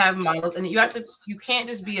 I'll have models, and you can't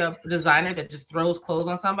just be a designer that just throws clothes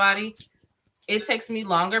on somebody. It takes me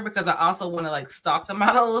longer because I also want to like stalk the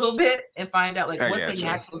model a little bit and find out like what's their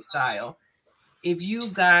natural style. If you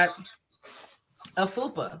got a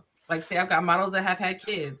FUPA, like say I've got models that have had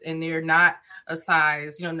kids and they're not a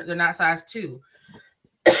size, they're not size 2.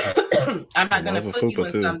 I'm not going to put you in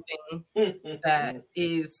something that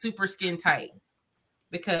is super skin tight,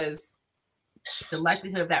 because the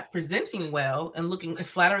likelihood of that presenting well and looking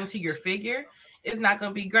flattering to your figure is not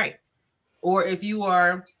going to be great. Or if you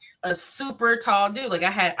are a super tall dude, like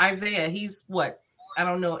I had Isaiah, he's what? I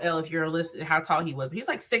don't know, Elle, if you're listed how tall he was, but he's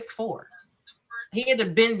like 6'4". He had to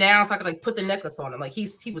bend down so I could like put the necklace on him. Like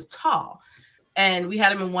he was tall, and we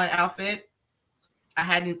had him in one outfit. I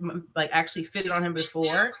hadn't like actually fitted on him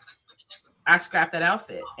before. I scrapped that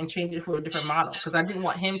outfit and changed it for a different model because I didn't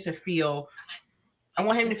want him to feel. I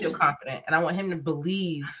want him to feel confident, and I want him to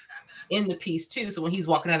believe in the piece too. So when he's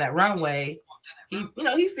walking down that runway, he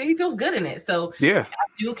feels good in it. So yeah,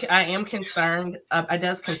 I am concerned. It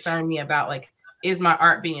does concern me about like, is my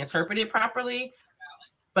art being interpreted properly?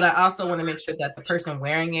 But I also want to make sure that the person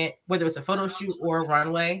wearing it, whether it's a photo shoot or a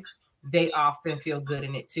runway, they often feel good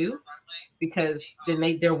in it too, because then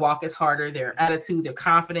their walk is harder, their attitude, their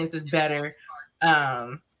confidence is better.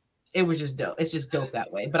 It was just dope. It's just dope that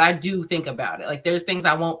way. But I do think about it. Like there's things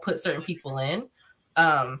I won't put certain people in.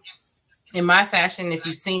 In my fashion, if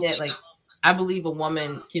you've seen it, like I believe a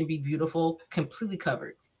woman can be beautiful completely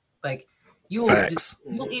covered. Like you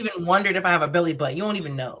won't even wondered if I have a belly button. You won't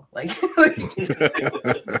even know. Like but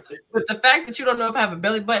the fact that you don't know if I have a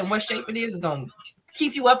belly button, what shape it is gonna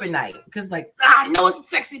keep you up at night. Because like, I know it's a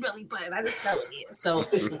sexy belly button. I just know it is. So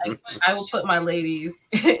like, I will put my ladies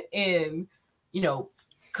in,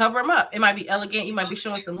 cover them up. It might be elegant. You might be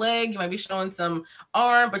showing some leg. You might be showing some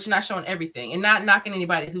arm, but you're not showing everything. And not knocking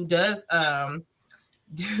anybody who does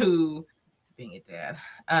do being a dad.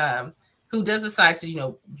 Who does decide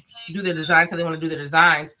to, do their designs how they want to do their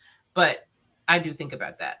designs. But I do think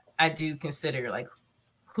about that. I do consider like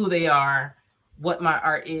who they are, what my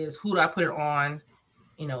art is, who do I put it on,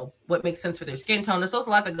 what makes sense for their skin tone. There's also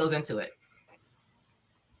a lot that goes into it.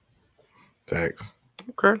 Thanks.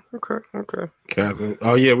 Okay. Catherine.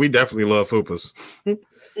 Oh yeah, we definitely love FUPAs.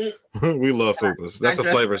 We love FUPAs. That's a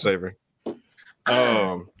flavor saver.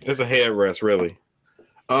 It's a headrest, really.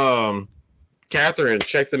 Catherine,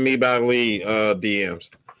 check the Me by Lee DMs.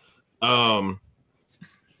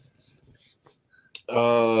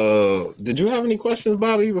 Did you have any questions,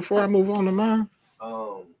 Bobby, before I move on to mine?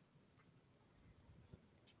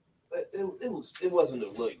 It wasn't a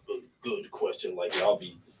really good question like y'all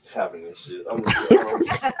be having this shit.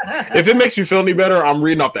 If it makes you feel any better, I'm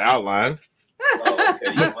reading off the outline. Oh,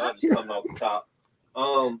 okay, I'm just coming off the top.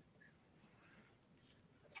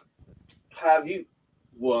 Have you?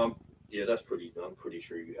 Well, yeah, that's pretty. I'm pretty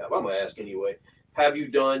sure you have. I'm gonna ask anyway. Have you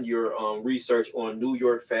done your research on New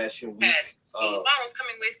York Fashion Week? Models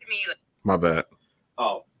coming with me. My bad.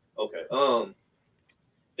 Oh, okay.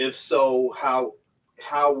 If so,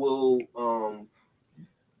 how will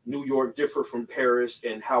New York differ from Paris,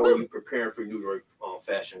 and how are you preparing for New York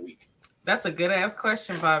Fashion Week? That's a good ass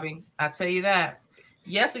question, Bobby. I tell you that.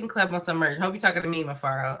 Yes, we can clap on some merch. Hope you're talking to me,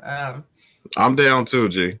 Mafaro. I'm down too,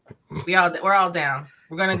 G. We're all down.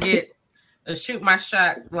 We're gonna get a shoot my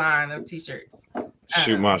shot line of t-shirts.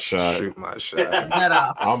 Shoot my shot. Shoot my shot. Nut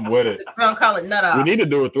off. I'm with it. We're gonna call it nut off. We need to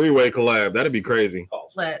do a 3-way collab. That'd be crazy.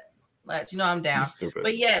 Let's. I'm down. Stupid.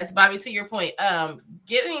 But yes, Bobby, to your point,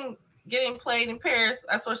 getting played in Paris.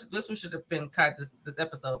 That's what this one should have been this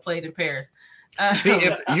episode. Played in Paris. See,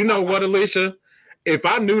 if you know what, Alicia, if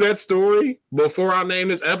I knew that story before I named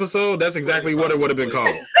this episode, that's exactly what it would have been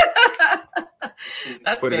called.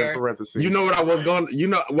 That's fair. You know what I was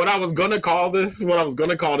gonna call this? What I was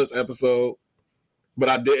gonna call this episode, but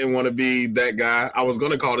I didn't want to be that guy. I was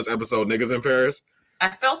gonna call this episode "Niggas in Paris." I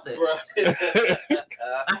felt it.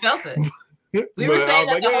 I felt it. We were saying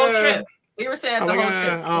that the whole trip. We were saying the whole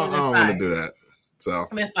trip. I don't want to do that. So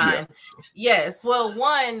I mean, fine. Yeah. Yes. Well,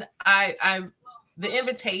 one, the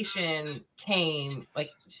invitation came like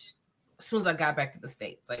as soon as I got back to the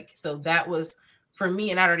States. Like, so that was for me,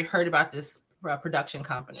 and I already heard about this production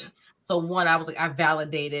company. So one, I was like, I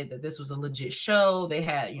validated that this was a legit show. They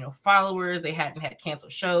had, followers. They hadn't had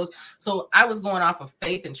canceled shows. So I was going off of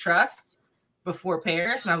faith and trust before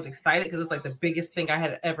Paris, and I was excited because it's like the biggest thing I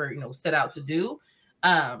had ever, set out to do.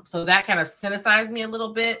 So that kind of cynicized me a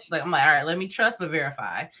little bit. Like, I'm like, all right, let me trust but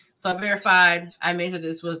verify. So I verified. I made sure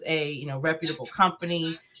this was a, reputable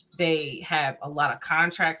company. They have a lot of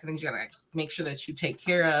contracts and things you gotta make sure that you take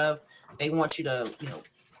care of. They want you to,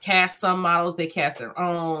 cast some models. They cast their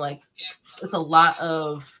own. Like, it's a lot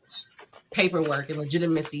of paperwork and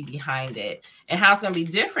legitimacy behind it. And how it's going to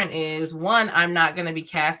be different is, one, I'm not going to be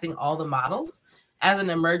casting all the models. As an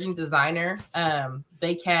emerging designer,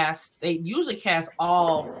 they usually cast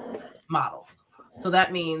all models. So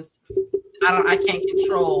that means I can't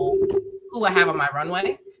control who I have on my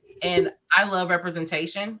runway. And I love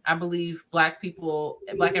representation. I believe Black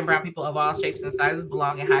and brown people of all shapes and sizes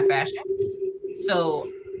belong in high fashion.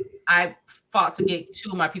 So I fought to get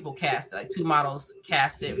 2 of my people casted, like 2 models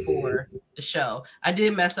casted for the show. I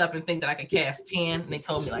did mess up and think that I could cast 10, and they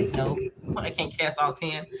told me like, no, I can't cast all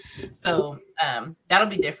 10. So that'll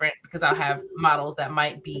be different because I'll have models that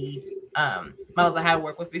might be models I have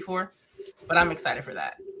worked with before, but I'm excited for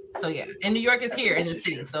that. So yeah, and New York is here in the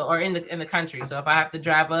city, or in the country. So if I have to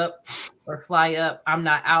drive up or fly up, I'm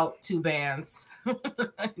not out 2 bands.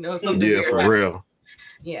 Yeah, for real.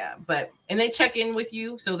 Yeah, and they check in with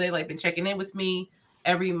you, so they been checking in with me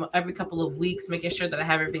every couple of weeks, making sure that I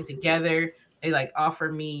have everything together. They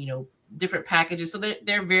offer me, different packages, so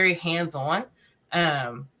they're very hands on.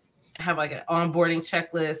 Have an onboarding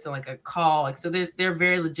checklist and a call, so they're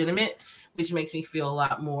very legitimate, which makes me feel a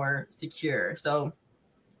lot more secure. So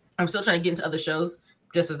I'm still trying to get into other shows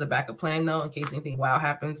just as a backup plan, though, in case anything wild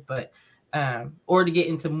happens, but or to get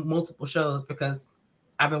into multiple shows because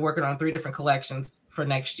I've been working on 3 different collections for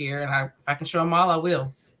next year, and if I can show them all, I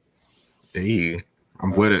will. Hey,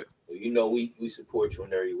 I'm with it. We support you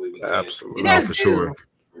in every way we can. Absolutely, you guys for do. sure.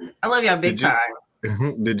 I love y'all big time.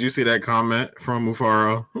 Did you see that comment from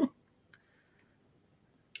Mufaro?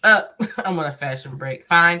 I'm on a fashion break.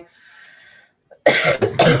 Fine.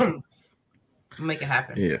 Make it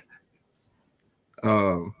happen. Yeah.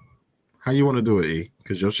 How you want to do it, E?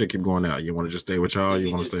 Because your shit keep going out. You want to just stay with y'all? Or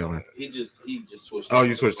you want to stay on it? He just switched. Oh,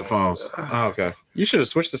 you switched the phones. Oh, okay. You should have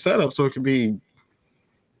switched the setup so it could be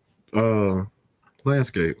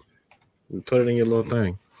landscape. Put it in your little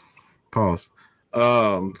thing. Pause.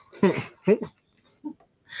 I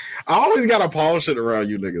always gotta pause shit around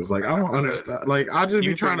you niggas. I don't understand. I just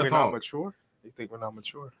be trying to talk. Mature? You think we're not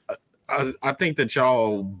mature? I think that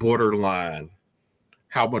y'all borderline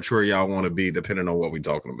how mature y'all want to be depending on what we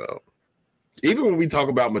talking about. Even when we talk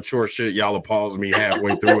about mature shit, y'all will pause me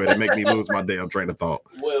halfway through it and make me lose my damn train of thought.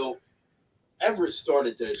 Well, Everett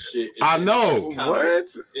started that shit. I know.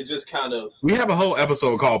 It just kind of. We have a whole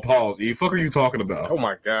episode called Pause. E, fuck are you talking about? Oh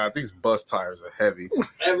my god, these bus tires are heavy.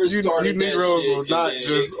 Everett started that Negroes shit. will not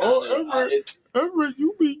just. Everett,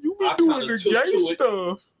 you be doing the gay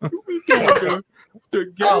stuff. You be doing the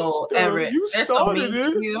gay stuff. Everett, you started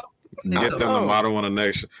it. Get them the motto on the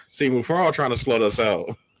next. See, Mufaro trying to slut us out.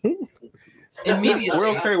 Immediately. We're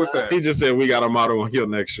okay with that. He just said we got a motto on your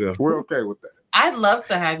next show. We're okay with that. I'd love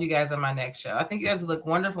to have you guys on my next show. I think you guys would look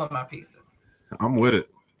wonderful in my pieces. I'm with it.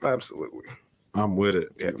 Absolutely. I'm with it.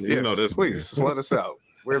 Yeah, you know this. Please slut us out.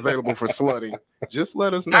 We're available for slutting. Just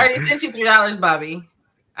let us know. I already sent you $3, Bobby.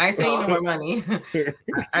 I ain't sending you no more money. I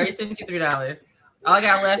already sent you $3. All I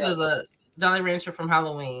got left is a Jolly Rancher from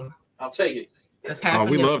Halloween. I'll take it. That's half.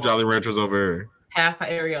 We love Jolly Ranchers over here. Half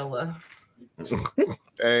areola.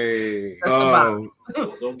 Hey.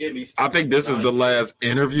 Don't get me. I think this is the last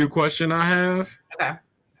interview question I have. Okay.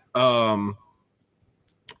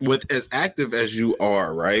 With as active as you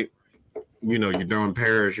are, right? You're doing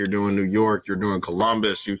Paris, you're doing New York, you're doing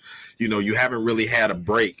Columbus. You haven't really had a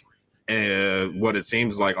break, and what it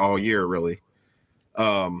seems like all year, really.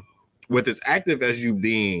 With as active as you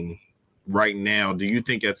being right now, do you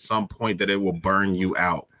think at some point that it will burn you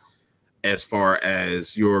out as far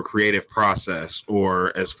as your creative process,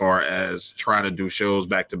 or as far as trying to do shows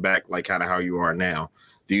back to back, like kind of how you are now?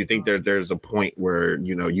 Do you think there's a point where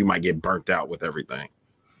you might get burnt out with everything?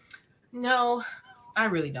 No, I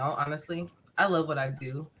really don't, honestly. I love what I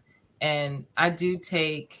do, and I do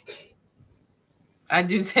take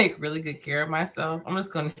really good care of myself. I'm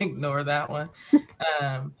just going to ignore that one.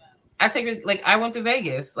 I went to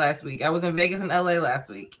Vegas last week. I was in Vegas and LA last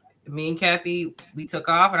week. Me and Kathy, we took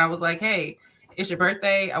off, and I was like, hey, it's your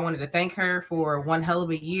birthday. I wanted to thank her for one hell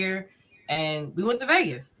of a year. And we went to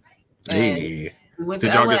Vegas. Hey. We went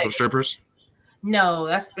Did to y'all LA. get some strippers? No,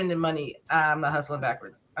 that's spending money. I'm not hustling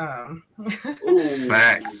backwards.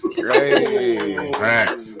 Facts. Hey.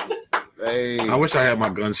 Facts. Hey. I wish I had my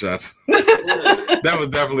gunshots. That was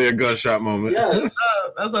definitely a gunshot moment. Yes.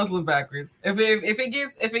 That's hustling backwards. If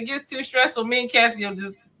it gets too stressful, me and Kathy will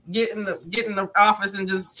just get in the office and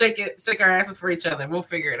just shake our asses for each other. We'll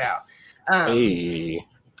figure it out. Hey.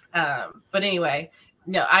 But anyway,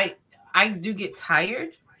 no, I do get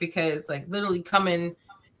tired because like literally coming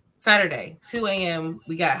Saturday, 2 a.m.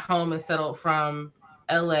 we got home and settled from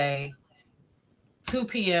LA. 2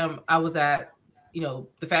 p.m. I was at,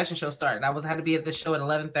 the fashion show started. I had to be at the show at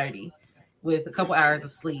 11:30 with a couple hours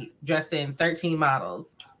of sleep, dressed in 13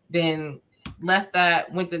 models. Then left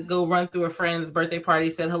that, went to go run through a friend's birthday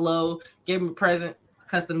party, said hello, gave him a present,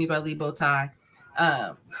 custom me by Lee Bow Tie.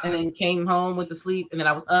 And then came home, went to sleep, and then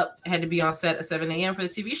I was up, had to be on set at 7 a.m. for the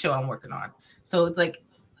TV show I'm working on. So it's like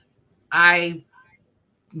I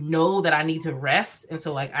know that I need to rest. And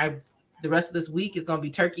so like the rest of this week is gonna be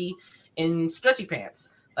turkey and stretchy pants.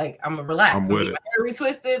 Like I'm gonna relax. I'm with it. My hair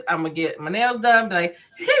retwisted. I'm gonna get my nails done. Be like,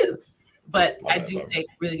 phew. But I do take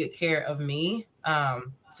really good care of me,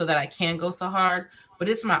 so that I can go so hard. But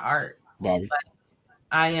it's my art. Bobby. But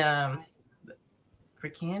I for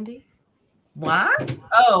candy. What?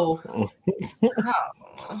 Oh.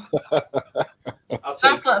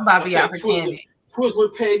 Stop slutting Bobby out for candy.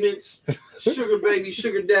 Twizzler payments, sugar babies,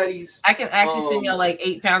 sugar daddies. I can actually send y'all like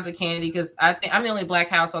 8 pounds of candy because I think I'm the only black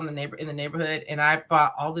house in the neighborhood, and I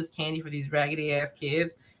bought all this candy for these raggedy ass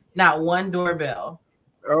kids. Not one doorbell.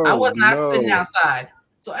 Oh, I was not sitting outside,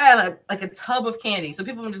 so I had a tub of candy. So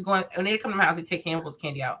people were just going when they come to my house, they take handfuls of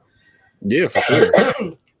candy out. Yeah, for sure.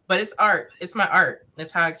 But it's art. It's my art.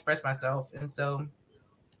 That's how I express myself, and so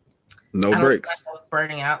no breaks.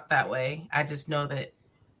 Burning out that way. I just know that.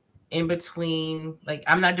 In between, like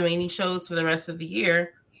I'm not doing any shows for the rest of the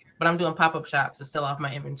year, but I'm doing pop-up shops to sell off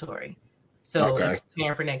my inventory. So I'm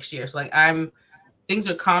preparing for next year. So like things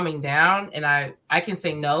are calming down, and I can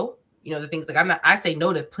say no. The things like I say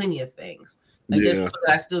no to plenty of things. Like there's people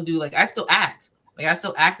that I still do. Like I still act. Like I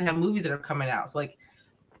still act and have movies that are coming out. So like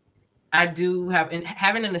I do have, and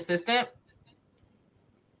having an assistant,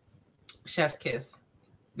 chef's kiss,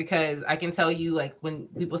 because I can tell you like when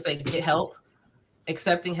people say get help.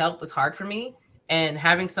 Accepting help is hard for me, and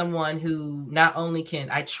having someone who not only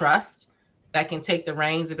can I trust that can take the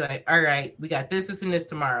reins and be like, all right, we got this, and this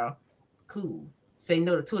tomorrow. Cool. Say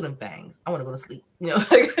no to 2 of them things. I want to go to sleep, or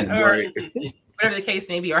whatever the case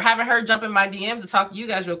may be, or having her jump in my DMs to talk to you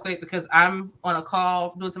guys real quick because I'm on a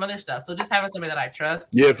call doing some other stuff. So just having somebody that I trust.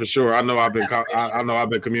 Yeah, for sure. I know I've been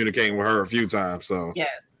communicating with her a few times. So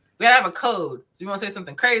yes, we gotta have a code. So you want to say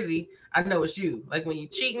something crazy? I know it's you. Like when you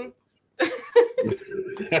cheating.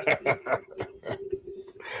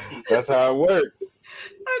 That's how it worked.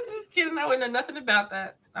 I'm just kidding. I wouldn't know nothing about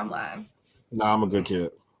that. I'm lying. Nah, I'm a good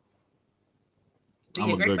kid.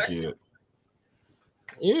 I'm a good kid.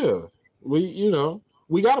 Yeah.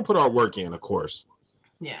 We got to put our work in, of course.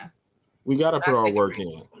 Yeah. We got to put our work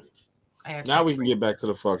in. Now we can get back to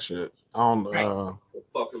the fuck shit.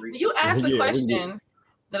 You asked a question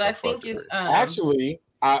that I think is actually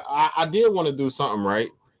I did want to do something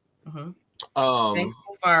right. Mm-hmm. Thanks,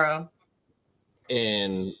 Faro.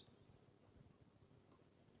 And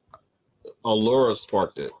Allura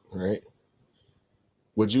sparked it, right?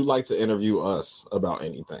 Would you like to interview us about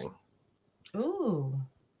anything? Ooh,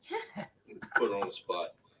 yes. Put it on the spot.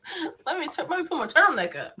 Let me put my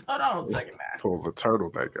turtleneck up. Hold on a second, man. Pull the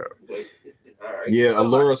turtleneck up. All right. Yeah,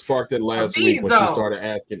 Allura sparked it last week when she started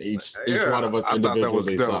asking each one of us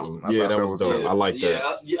individually something. Yeah, that was dope. I like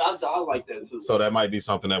that. Yeah, I like that too. So that might be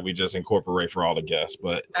something that we just incorporate for all the guests.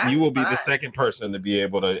 But you will be the second person to be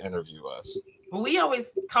able to interview us. Well, we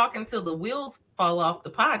always talk until the wheels fall off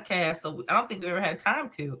the podcast, so I don't think we ever had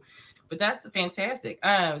time to. But that's fantastic.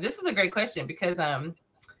 This is a great question because I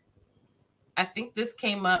think this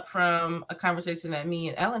came up from a conversation that me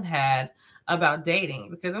and Ellen had about dating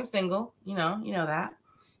because I'm single, you know that.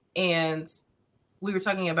 And we were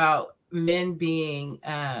talking about men being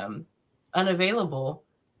unavailable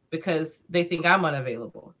because they think I'm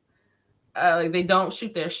unavailable. Like they don't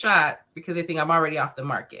shoot their shot because they think I'm already off the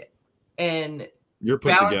market. And you're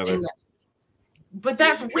put together. But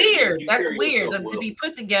that's weird. That's weird to be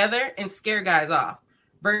put together and scare guys off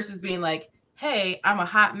versus being like, hey, I'm a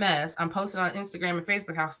hot mess. I'm posting on Instagram and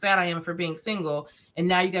Facebook how sad I am for being single. And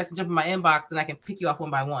now you guys can jump in my inbox and I can pick you off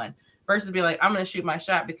one by one. Versus be like, I'm going to shoot my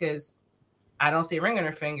shot because I don't see a ring on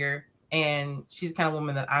her finger. And she's the kind of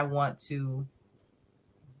woman that I want to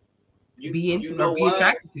be into or be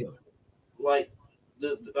attracted to. Like,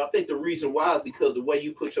 I think the reason why is because the way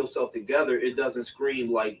you put yourself together, it doesn't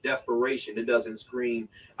scream like desperation. It doesn't scream,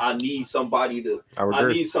 I need somebody to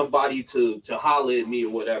holler at me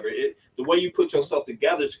or whatever. The way you put yourself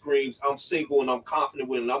together screams, I'm single and I'm confident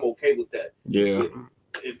with it and I'm okay with that. Yeah.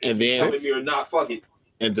 If you're telling me or not, fuck it.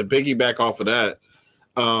 And to piggyback off of that,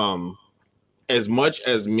 as much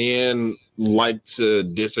as men like to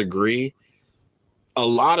disagree, a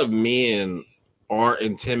lot of men are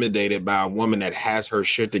intimidated by a woman that has her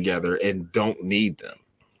shit together and don't need them.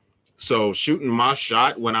 So shooting my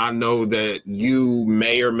shot when I know that you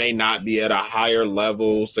may or may not be at a higher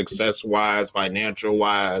level, success-wise,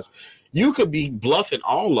 financial-wise, you could be bluffing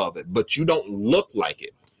all of it, but you don't look like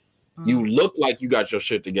it. You look like you got your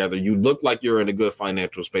shit together. You look like you're in a good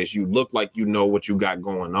financial space. You look like you know what you got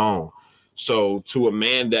going on. So to a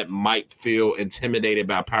man that might feel intimidated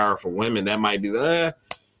by powerful women, that might be,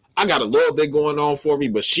 I got a little bit going on for me,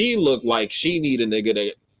 but she look like she need a nigga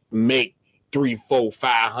that make 300,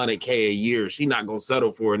 400, 500K a year. She not gonna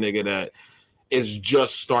settle for a nigga that is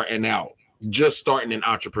just starting out, just starting in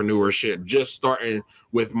entrepreneurship, just starting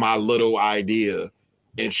with my little idea,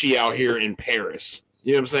 and she out here in Paris.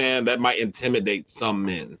 You know what I'm saying? That might intimidate some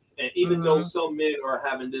men. And even though some men are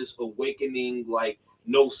having this awakening, like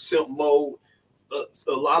no simp mode,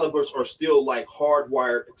 a lot of us are still like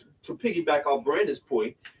hardwired. To piggyback on Brandon's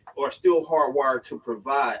point, are still hardwired to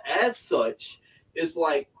provide. As such, it's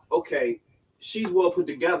like, okay, she's well put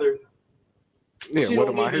together. Yeah, what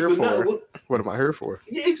am I here for? What am I here for?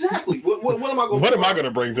 Yeah, exactly. What am I going? What am I going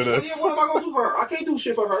to bring to this? Yeah, what am I going to do for her? I can't do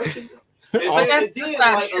shit for her. That's just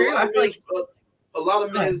not true. I feel like a lot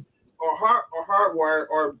of men are hardwired.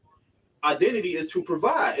 Our identity is to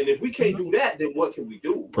provide, and if we can't do that, then what can we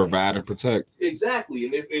do? Provide and protect. Exactly.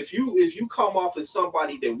 And if you come off as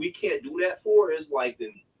somebody that we can't do that for, it's like,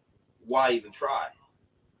 then why even try?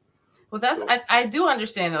 Well, I do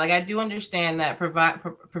understand that. Like, I do understand that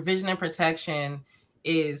provision and protection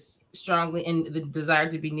is strongly, and the desire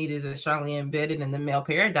to be needed is strongly embedded in the male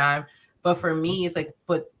paradigm. But for me, it's like,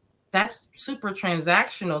 but that's super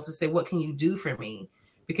transactional to say, what can you do for me?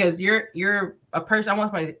 Because you're a person I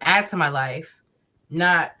want somebody to add to my life,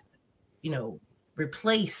 not,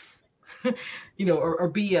 replace, or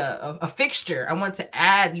be a fixture. I want to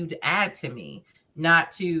add you to add to me,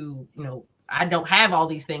 not to, I don't have all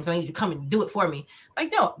these things, so I need you to come and do it for me.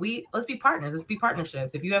 Like, no, let's be partners. Let's be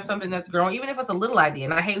partnerships. If you have something that's growing, even if it's a little idea,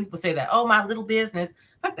 and I hate people say that, oh, my little business,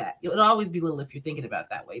 fuck that. It'll always be little if you're thinking about it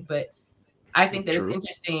that way. But I think that it's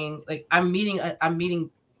interesting. Like, I'm meeting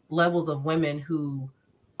levels of women who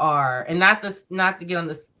are, and not to get on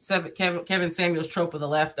the Kevin Samuels trope of the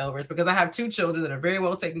leftovers, because I have 2 children that are very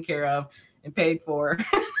well taken care of and paid for.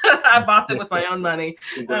 I bought them with my own money.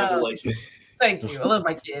 Congratulations. Thank you. I love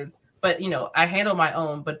my kids. But, I handle my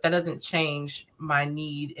own, but that doesn't change my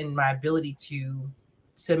need and my ability to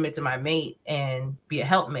submit to my mate and be a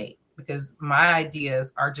helpmate, because my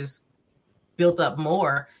ideas are just built up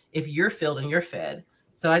more if you're filled and you're fed.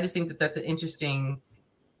 So I just think that that's an interesting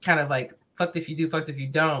kind of like, fucked if you do, fucked if you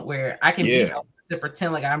don't, where I can be to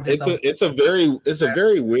pretend like I'm just. It's a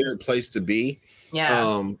very weird place to be.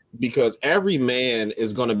 Yeah. Because every man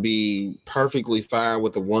is going to be perfectly fine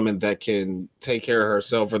with a woman that can take care of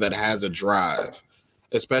herself or that has a drive,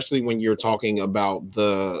 especially when you're talking about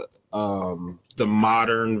the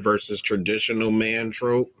modern versus traditional man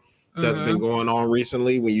trope that's been going on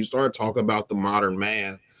recently. When you start talking about the modern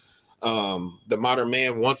man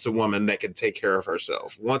wants a woman that can take care of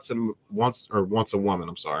herself. Wants a woman.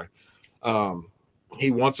 I'm sorry.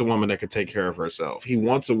 He wants a woman that can take care of herself. He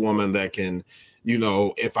wants a woman that can,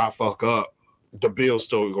 if I fuck up, the bill's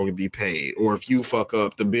still going to be paid. Or if you fuck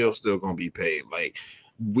up, the bill's still going to be paid. Like,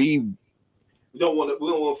 we don't want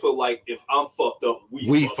to feel like if I'm fucked up,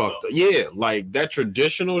 we fucked up. Yeah, like that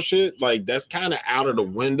traditional shit, like that's kind of out of the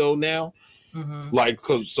window now. Like,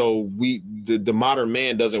 the modern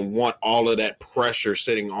man doesn't want all of that pressure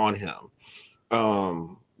sitting on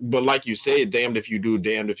him. But like you said, damned if you do,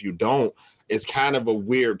 damned if you don't. It's kind of a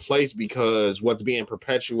weird place, because what's being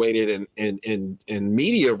perpetuated in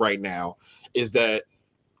media right now is that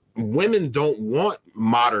women don't want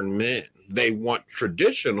modern men. They want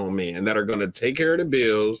traditional men that are going to take care of the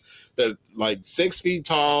bills, that like 6 feet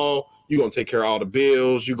tall. You're going to take care of all the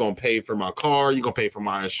bills. You're going to pay for my car. You're going to pay for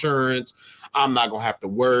my insurance. I'm not going to have to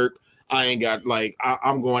work. I ain't got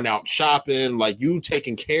I'm going out shopping. Like, you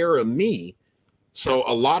taking care of me. So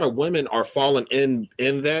a lot of women are falling in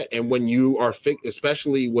that. And when you are,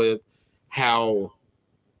 especially with how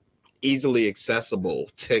easily accessible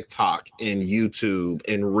TikTok and YouTube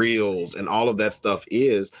and Reels and all of that stuff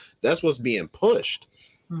is, that's what's being pushed.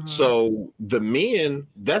 So the men,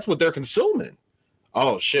 that's what they're consuming.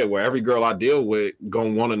 oh shit, well, every girl I deal with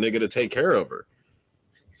gonna want a nigga to take care of her.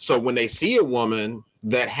 So when they see a woman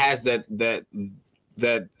that has that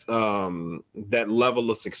level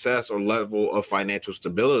of success or level of financial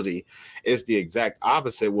stability, it's the exact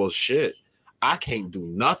opposite. Well, shit, I can't do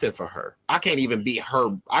nothing for her. I can't even be her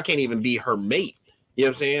mate. You know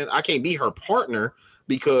what I'm saying? I can't be her partner,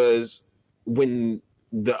 because when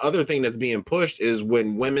the other thing that's being pushed is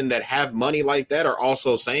when women that have money like that are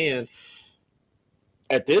also saying,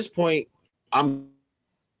 at this point, I'm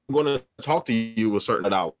going to talk to you a certain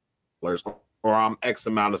dollars, or I'm X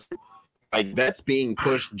amount of, like, that's being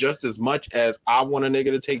pushed just as much as I want a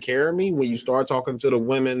nigga to take care of me. When you start talking to the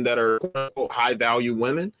women that are high value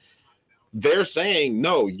women, they're saying,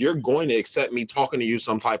 no, you're going to accept me talking to you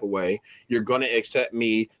some type of way. You're going to accept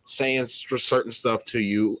me saying certain stuff to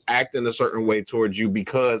you, acting a certain way towards you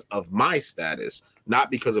because of my status,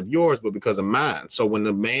 not because of yours, but because of mine. So when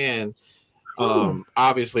the man,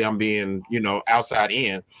 obviously I'm being, outside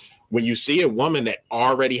in, when you see a woman that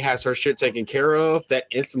already has her shit taken care of, that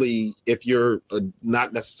instantly, if you're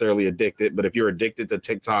not necessarily addicted, but if you're addicted to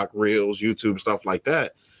TikTok, Reels, YouTube, stuff like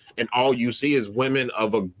that, and all you see is women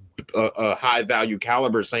of a high value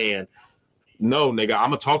caliber saying, no, nigga,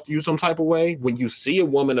 I'm gonna talk to you some type of way. When you see a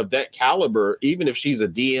woman of that caliber, even if she's a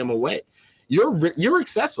DM away, you're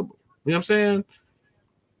accessible. You know what I'm saying?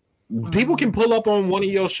 People can pull up on one of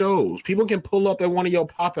your shows. People can pull up at one of your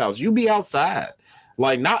pop outs. You be outside,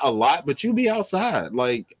 like, not a lot, but you be outside.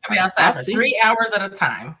 Like, I be outside for 3 hours at a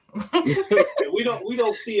time. we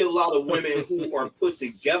don't see a lot of women who are put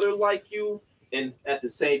together like you, and at the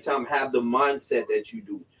same time have the mindset that you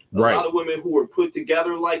do. A lot of women who are put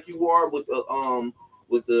together like you are with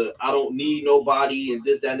the I don't need nobody and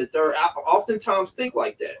this, that, and the third, I oftentimes think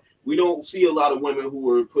like that. We don't see a lot of women who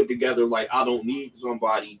are put together like I don't need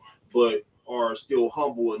somebody, but are still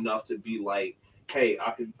humble enough to be like, hey,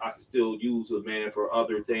 I can still use a man for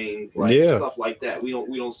other things, like stuff like that. We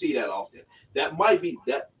don't see that often. That might be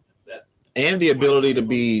that and the ability to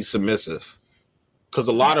be submissive. Because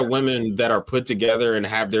a lot of women that are put together and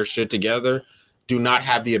have their shit together do not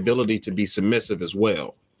have the ability to be submissive as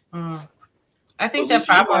well. I think that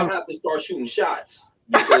probably you might have to start shooting shots.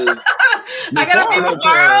 Because I gotta be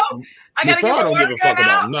Mufaro. I gotta Mufaro don't give a fuck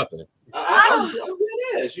about nothing.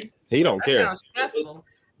 He don't care. Sounds stressful.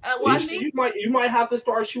 You might have to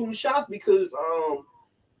start shooting shots because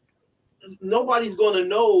nobody's gonna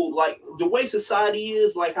know, like, the way society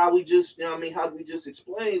is, like how we just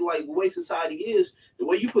explained, like the way society is, the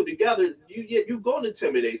way you put together, you're gonna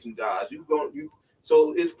intimidate some guys.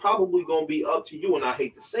 So it's probably gonna be up to you, and I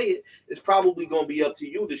hate to say it, it's probably gonna be up to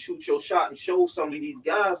you to shoot your shot and show some of these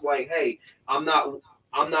guys, like, hey, I'm not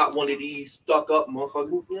one of these stuck up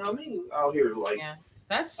motherfuckers. You know what I mean? Out here, like,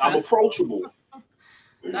 that's I'm approachable.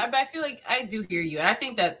 I feel like I do hear you. And I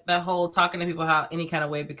think that the whole talking to people how any kind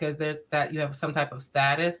of way because that you have some type of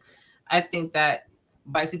status, I think that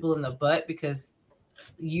bites people in the butt, because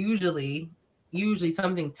usually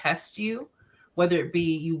something tests you, whether it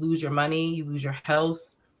be you lose your money, you lose your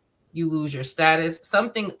health, you lose your status.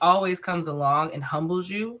 Something always comes along and humbles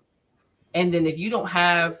you. And then if you don't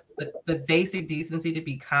have the basic decency to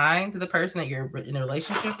be kind to the person that you're in a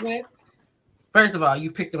relationship with, first of all, you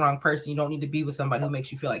picked the wrong person. You don't need to be with somebody who makes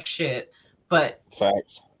you feel like shit. But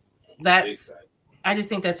facts. I just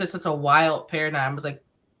think that's just such a wild paradigm. It's like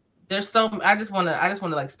I just want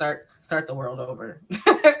to like start the world over.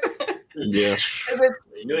 Yes.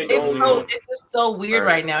 It's just so weird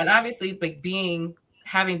right now. And obviously, like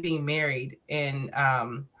having been married and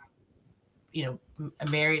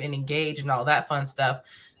married and engaged and all that fun stuff,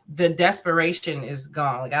 the desperation is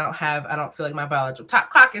gone. Like I don't feel like my biological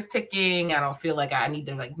clock is ticking. I don't feel like I need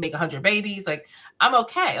to like make 100 babies. Like I'm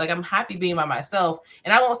okay. Like I'm happy being by myself.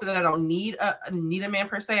 And I won't say that I don't need a man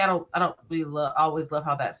per se. I don't really always love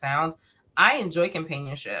how that sounds. I enjoy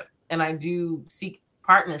companionship and I do seek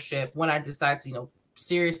partnership when I decide to,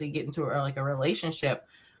 seriously get into a relationship.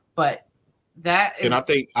 But that is, and I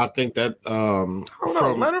think that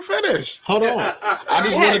let her finish. Hold on. I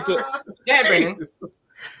just wanted to go ahead, Brandon.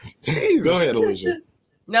 Jesus. Go ahead, Alicia.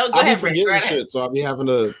 No, go ahead, Brandon. Go ahead. Shit, so I'll be having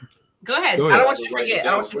to go ahead. I don't want you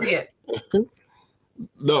to forget.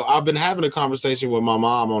 No, I've been having a conversation with my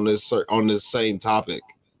mom on this same topic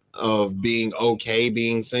of being okay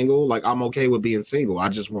being single. Like I'm okay with being single. I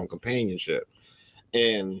just want companionship.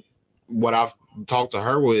 And what I've talked to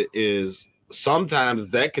her with is sometimes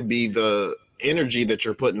that could be the energy that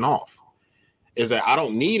you're putting off. Is that I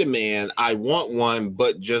don't need a man, I want one,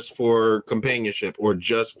 but just for companionship or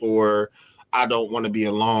just for I don't want to be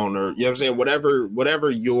alone, or you know what I'm saying, whatever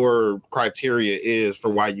your criteria is for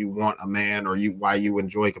why you want a man or why you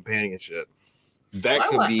enjoy companionship. that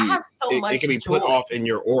could be it can be put off in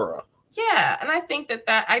your aura. Yeah, and I think that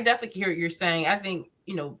I definitely hear what you're saying. I think,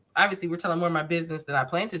 obviously we're telling more of my business than I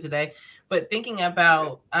planned to today, but thinking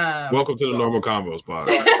about welcome to the Normal Convos pod.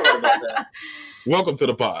 Sorry about that. Welcome to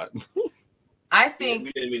the pod. I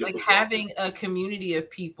think like having a community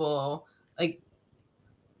of people, like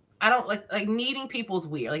I don't like needing people's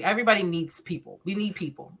weird. Like everybody needs people. We need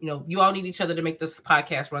people. You all need each other to make this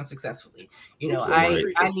podcast run successfully.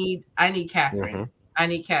 I need Catherine. Mm-hmm. I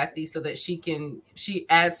need Kathy so that she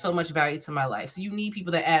adds so much value to my life. So you need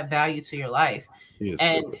people that add value to your life.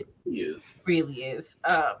 Really is.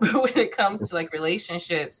 When it comes to like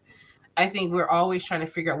relationships, I think we're always trying to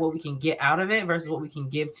figure out what we can get out of it versus what we can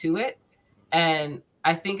give to it. And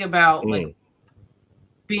I think about like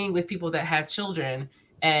being with people that have children.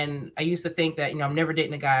 And I used to think that, I'm never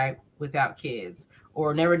dating a guy without kids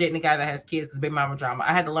or never dating a guy that has kids because baby mama drama.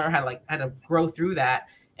 I had to learn how to grow through that.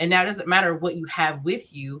 And now it doesn't matter what you have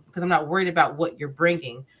with you because I'm not worried about what you're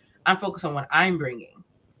bringing. I'm focused on what I'm bringing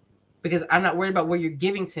because I'm not worried about what you're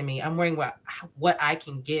giving to me. I'm worrying about what I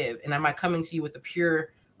can give. And am I coming to you with a pure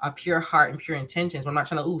heart and pure intentions? I'm not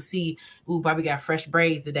trying to, Bobby got fresh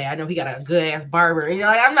braids today. I know he got a good ass barber. I'm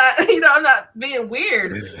not, I'm not being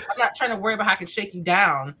weird. I'm not trying to worry about how I can shake you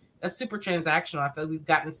down. That's super transactional. I feel like we've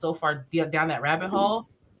gotten so far down that rabbit hole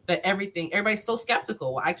that everybody's so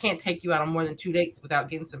skeptical. Well, I can't take you out on more than 2 dates without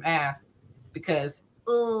getting some ass because,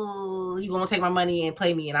 you're going to take my money and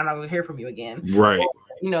play me and I'm not going to hear from you again. Right.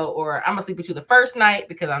 Or I'm going to sleep with you the first night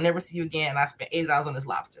because I'll never see you again. And I spent $80 on this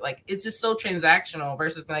lobster. Like, it's just so transactional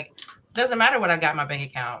versus like, doesn't matter what I got in my bank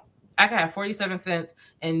account. I can have 47 cents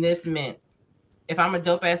in this mint. If I'm a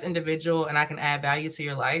dope ass individual and I can add value to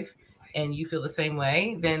your life and you feel the same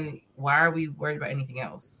way, then why are we worried about anything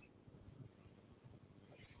else?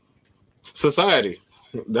 Society.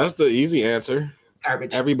 That's the easy answer.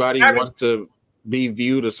 Garbage. Everybody wants to be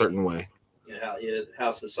viewed a certain way.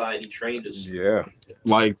 How society trained us. Yeah.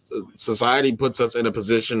 Like society puts us in a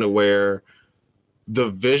position where the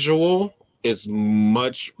visual is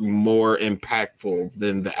much more impactful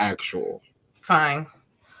than the actual. Fine.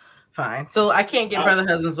 So I can't get brother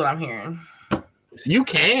husbands what I'm hearing. You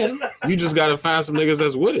can. You just got to find some niggas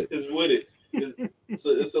that's with it. It's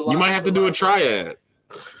a lot. You might have to do a triad.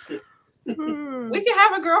 We can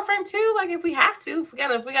have a girlfriend too, like if we have to.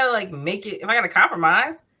 If we gotta like make it. If I gotta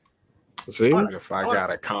compromise. See, if I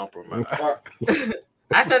gotta compromise.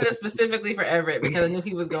 I said it specifically for Everett because I knew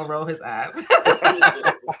he was gonna roll his eyes.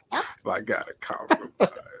 If I gotta compromise,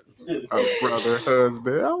 a brother,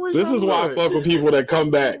 husband. This is why I fuck with people that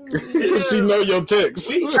come back. She know your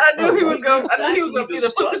ticks. I knew he was gonna be the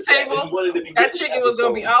foot the table. That chicken was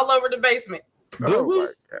gonna be all over the basement. Oh my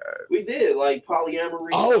God. We did like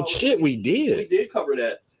polyamory. Oh shit, we did. We did cover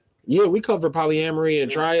that. Yeah, we covered polyamory and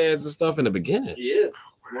triads and stuff in the beginning. Yeah,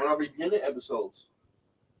 one of our beginning episodes.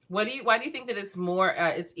 Why do you think that it's more?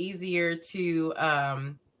 It's easier to.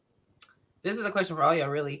 This is a question for all y'all.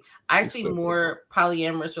 Really, I see more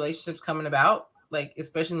polyamorous relationships coming about, like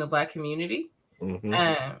especially in the Black community.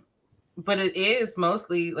 Mm-hmm. But it is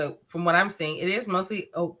mostly, like, from what I'm seeing, it is mostly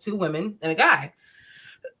 2 women and a guy.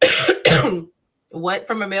 What,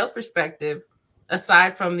 from a male's perspective,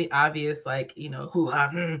 aside from the obvious, like,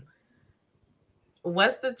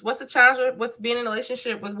 what's the challenge with being in a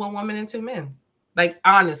relationship with 1 woman and 2 men? Like,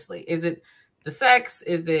 honestly, is it the sex?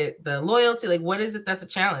 Is it the loyalty? Like, what is it that's a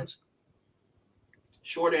challenge?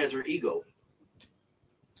 Short answer, ego.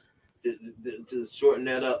 To shorten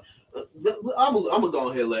that up, I'm gonna go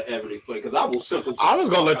ahead and let Evan explain because I will simplify. I was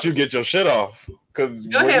gonna let you get your shit off because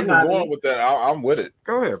when you was going with that, I'm with it.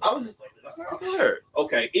 Go ahead.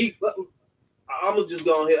 Okay, I'm gonna just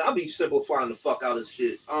go ahead. I'll be simplifying the fuck out of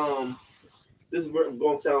shit. This is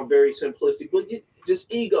gonna sound very simplistic, but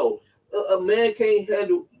just ego. A man can't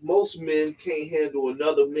handle. Most men can't handle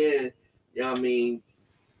another man. You know what I mean?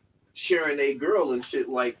 Sharing a girl and shit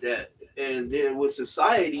like that. And then with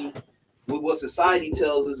what society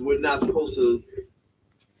tells us, we're not supposed to do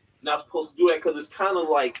that because it's kind of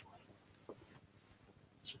like,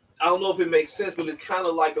 I don't know if it makes sense, but it's kind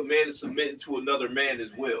of like a man is submitting to another man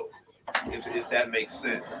as well, if that makes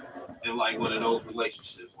sense. And like one of those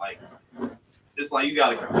relationships, like it's like you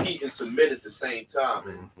got to compete and submit at the same time.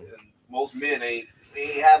 And most men ain't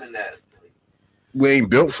having that. We ain't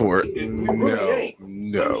built for it.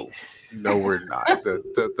 No, we're not.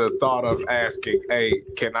 The thought of asking, "Hey,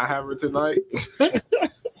 can I have her tonight?"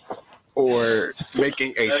 or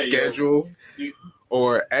making a schedule,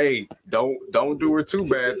 or "Hey, don't do her too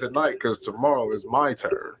bad tonight because tomorrow is my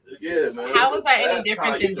turn." Yeah, man. How is that any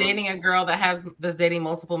different than dating a girl that's dating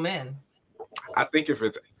multiple men? I think if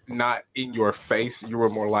it's not in your face, you were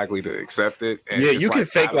more likely to accept it. And Yeah, it's you can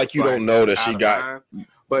fake out of like you sight, don't know that out she of got. mind.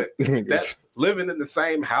 But that's living in the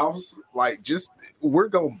same house. Like, just we're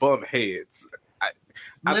gonna bump heads.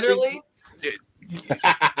 Literally.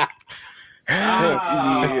 Yeah.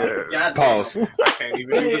 Pause. I can't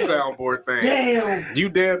even do the soundboard thing. Damn. You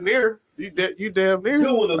damn near. You damn near.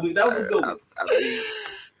 Good one, Ali. That was a good one.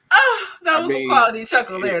 That was a quality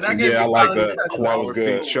chuckle there. That gave Yeah, I me like quality that. chuckle. That was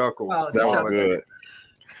good. Chuckles. Quality That was chuckle. good.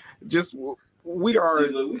 Just we are.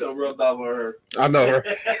 See, look, we done rubbed off on her. I know her.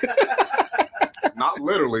 Not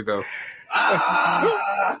literally though.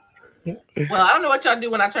 Well, I don't know what y'all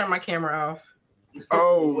do when I turn my camera off.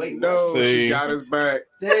 Oh Wait, no, see. she got his back.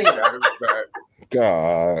 Damn. Got his back.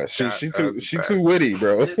 God, she too witty,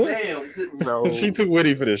 bro. Damn. No, She too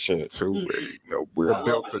witty for this shit. too witty. No, we're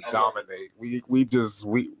built to dominate. We just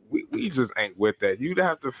ain't with that. You'd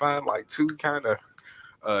have to find like two kind of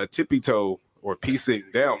tippy toe or piecing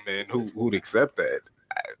down men who'd accept that.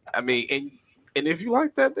 I mean, and if you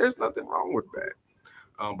like that, there's nothing wrong with that.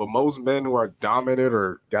 But most men who are dominant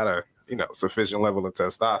or got a sufficient level of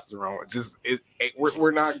testosterone,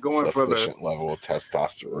 we're not going for the Sufficient level of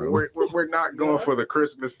testosterone. we're not going for the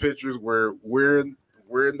Christmas pictures where we're in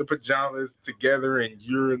the pajamas together and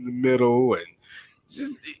you're in the middle, and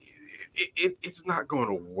just it's not going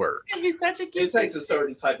to work. It's gonna be such a cute. It takes a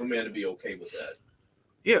certain type of man to be okay with that.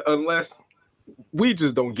 Yeah, unless we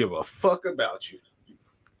just don't give a fuck about you.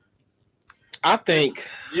 I think.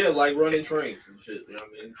 Yeah, like running trains and shit. You know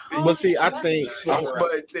what I mean? But see, I think.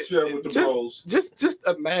 But Share with the bros. just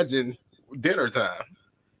imagine dinner time.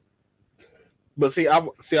 But see, I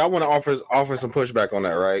want to offer some pushback on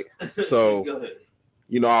that, right? So, Go ahead.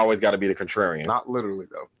 I always got to be the contrarian. Not literally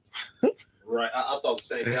though. Right. I thought the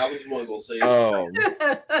same thing. I was just going to say it.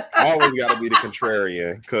 I always got to be the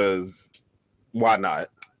contrarian because why not?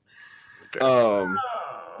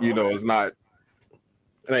 It's not.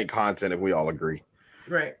 It ain't content if we all agree.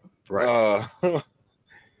 Right. Right.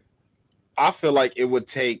 I feel like it would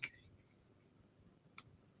take,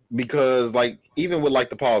 because like even with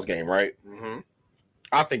like the pause game, right? Mm-hmm.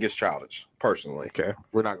 I think it's childish, personally. Okay,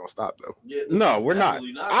 we're not gonna stop though. Yeah, No, we're not.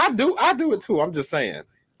 absolutely not. I do it too. I'm just saying.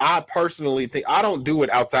 I personally think I don't do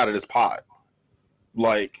it outside of this pod,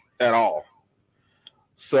 like at all.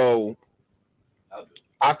 So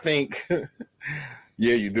I think,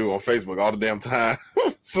 yeah, you do on Facebook all the damn time.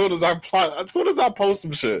 as soon as I post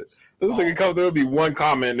some shit, this nigga comes there, will be one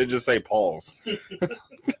comment and it just say pause.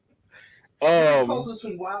 Posting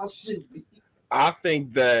some wild shit. I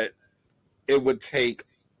think that it would take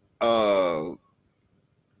a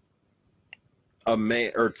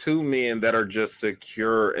man or two men that are just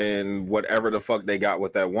secure in whatever the fuck they got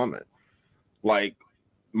with that woman. Like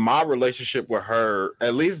my relationship with her,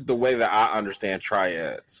 at least the way that I understand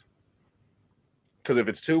triads, because if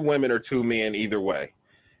it's two women or two men, either way,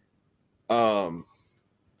 I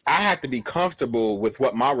have to be comfortable with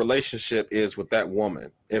what my relationship is with that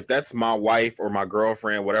woman. If that's my wife or my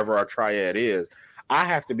girlfriend, whatever our triad is, I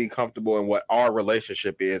have to be comfortable in what our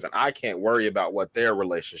relationship is, and I can't worry about what their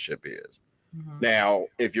relationship is. Mm-hmm. Now,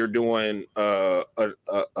 if you're doing more,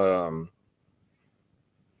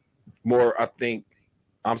 I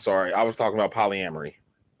was talking about polyamory.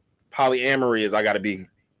 Polyamory is I got to be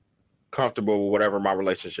comfortable with whatever my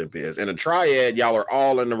relationship is. In a triad, y'all are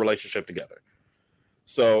all in the relationship together.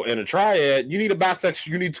 So in a triad, you need two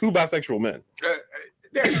bisexual men.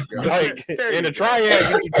 There you go. Like in a triad,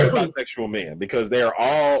 you need two bisexual men because they are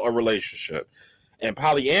all a relationship. And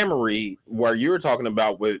polyamory, where you're talking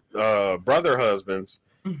about with brother husbands,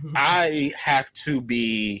 mm-hmm. I have to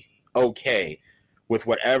be okay with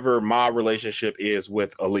whatever my relationship is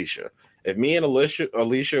with Alicia. If me and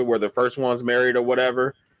Alicia were the first ones married or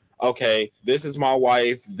whatever, okay, this is my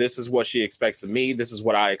wife. This is what she expects of me. This is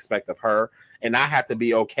what I expect of her. And I have to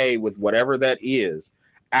be okay with whatever that is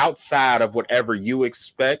outside of whatever you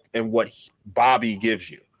expect and what Bobby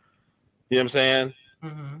gives you. You know what I'm saying?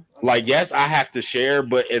 Mm-hmm. Like, yes, I have to share,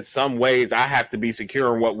 but in some ways I have to be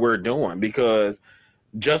secure in what we're doing, because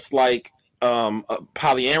just like a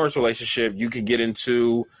polyamorous relationship, you could get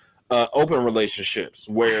into open relationships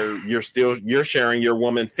where you're sharing your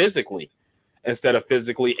woman physically instead of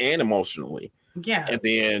physically and emotionally. Yeah. And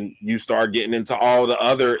then you start getting into all the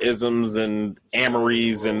other isms and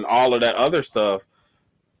amories and all of that other stuff.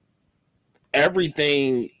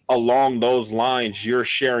 Everything along those lines, you're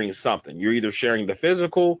sharing something. You're either sharing the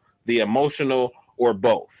physical, the emotional, or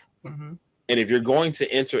both. Mm-hmm. And if you're going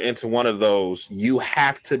to enter into one of those, you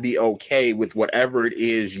have to be okay with whatever it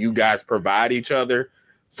is you guys provide each other,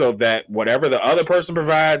 so that whatever the other person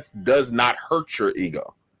provides does not hurt your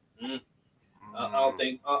ego. I don't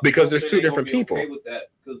think because there's think two they gonna different be people. okay with that,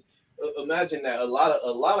 because imagine that a lot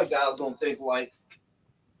of guys don't think like,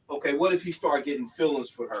 okay, what if he start getting feelings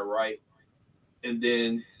for her, right? And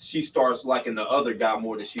then she starts liking the other guy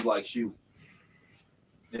more than she likes you.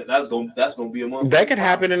 Yeah, that's gonna be a month. That could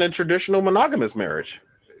happen in a traditional monogamous marriage.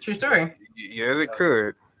 True story. Yeah, it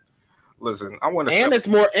could. Listen, I want to. And it's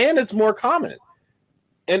more common,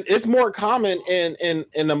 and it's more common in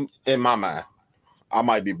my mind. I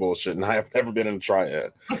might be bullshitting. I have never been in a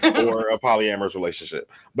triad or a polyamorous relationship,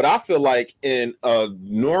 but I feel like in a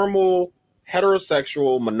normal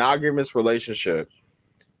heterosexual monogamous relationship,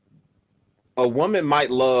 a woman might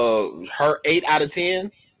love her 8 out of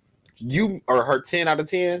 10, you or her 10 out of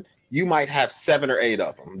 10. You might have 7 or 8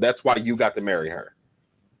 of them. That's why you got to marry her.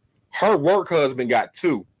 Her work husband got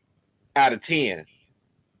 2 out of 10,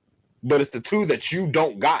 but it's the 2 that you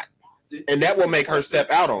don't got, and that will make her step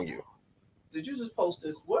out on you. Did you just post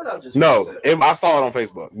this? What did I just? No, I saw it on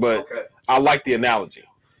Facebook, but okay. I like the analogy.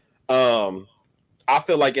 I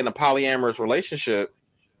feel like in a polyamorous relationship,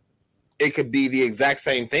 it could be the exact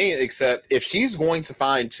same thing, except if she's going to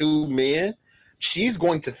find 2 men, she's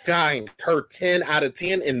going to find her 10 out of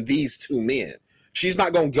 10 in these 2 men. She's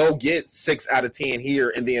not going to go get 6 out of 10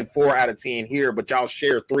 here and then 4 out of 10 here, but y'all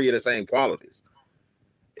share 3 of the same qualities.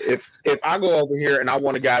 If I go over here and I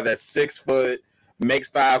want a guy that's 6 foot, makes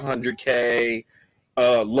 $500K,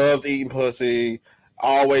 loves eating pussy,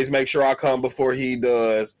 always make sure I come before he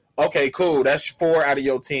does. Okay, cool. That's 4 out of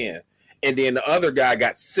your 10. And then the other guy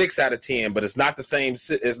got 6 out of 10, but it's not the same.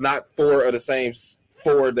 It's not 4 of the same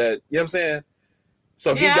 4 that, you know what I'm saying?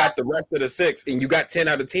 So he got the rest of the 6, and you got 10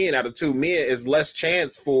 out of 10 out of 2 men. Is less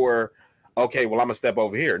chance for, okay, well, I'm going to step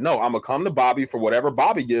over here. No, I'm going to come to Bobby for whatever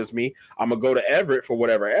Bobby gives me. I'm going to go to Everett for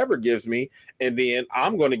whatever Everett gives me. And then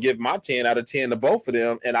I'm going to give my 10 out of 10 to both of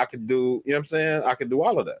them. And I could do, you know what I'm saying? I could do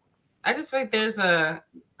all of that. I just think there's a,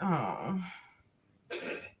 I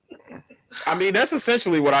mean, that's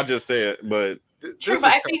essentially what I just said, but. True,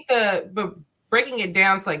 but I think but breaking it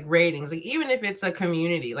down to like ratings, like even if it's a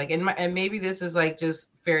community, like and maybe this is like just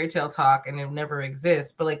fairy tale talk and it'll never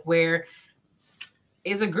exist, but like where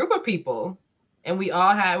is a group of people and we're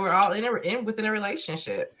all within a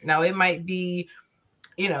relationship. Now it might be,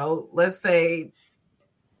 let's say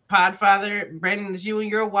Podfather, Brandon, is you and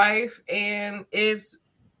your wife, and it's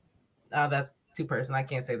that's 2-person. I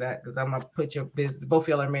can't say that because I'm gonna put your business. Both of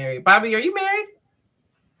y'all are married. Bobby, are you married?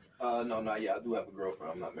 No, not yet. I do have a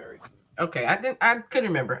girlfriend. I'm not married. Okay, I couldn't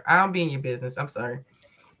remember. I don't be in your business. I'm sorry.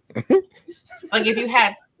 Like if you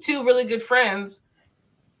had 2 really good friends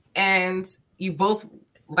and you both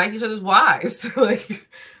like each other's wives, like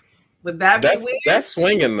would that be weird? That's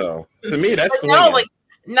swinging though. To me, that's swinging. No, like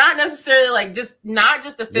not necessarily like not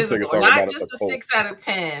just the physical, not just the 6 out of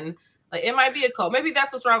 10. Like it might be a cult. Maybe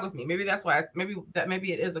that's what's wrong with me. Maybe that's why.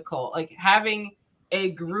 Maybe it is a cult. Like having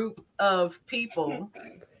a group of people.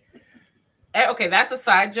 Okay, that's a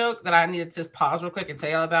side joke that I need to just pause real quick and tell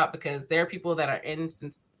y'all about, because there are people that are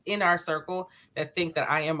in our circle that think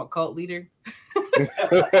that I am a cult leader.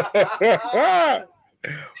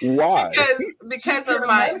 Why? Because of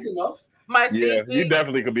my yeah, you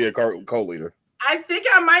definitely could be a cult leader. I think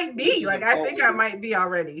I might be. Like I think I might be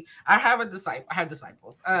already. I have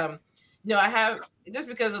disciples. No, I have, just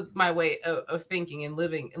because of my way of thinking and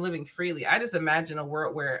living freely. I just imagine a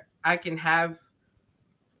world where I can have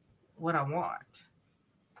what I want,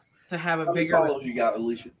 to have a bigger. How many followers you got,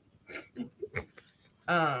 Alicia?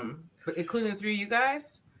 But including 3 of you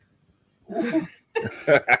guys. I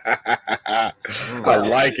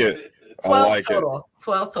like it. 12 total.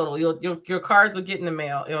 12 total. Your cards will get in the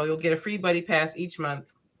mail. You'll get a free buddy pass each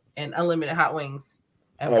month and unlimited hot wings.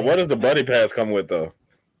 What does the buddy pass come with though?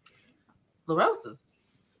 La Rosa's.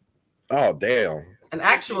 Oh damn! An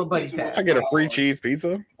actual buddy pass. I get a free cheese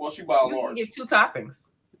pizza. Once you buy a large, you get 2 toppings.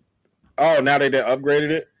 Oh, now they done upgraded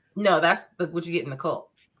it? No, that's what you get in the cult.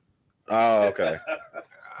 Oh, okay.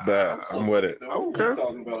 I'm with it. Okay.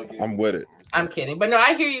 I'm with it. I'm kidding, but no,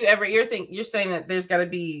 I hear you. You're saying that there's got to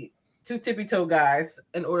be 2 tippy toe guys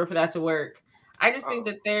in order for that to work. I just think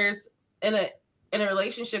that there's in a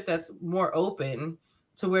relationship that's more open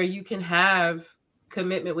to where you can have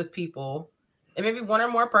commitment with people, and maybe one or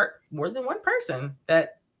more than one person,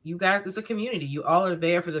 that you guys, it's a community. You all are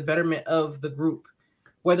there for the betterment of the group.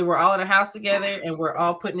 Whether we're all in a house together and we're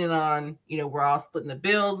all putting it on, we're all splitting the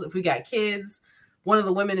bills. If we got kids, one of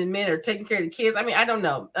the women and men are taking care of the kids. I mean, I don't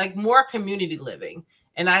know, like more community living.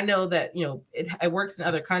 And I know that, it works in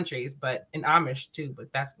other countries, but in Amish too,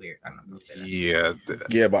 but that's weird. I don't know. Yeah.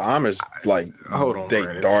 Yeah, but Amish hold on, date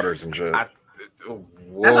Brandon. daughters and shit. That's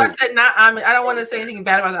why I said not Amish. I don't want to say anything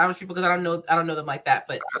bad about the Amish people because I don't know them like that.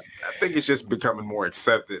 But I think it's just becoming more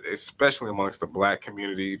accepted, especially amongst the Black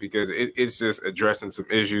community, because it's just addressing some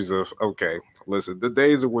issues of, okay, listen, the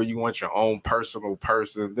days of where you want your own personal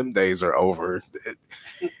person, them days are over.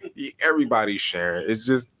 Everybody's sharing. It's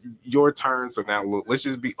just your turn. So now look, let's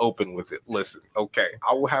just be open with it. Listen, okay,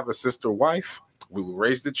 I will have a sister wife. We will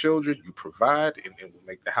raise the children. You provide, and we'll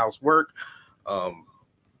make the house work.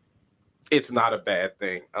 It's not a bad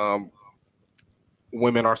thing.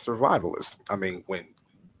 Women are survivalists. I mean, when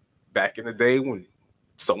back in the day when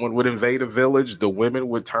someone would invade a village, the women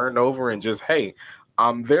would turn over and just, hey,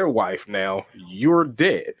 I'm their wife now. You're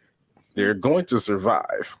dead. They're going to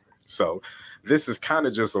survive. So this is kind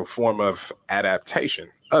of just a form of adaptation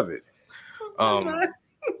of it. Who's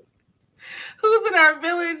in our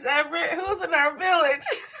village, Everett? Who's in our village?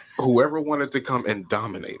 Whoever wanted to come and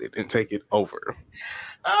dominate it and take it over.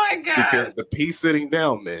 Oh my God. Because the peace sitting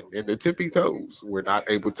down men and the tippy toes were not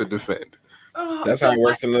able to defend. That's how it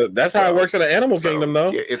works in the animal kingdom,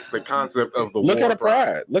 though. Yeah, it's the concept of the Look at a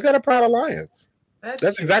pride. Look at a pride alliance.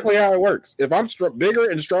 That's exactly how it works. If I'm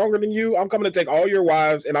bigger and stronger than you, I'm coming to take all your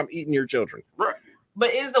wives and I'm eating your children. Right.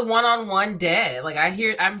 But is the one-on-one dead? Like I'm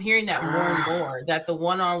hearing that more and more, that the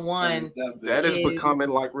one-on-one that is becoming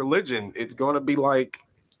like religion. It's going to be like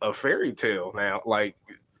a fairy tale now. Like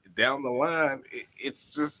down the line,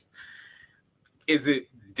 it's just, is it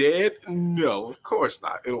dead? No, of course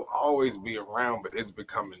not. It'll always be around, but it's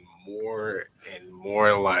becoming more and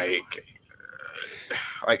more like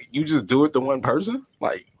you just do it to one person,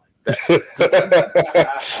 like that.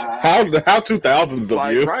 how 2000s of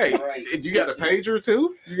like, you, right? You got a pager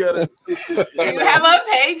too? You got a? You have a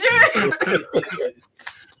pager?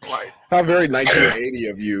 Like, how very 1980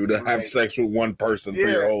 of you to have sex with one person for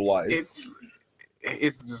your whole life.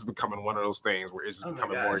 It's just becoming one of those things where it's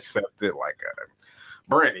becoming more accepted. Like,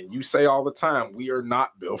 Brandon, you say all the time, we are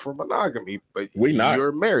not built for monogamy, but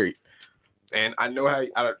you're married. And I know how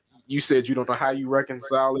you said you don't know how you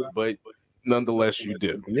reconcile it, but nonetheless, you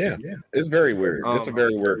do. Yeah. It's very weird. It's a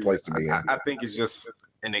very weird place to be in. I think it's just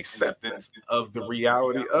an acceptance of the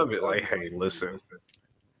reality of it. Like, hey, listen,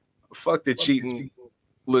 fuck the cheating.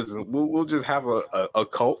 Listen, we'll just have a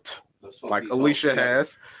cult like Alicia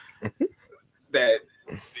has. That,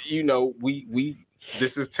 you know, we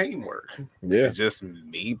this is teamwork. Yeah. Just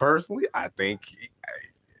me personally, I think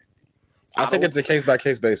it's a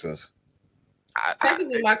case-by-case basis.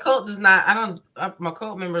 Technically, my cult does not. My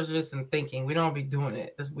cult members are just in thinking. We don't be doing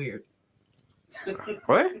it. That's weird.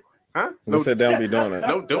 What? Huh? No, said they don't be doing it.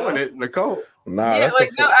 No doing it in the cult. Nah, yeah,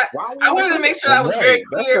 I wanted to make sure that was very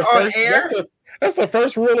clear on air. That's the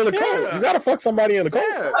first rule of the cult. You got to fuck somebody in the cult.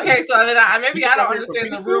 Yeah. Okay, so then maybe I don't understand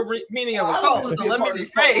the real meaning of a cult. So let me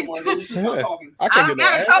rephrase. I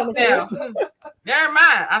got a cult now. Never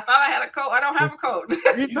mind. I thought I had a cult. I don't have a cult.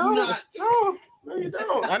 You don't. No, you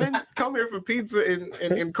don't. I didn't come here for pizza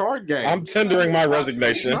and card games. I'm tendering my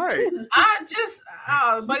resignation. Right. I just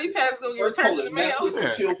Buddy Pass gonna get returned to the mail. Netflix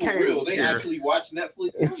and chill for real. They actually watch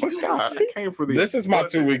Netflix and chill. God, I came for these. This is my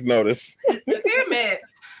 2-week notice. Damn it.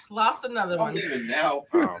 Lost another one. Even now.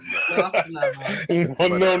 Lost another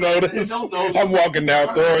one. No notice. I'm walking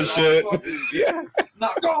down throwing shit. Yeah.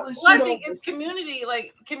 I think it's community.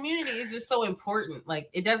 Like community is just so important. Like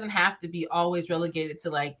it doesn't have to be always relegated to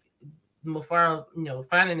like Mufaro,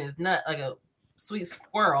 finding his nut like a sweet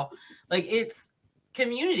squirrel. Like it's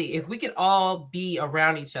community. If we could all be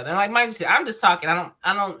around each other, like Mike said, I'm just talking. I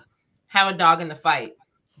don't have a dog in the fight,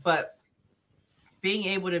 but being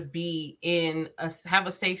able to be have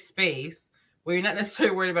a safe space where you're not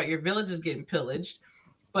necessarily worried about your villages getting pillaged,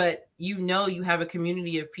 but you have a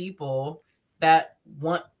community of people that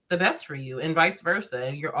want the best for you and vice versa.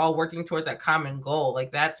 And you're all working towards that common goal.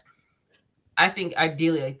 Like that's, I think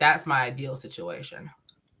ideally, like that's my ideal situation.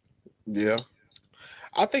 Yeah.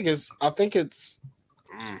 I think it's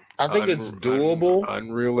doable.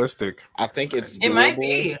 Unrealistic. I think it's doable. It might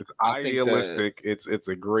be. It's idealistic. It's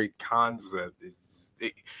a great concept.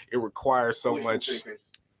 It requires so much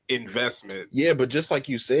investment. Yeah, but just like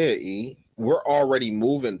you said, E, we're already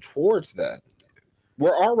moving towards that.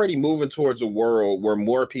 We're already moving towards a world where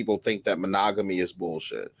more people think that monogamy is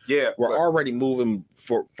bullshit. Yeah. We're already moving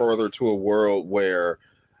further to a world where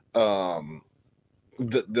the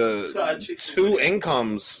two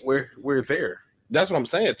incomes. We're there. That's what I'm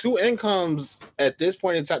saying. Two incomes at this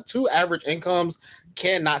point in time, two average incomes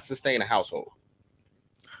cannot sustain a household.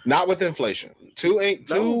 Not with inflation.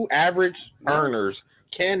 Two average earners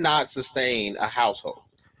cannot sustain a household.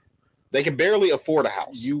 They can barely afford a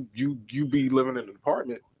house. You be living in an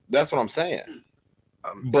apartment. That's what I'm saying.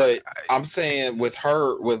 But I'm saying with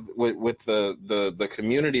her, with the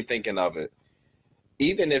community thinking of it,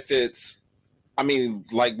 even if it's, I mean,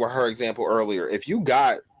 like with her example earlier, if you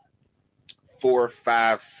got 4,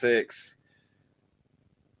 5, 6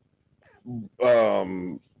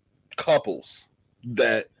 couples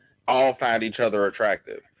that all find each other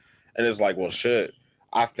attractive, and it's like, well, shit,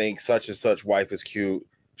 I think such and such wife is cute.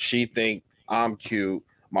 She think I'm cute.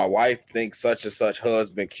 My wife thinks such and such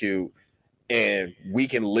husband cute. And we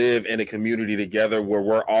can live in a community together where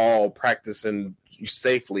we're all practicing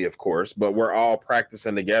safely, of course, but we're all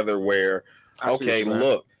practicing together where, okay,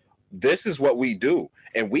 look, this is what we do.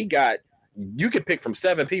 And we got, you can pick from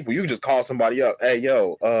 7 people. You can just call somebody up. Hey,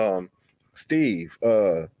 yo, Steve,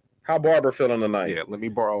 how Barbara feeling tonight? Yeah, let me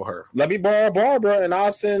borrow her. Let me borrow Barbara, and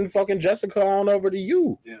I'll send fucking Jessica on over to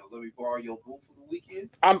you. Yeah, let me borrow your boo for the weekend.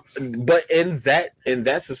 But in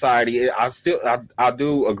that society, I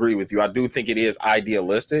do agree with you. I do think it is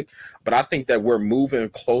idealistic, but I think that we're moving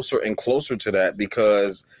closer and closer to that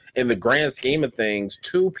because in the grand scheme of things,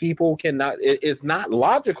 2 people cannot. It's not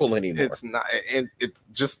logical anymore. It's not, and it's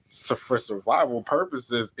just for survival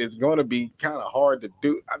purposes. It's going to be kind of hard to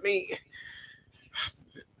do. I mean,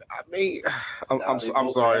 I'm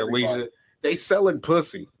sorry, Alicia. They selling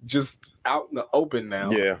pussy just out in the open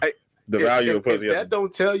now. Yeah, the value of pussy. If that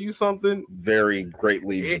don't tell you something, very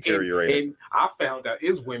greatly deteriorated. And I found out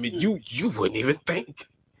it's women you wouldn't even think.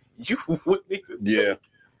 You wouldn't even. Yeah. Think.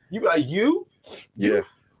 You like you. Yeah.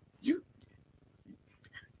 You.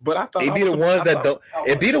 But I thought it'd be the ones that don't.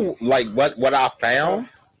 It'd be the like what I found.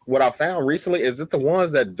 What I found recently is it the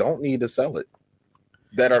ones that don't need to sell it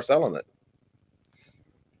that are selling it.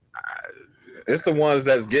 It's the ones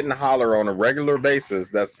that's getting holler on a regular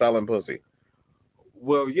basis that's selling pussy.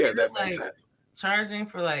 Well, yeah, that makes sense. Charging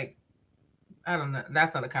for I don't know.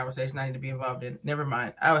 That's not a conversation I need to be involved in. Never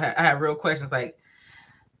mind. I have real questions like.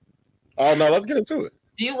 Oh no, let's get into it.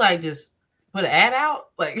 Do you just put an ad out?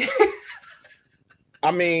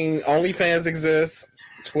 I mean, OnlyFans exists,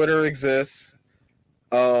 Twitter exists,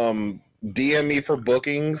 DM me for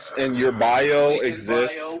bookings in your bio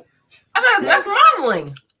exists. I thought that's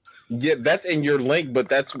modeling. Yeah, that's in your link, but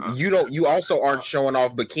that's you also aren't showing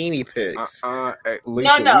off bikini pics.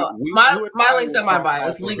 Lisa, no. My link's on my bio.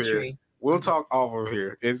 It's Linktree. We'll talk over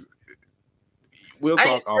here. I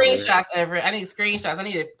need screenshots, Everett. I need screenshots.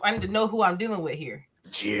 I need to know who I'm dealing with here.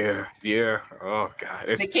 Yeah. Oh God,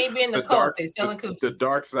 they can't be in the cult. They selling cookies. The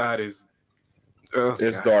dark side is.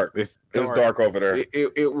 It's dark. It's dark over there.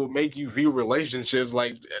 It will make you view relationships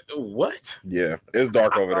like what? Yeah, it's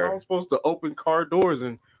dark over there. I'm supposed to open car doors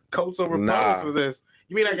and coats over bottles for this.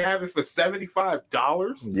 You mean I can have it for $75?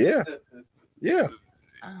 Yeah.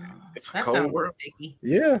 It's a cold world. Sticky.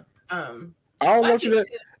 Yeah. I don't want you to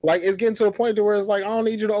it's getting to a point to where it's like I don't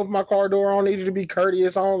need you to open my car door. I don't need you to be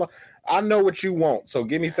courteous. I know what you want, so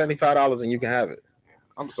give me $75 and you can have it.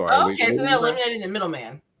 I'm sorry. Okay, so they're eliminating the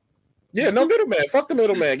middleman. Yeah, no middleman. Fuck the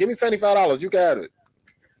middleman. Give me $75. You can have it.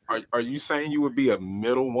 Are you saying you would be a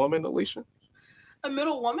middle woman, Alicia? A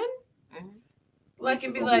middle woman?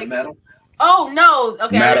 It'd be like, oh no,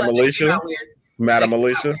 okay, Madam Alicia. Madam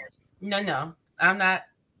Alicia. No, I'm not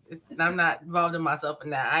involved in myself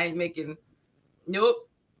in that. I ain't making. Nope.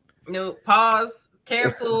 Pause.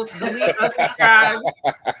 Cancel. Delete. Unsubscribe.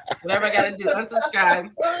 Whatever I gotta do.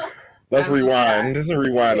 Unsubscribe. Let's rewind. Just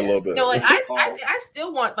rewind a little bit. No, I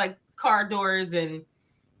still want car doors and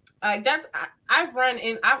I've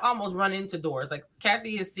almost run into doors. Like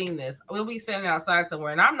Kathy has seen this. We'll be standing outside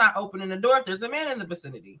somewhere and I'm not opening the door if there's a man in the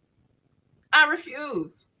vicinity. I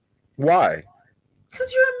refuse. Why?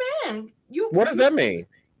 Because you're a man. What does that mean?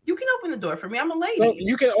 You can open the door for me. I'm a lady. So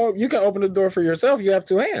you can open the door for yourself. You have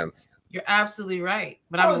 2 hands. You're absolutely right.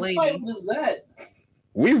 But I'm a lady. What is that?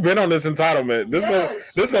 We've been on this entitlement. This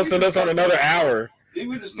gonna send us on another hour.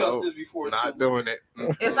 We discussed it before. Not doing it.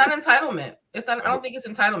 It's not entitlement. It's not. I don't think it's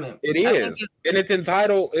entitlement. It is, and it's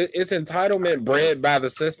entitled. It's entitlement bred by the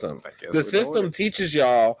system. The system teaches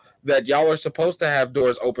y'all that y'all are supposed to have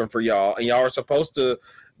doors open for y'all, and y'all are supposed to,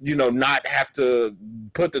 not have to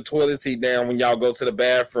put the toilet seat down when y'all go to the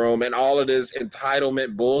bathroom, and all of this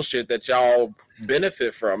entitlement bullshit that y'all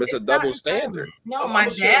benefit from. It's a double standard. No, my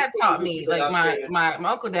dad taught me. My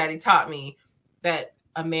uncle daddy taught me that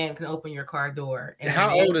a man can open your car door. And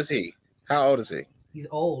How old is he? He's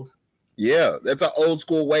old. Yeah, that's an old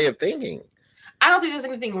school way of thinking. I don't think there's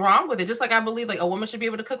anything wrong with it. Just like I believe a woman should be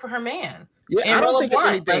able to cook for her man. Yeah, I don't think there's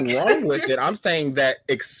anything wrong with it. I'm saying that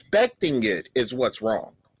expecting it is what's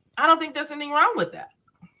wrong. I don't think there's anything wrong with that.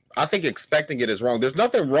 I think expecting it is wrong. There's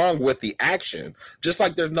nothing wrong with the action, just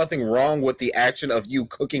like there's nothing wrong with the action of you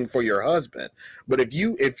cooking for your husband. But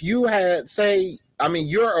if you had, say, I mean,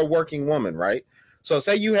 you're a working woman, right? So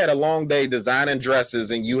say you had a long day designing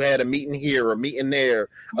dresses and you had a meeting here, a meeting there,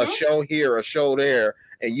 a show here, a show there,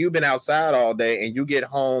 and you've been outside all day and you get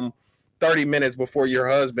home 30 minutes before your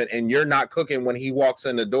husband and you're not cooking when he walks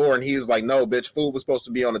in the door and he's like, no, bitch, food was supposed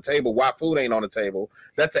to be on the table. Why food ain't on the table?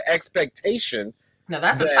 That's an expectation. No,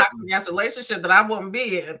 that's a toxic ass relationship that I wouldn't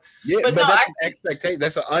be in. Yeah, but no, that's an expectation.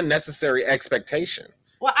 That's an unnecessary expectation.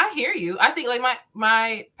 Well, I hear you. I think like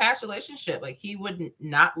my past relationship, like he would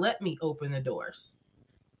not let me open the doors.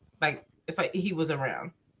 Like if he was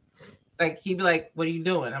around, like he'd be like, "What are you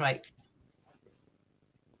doing?" I'm like,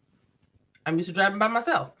 "I'm used to driving by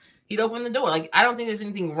myself." He'd open the door. Like I don't think there's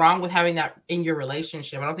anything wrong with having that in your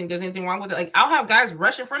relationship. I don't think there's anything wrong with it. Like I'll have guys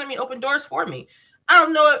rush in front of me, open doors for me. I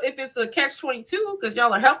don't know if it's a catch-22 because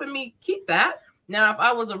y'all are helping me keep that. Now, if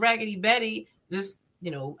I was a Raggedy Betty, just,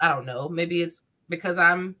 I don't know. Maybe it's because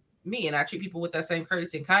I'm me and I treat people with that same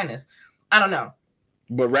courtesy and kindness. I don't know.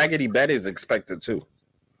 But Raggedy Betty is expected too.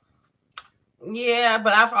 Yeah,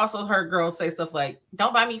 but I've also heard girls say stuff like,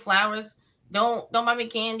 don't buy me flowers. Don't buy me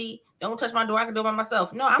candy. Don't touch my door. I can do it by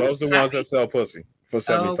myself. No, those are the ones that sell pussy for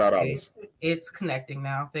 $75. Okay. It's connecting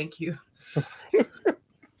now. Thank you.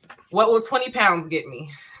 What will 20 pounds get me?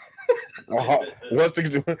 What's the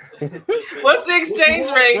exchange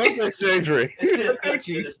rate? What's the exchange rate?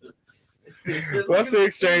 What's the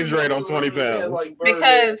exchange rate on 20 pounds?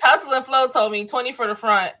 Because Hustle and Flow told me 20 for the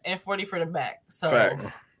front and 40 for the back. So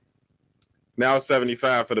facts. Now it's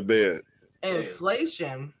 75 for the bed.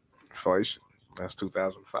 Inflation. That's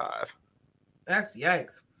 2005. That's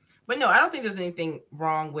yikes. But no, I don't think there's anything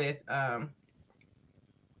wrong with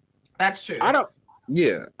that's true. I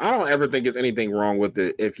don't ever think there's anything wrong with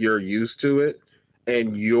it if you're used to it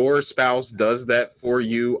and your spouse does that for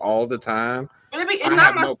you all the time. But it's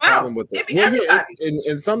not my spouse. Problem with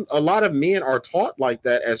it. A lot of men are taught like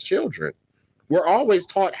that as children. We're always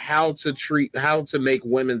taught how to make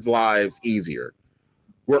women's lives easier.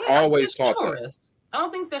 We're always taught that. I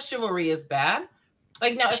don't think that chivalry is bad.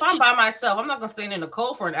 Like now, if I'm by myself, I'm not gonna stand in the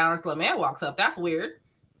cold for an hour until a man walks up. That's weird.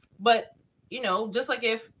 But just like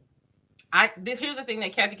if here's the thing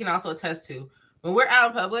that Kathy can also attest to. When we're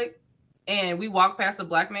out in public and we walk past a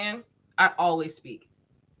black man, I always speak.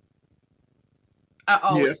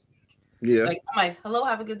 Yeah. Like I'm like, hello,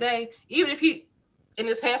 have a good day. Even if he in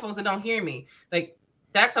his headphones and don't hear me, like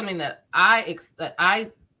that's something that I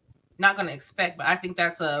not gonna expect, but I think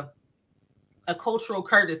that's a cultural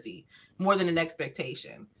courtesy more than an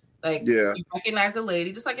expectation. Like you recognize a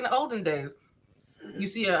lady, just like in the olden days. You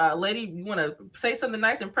see a lady, you want to say something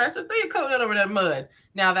nice, impressive, throw your coat down over that mud.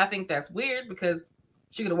 Now, I think that's weird because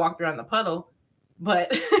she could have walked around the puddle,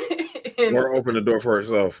 but or open the door for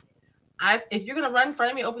herself. If you're gonna run in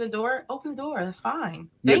front of me, open the door. That's fine.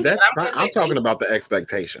 That's fine. I'm talking about the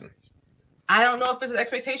expectation. I don't know if it's an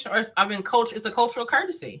expectation or if it's a cultural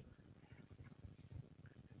courtesy.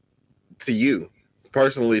 To you,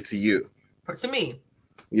 personally, to you. To me.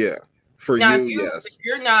 Yeah. For now, yes. If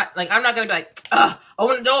you're not like, I'm not gonna be like,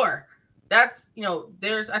 open the door. That's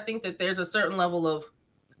I think that there's a certain level of,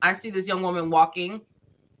 I see this young woman walking,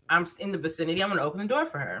 I'm in the vicinity, I'm gonna open the door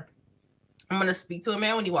for her. I'm gonna speak to a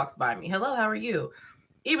man when he walks by me. Hello, how are you?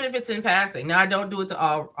 Even if it's in passing. Now I don't do it to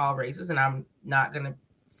all races, and I'm not gonna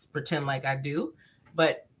pretend like I do.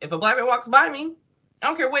 But if a black man walks by me, I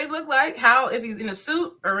don't care what he look like, if he's in a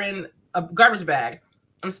suit or in a garbage bag,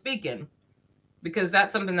 I'm speaking. Because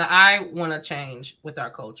that's something that I want to change with our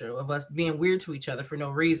culture of us being weird to each other for no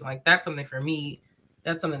reason. Like that's something for me.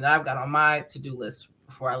 That's something that I've got on my to-do list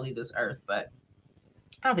before I leave this earth. But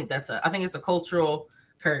I don't think I think it's a cultural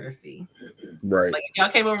courtesy. Right. Like if y'all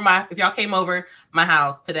came over my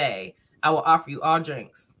house today, I will offer you all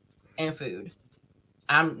drinks and food.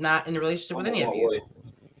 I'm not in a relationship with any of you.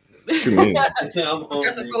 What you mean? That's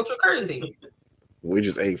a cultural courtesy. We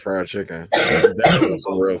just ate fried chicken. That's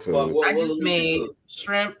some real food. I just made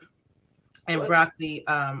shrimp and broccoli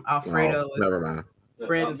Alfredo. Never mind.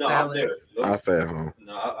 Bread and salad. I'll stay at home.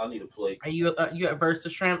 No, I need a plate. Are you adverse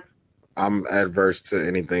to shrimp? I'm adverse to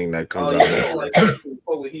anything that comes out. Like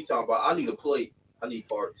what he talking about? I need a plate. I need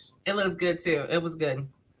parts. It looks good too. It was good.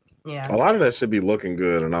 Yeah. A lot of that should be looking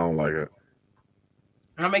good, and I don't like it.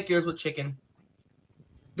 I'll make yours with chicken.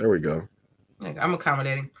 There we go. I'm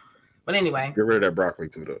accommodating. But anyway. Get rid of that broccoli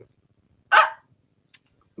too, though.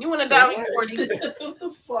 You want to die when you're 40? What the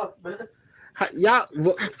fuck, man? Y'all,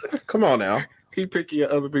 come on now. He picking at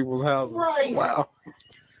other people's houses. Right. Wow.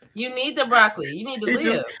 You need the broccoli. You need to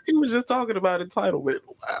live. He was just talking about entitlement.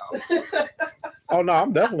 Wow. Oh no,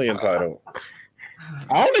 I'm definitely entitled.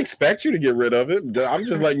 I don't expect you to get rid of it. I'm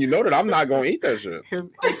just letting you know that I'm not going to eat that shit. He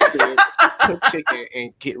said, "Put chicken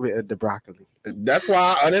and get rid of the broccoli." That's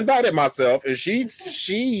why I uninvited myself, and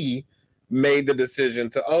she made the decision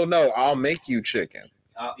to. Oh no, I'll make you chicken.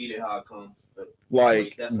 I'll eat it how it comes.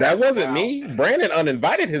 Like that wasn't me. Brandon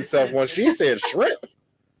uninvited himself when she said shrimp.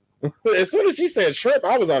 As soon as she said shrimp,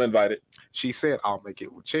 I was uninvited. She said, "I'll make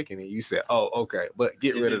it with chicken," and you said, "Oh, okay, but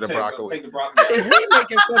get rid of the broccoli." Take the broccoli. If we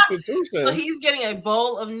making substitutions, So he's getting a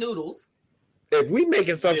bowl of noodles. if we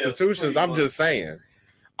making substitutions, I'm just saying,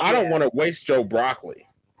 I don't want to waste your broccoli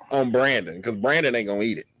on Brandon because Brandon ain't gonna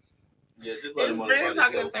eat it. Yeah, just let him Brandon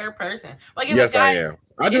talking in third person. Like if Yes, a guy, I am.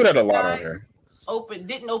 I do that a lot on here.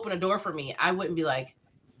 Didn't open a door for me, I wouldn't be like,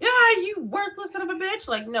 "Yeah, you worthless son of a bitch."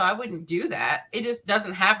 Like, no, I wouldn't do that. It just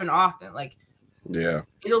doesn't happen often. Like, Yeah,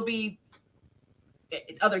 it'll be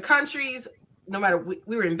in other countries. No matter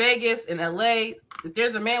we were in Vegas, in LA. If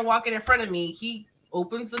there's a man walking in front of me, he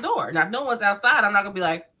opens the door. Now, if no one's outside, I'm not gonna be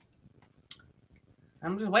like,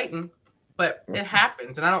 I'm just waiting. But it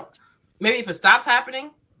happens, and I don't. Maybe if it stops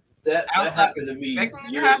happening, that happened to me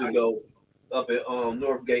years ago up at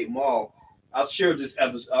Northgate Mall. I'll share this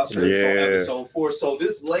episode. I'll share it on episode 4. So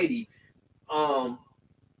this lady,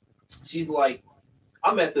 she's like,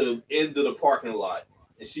 I'm at the end of the parking lot,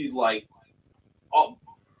 and she's like,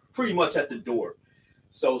 pretty much at the door.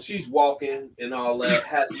 So she's walking and all that,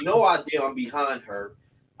 has no idea I'm behind her.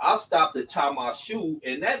 I stop to tie my shoe,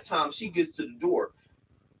 and that time she gets to the door.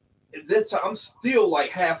 This time I'm still like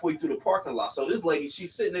halfway through the parking lot. So this lady,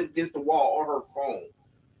 she's sitting against the wall on her phone.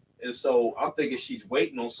 And so I'm thinking she's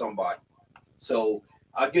waiting on somebody. So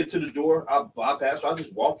I get to the door, I bypass her, I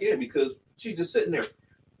just walk in because she's just sitting there.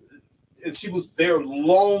 And she was there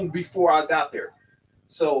long before I got there.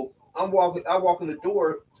 So I walk in the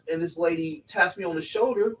door, and this lady taps me on the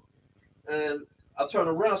shoulder, and I turn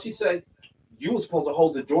around. She said, "You were supposed to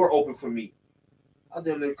hold the door open for me." I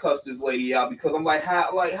didn't cuss this lady out because I'm like,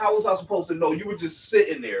 how was I supposed to know? You were just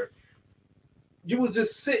sitting there. You were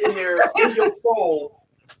just sitting there in your phone.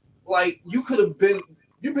 Like you could have been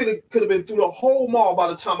through the whole mall by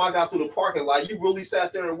the time I got through the parking lot. You really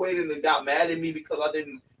sat there and waited and got mad at me because I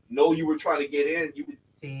didn't know you were trying to get in. You would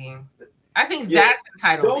see. I think that's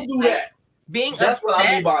entitlement. Don't do that. Being that's what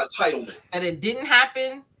I mean by entitlement. That it didn't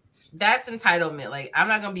happen. That's entitlement. Like I'm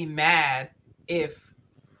not gonna be mad if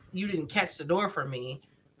you didn't catch the door for me,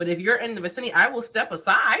 but if you're in the vicinity, I will step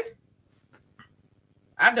aside.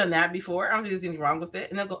 I've done that before. I don't think there's anything wrong with it.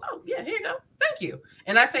 And they'll go, "Oh yeah, here you go. Thank you."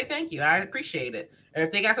 And I say thank you. I appreciate it. And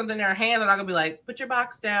if they got something in their hand, they're not gonna be like, "Put your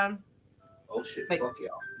box down." Oh shit! Like, fuck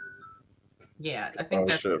y'all. Yeah, I think. Oh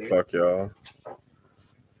that's shit! weird. Fuck y'all.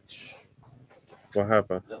 What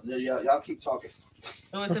happened? Y'all keep talking.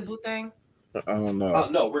 Oh, it's a boot thing. Oh no.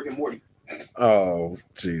 No, Rick and Morty. Oh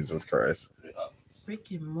Jesus Christ.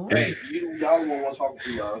 Rick and Morty. Hey, y'all the one talking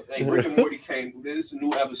to y'all. Hey, Rick and Morty came. This is a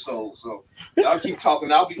new episode, so y'all keep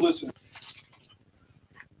talking. I'll be listening.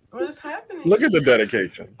 What is happening? Look at the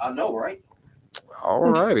dedication. I know, right?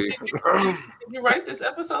 All righty. Did you write this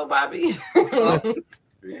episode, Bobby?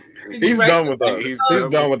 He's done with us. He's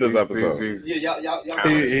done with this episode. Yeah, y'all.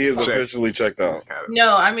 He is officially checked out.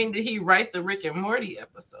 No, I mean, did he write the Rick and Morty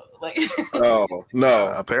episode? Like, Oh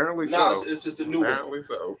no. Apparently so. No, it's just a new one. Apparently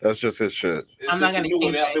so. That's just his shit. It's I'm not just a gonna new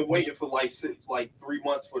one. keep I've been checking. waiting for like 3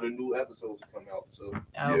 months for the new episodes to come out. So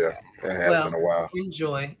Yeah, it has been a while.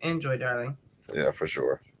 Enjoy, darling. Yeah, for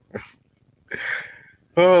sure.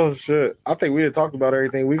 Oh shit! I think we had talked about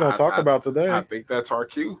everything we're gonna talk about today. I think that's our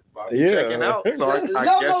cue. Yeah. Checking out. So no,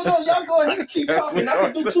 y'all go ahead and keep talking.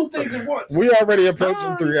 I can do 2 things at once. We already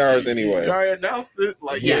approaching 3 hours anyway. I announced it.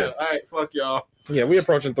 Like, yeah. All right, fuck y'all. Yeah, we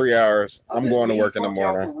approaching 3 hours. I'm going to work in the Fuck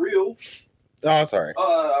y'all morning. for real. Oh, sorry.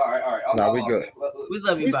 All right. No, we good. We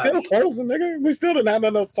love you, We Bobby. still closing, nigga. We still didn't have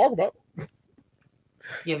nothing else to talk about.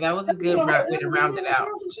 Yeah, that was a good way to round it out.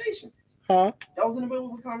 Huh? Y'all was in the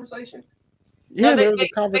middle of a conversation. Yeah, No, there was a they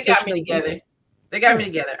conversation. got me together. They got me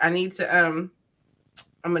together. I need to.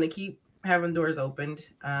 I'm gonna keep having doors opened.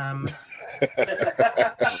 All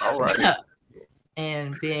right.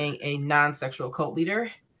 And being a non-sexual cult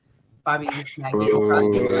leader, Bobby is not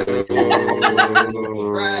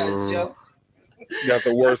Got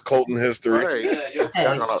the worst cult in history. Right.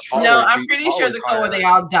 Hey, no, I'm pretty sure the cult where they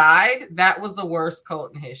all died, that was the worst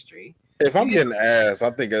cult in history. If I'm getting ass,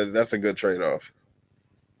 I think that's a good trade-off.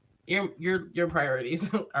 Your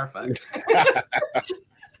priorities are fucked.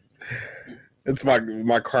 It's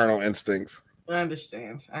my carnal instincts. I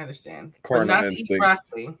understand. Carnal But not to eat instincts.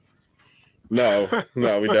 broccoli. No,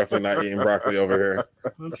 we definitely not eating broccoli over here.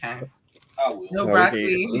 Okay. I will. No No,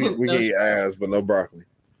 broccoli. we can eat ass, but no broccoli.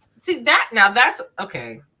 See that now? That's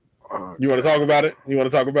okay. You want to talk about it?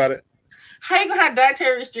 How you gonna have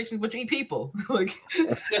dietary restrictions but you eat people? Like,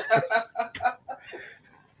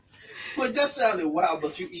 But that sounded wild,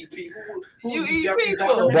 but you eat people. You eat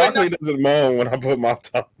people. Broccoli doesn't moan when I put my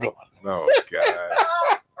tongue on. Oh,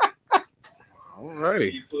 God. Alrighty.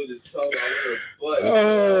 He put his tongue on her butt.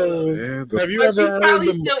 Yeah, have you but ever you heard probably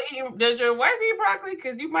the... still eating? Does your wife eat broccoli?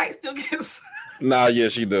 Because you might still get some Nah, yeah,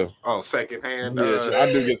 she do. Oh, secondhand. Yeah,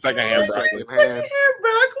 I do get secondhand broccoli. Secondhand.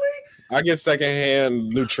 broccoli. I get secondhand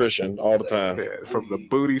nutrition all the time. Yeah, from the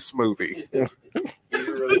booty smoothie.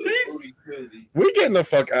 We getting the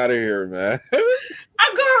fuck out of here, man.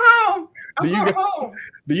 I'm going home. Home.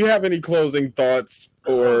 Do you have any closing thoughts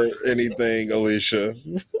or anything, Alicia?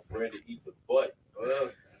 Ready to eat the butt.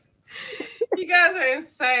 You guys are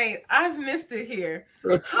insane. I've missed it here.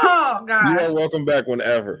 Oh God. You are welcome back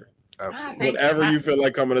whenever. Absolutely. Whenever you feel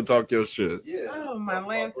like coming to talk your shit. Yeah. Oh my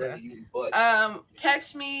Lanta.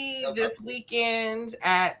 Catch me this weekend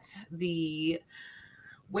at the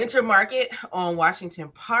Winter Market on Washington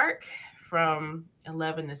Park from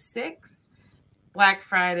 11 to 6. Black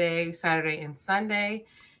Friday, Saturday, and Sunday.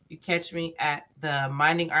 You catch me at the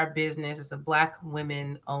Minding Our Business. It's a Black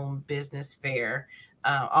women-owned business fair.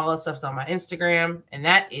 All that stuff's on my Instagram, and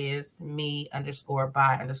that is me_by_Lee.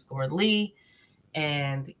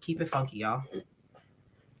 And keep it funky, y'all.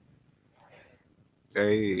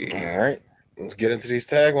 Hey. All right. Let's get into these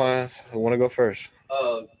taglines. Who want to go first?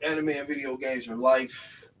 Anime and video games are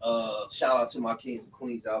life. Shout out to my kings and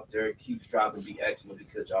queens out there. Keep striving to be excellent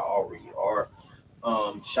because y'all already are.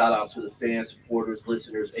 Shout out to the fans, supporters,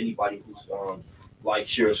 listeners, anybody who's like,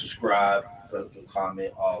 share, subscribe,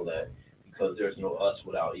 comment, all that. Because there's no us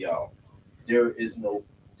without y'all. There is no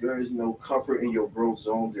comfort in your growth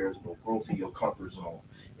zone. There is no growth in your comfort zone.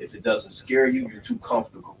 If it doesn't scare you, you're too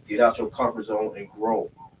comfortable. Get out your comfort zone and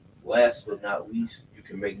grow. Last but not least, you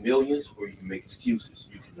can make millions or you can make excuses.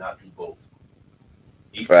 You cannot do both.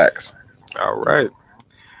 Facts. All right.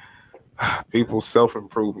 People's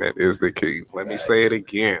self-improvement is the key. Let me say it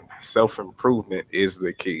again. Self-improvement is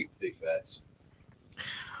the key. Big facts.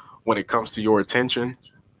 When it comes to your attention,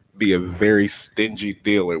 be a very stingy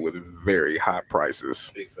dealer with very high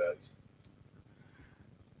prices. Big facts.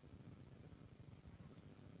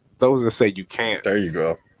 Those that say you can't, there you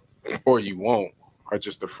go, or you won't, are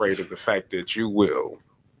just afraid of the fact that you will.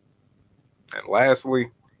 And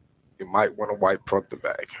lastly, you might want to wipe front to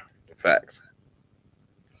back. Facts.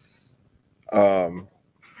 I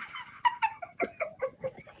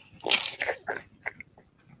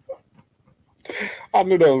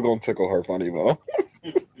knew that was gonna tickle her funny bone.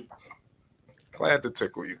 Glad to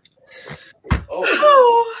tickle you.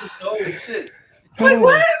 Oh shit. Like,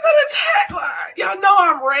 why is it a tagline? Y'all know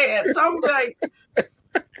I'm red, so I'm like.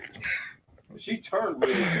 She turned red.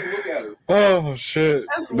 You look at her. Oh shit!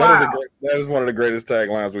 That is one of the greatest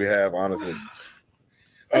taglines we have, honestly.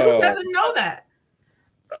 Who doesn't know that?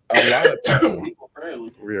 A lot of people.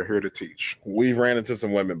 We are here to teach. We've ran into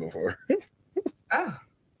some women before.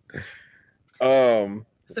 So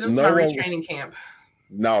this is my retraining camp.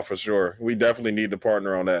 No, for sure. We definitely need to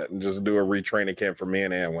partner on that and just do a retraining camp for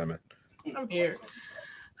men and women. I'm here.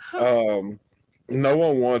 No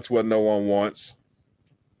one wants what no one wants.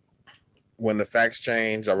 When the facts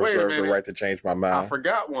change, I reserve the right to change my mind. I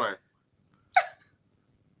forgot one.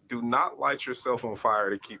 Do not light yourself on fire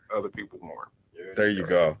to keep other people warm. There you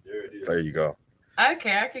go. There you go.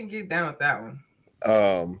 Okay, I can get down with that one.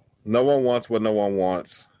 No one wants what no one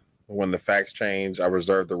wants. When the facts change, I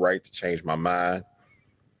reserve the right to change my mind.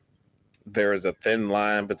 There is a thin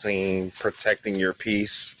line between protecting your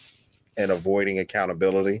peace and avoiding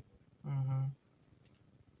accountability.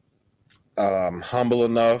 Humble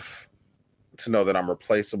enough to know that I'm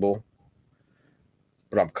replaceable,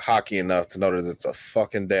 but I'm cocky enough to know that it's a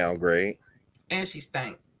fucking downgrade. And she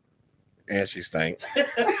stank. I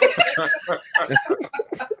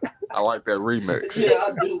like that remix. Yeah,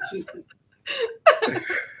 I do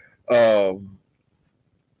too.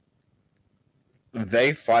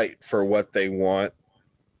 They fight for what they want.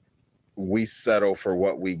 We settle for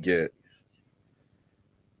what we get.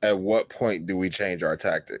 At what point do we change our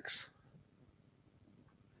tactics?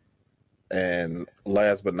 And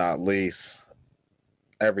last but not least,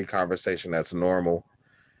 every conversation that's normal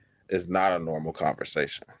is not a normal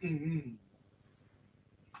conversation.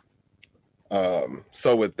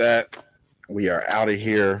 So with that, we are out of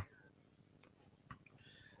here.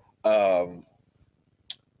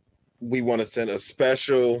 We want to send a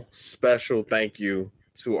special thank you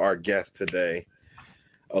to our guest today.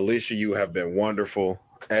 Alicia, you have been wonderful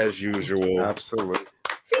as usual. Absolutely.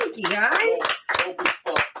 Thank you, guys.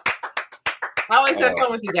 I always have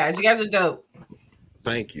fun with you guys. You guys are dope.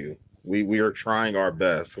 Thank you. We are trying our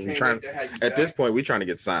best. We trying at this point. We trying to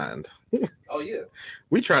get signed. Oh yeah.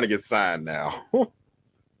 We trying to get signed now.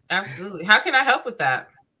 Absolutely. How can I help with that?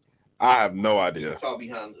 I have no idea.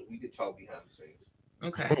 We could talk behind the scenes.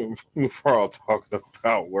 Okay. We're all talking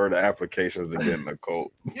about where the applications to get in the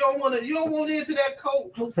cult. You don't want into that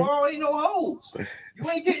coat. Mufaro ain't no hoes. You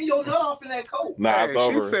ain't getting your nut off in that coat. Nah, it's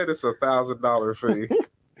over. She said it's $1,000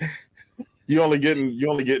 fee. You only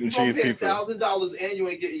getting cheese pizza. $1,000 and you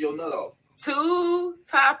ain't getting your nut off. 2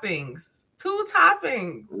 toppings. 2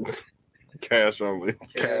 toppings. Cash only.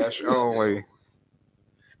 Cash only.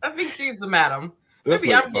 I think she's the madam. This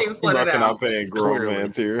Maybe I'm getting slutted out. Not paying grown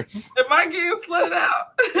man tears. Am I getting slutted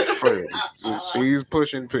out? She's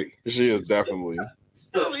pushing P. She is definitely.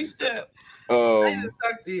 Holy shit. I need to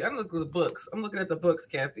talk to you. I'm looking at the books. I'm looking at the books,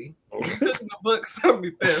 Kathy. The books. I'll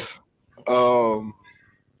be pissed.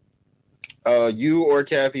 You or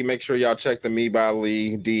Kathy, make sure y'all check the Me by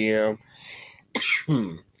Lee DM.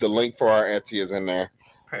 The link for our Etsy is in there.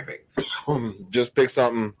 Perfect. Just pick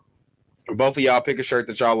something. Both of y'all pick a shirt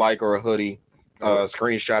that y'all like or a hoodie.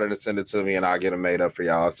 Screenshot it and send it to me, and I'll get them made up for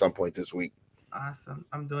y'all at some point this week. Awesome.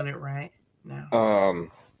 I'm doing it right now.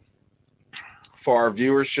 For our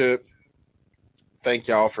viewership, thank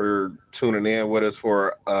y'all for tuning in with us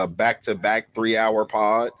for a back-to-back 3-hour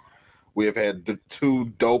pod. We have had 2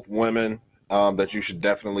 dope women that you should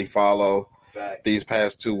definitely follow these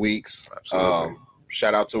past 2 weeks.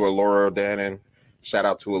 Shout out to Laura Dannon. Shout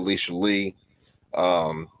out to Alicia Lee.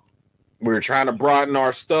 We're trying to broaden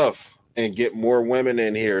our stuff and get more women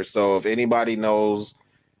in here. So if anybody knows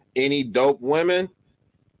any dope women,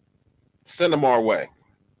 send them our way.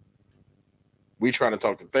 We trying to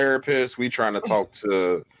talk to therapists. We trying to talk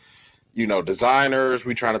to, designers.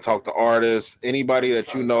 We trying to talk to artists. Anybody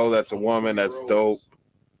that you know that's a woman that's dope,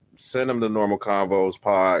 send them the Normal Convos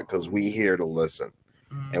pod because we here to listen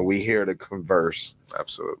and we here to converse.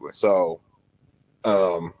 Absolutely. So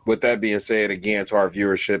with that being said, again, to our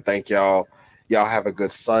viewership, thank y'all. Y'all have a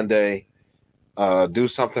good Sunday. Do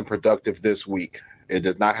something productive this week. It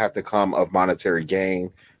does not have to come of monetary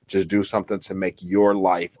gain. Just do something to make your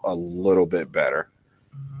life a little bit better.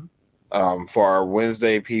 For our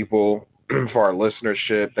Wednesday people, for our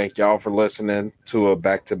listenership, thank y'all for listening to a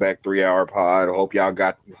back-to-back 3-hour pod.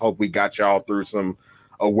 Hope we got y'all through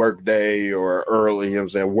a work day or early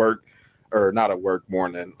and work. Or not a work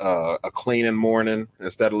morning, a cleaning morning.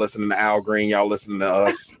 Instead of listening to Al Green, y'all listening to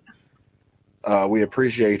us. We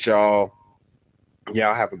appreciate y'all.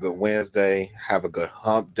 Y'all have a good Wednesday. Have a good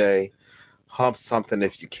hump day. Hump something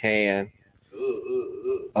if you can.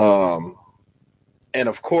 And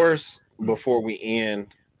of course, before we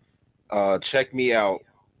end, check me out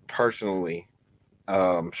personally.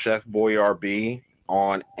 Chef Boy RB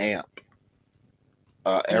on AMP.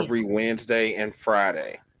 Every Wednesday and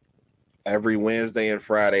Friday. Every Wednesday and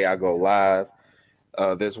Friday, I go live.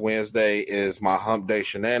 This Wednesday is my Hump Day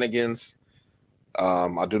Shenanigans.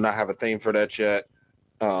 I do not have a theme for that yet.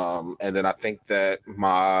 And then I think that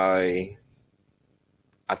my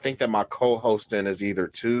co-hosting is either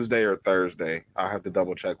Tuesday or Thursday. I'll have to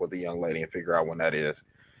double check with the young lady and figure out when that is.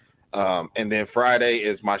 And then Friday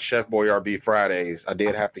is my Chef Boy RB Fridays. I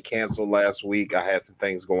did have to cancel last week. I had some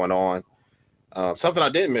things going on. Something I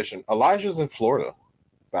didn't mention. Elijah's in Florida,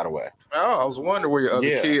 by the way. Oh, I was wondering where your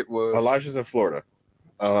other kid was. Elijah's in Florida.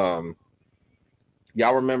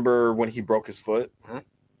 Y'all remember when he broke his foot? Mm-hmm.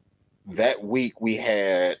 That week we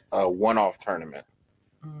had a one-off tournament.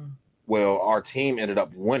 Well, our team ended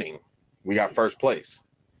up winning. We got first place.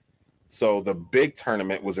 So the big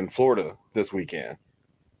tournament was in Florida this weekend.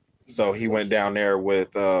 So he went down there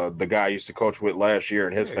with the guy I used to coach with last year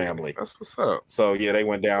and his family. That's what's up. So yeah, they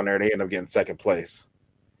went down there. They ended up getting second place.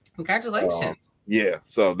 Congratulations. Yeah,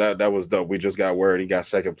 so that was dope. We just got word he got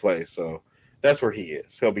second place. So that's where he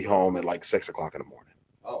is. He'll be home at like 6 o'clock in the morning.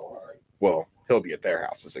 Oh, all right. Well, he'll be at their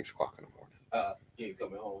house at 6 o'clock in the morning. He ain't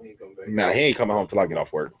coming home. He ain't coming back. Nah, he ain't coming home till I get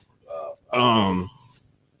off work.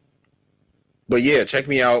 But yeah, check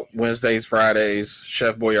me out Wednesdays, Fridays,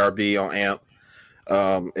 Chef Boy RB on AMP.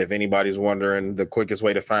 If anybody's wondering, the quickest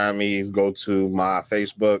way to find me is go to my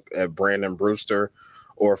Facebook at Brandon Brewster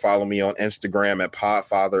or follow me on Instagram at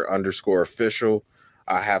podfather_official.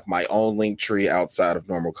 I have my own link tree outside of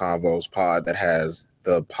Normal Convos pod that has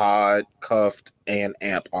the pod, cuffed, and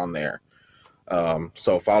AMP on there.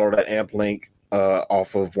 So follow that AMP link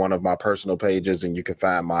off of one of my personal pages and you can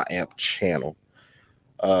find my AMP channel.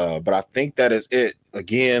 But I think that is it.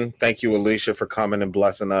 Again, thank you, Alicia, for coming and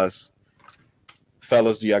blessing us.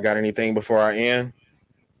 Fellas, do y'all got anything before I end?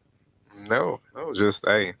 No, just,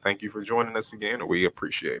 hey, thank you for joining us again. We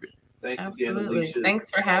appreciate it. Thanks Absolutely. again, Alicia. Thanks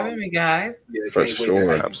for having me, guys. Yeah, For can't wait to sure.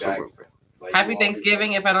 have you Absolutely. back. Like, Happy you know,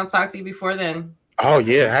 Thanksgiving if I don't talk to you before then. Oh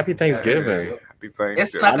yeah, happy Thanksgiving. Happy It's Thanksgiving.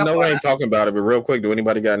 snuck I up know on we ain't us. talking about it, but real quick, do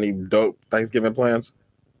anybody got any dope Thanksgiving plans?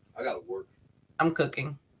 I gotta work. I'm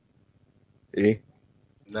cooking. E?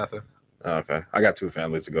 Nothing. Oh, okay. I got 2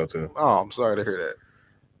 families to go to. Oh, I'm sorry to hear that.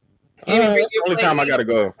 You didn't bring That's the your only plate, time I E? gotta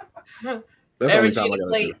go. That's the only time I gotta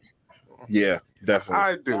plate. do. Yeah, definitely.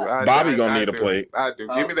 I do. Bobby gonna need a do. plate. I do.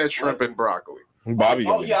 Give me that shrimp and broccoli. Bobby.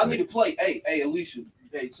 Oh gonna yeah, I need need a plate. Hey, Alicia.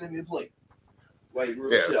 Hey, send me a plate. Wait,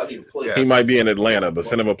 real Yes. shit. I need a plate. Yes. He might be in Atlanta, but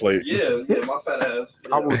send him a plate. Yeah, my fat ass.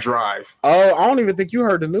 Yeah. I will drive. Oh, I don't even think you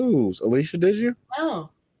heard the news. Alicia, did you? No.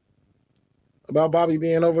 About Bobby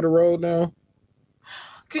being over the road now?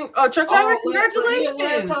 Truck driver, Yeah, congratulations.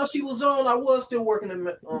 last time she was on, I was still working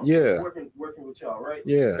Yeah. working with y'all, right?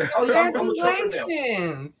 Yeah. Oh yeah, I'm a trucker now.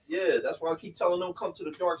 Congratulations. Yeah, that's why I keep telling them come to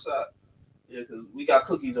the dark side. Yeah, because we got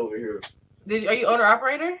cookies over here. Are you owner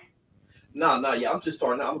operator? Nah, yeah, I'm just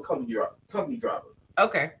starting out. I'm a company driver.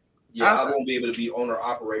 Okay. Yeah, Awesome. I won't be able to be owner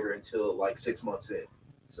operator until like 6 months in.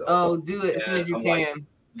 So Oh, do it as soon as you I'm can.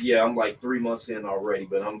 I'm like 3 months in already,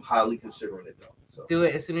 but I'm highly considering it though. So Do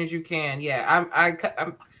it as soon as you can. Yeah,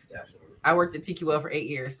 I worked at TQL for 8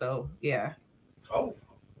 years, so yeah. Oh.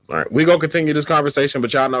 All right, we gonna continue this conversation,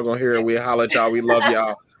 but y'all not gonna hear it. We holla at y'all. We love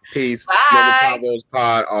y'all. Peace. Bye. Normal Combos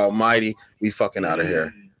Pod Almighty. We fucking out of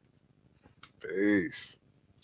here. Peace.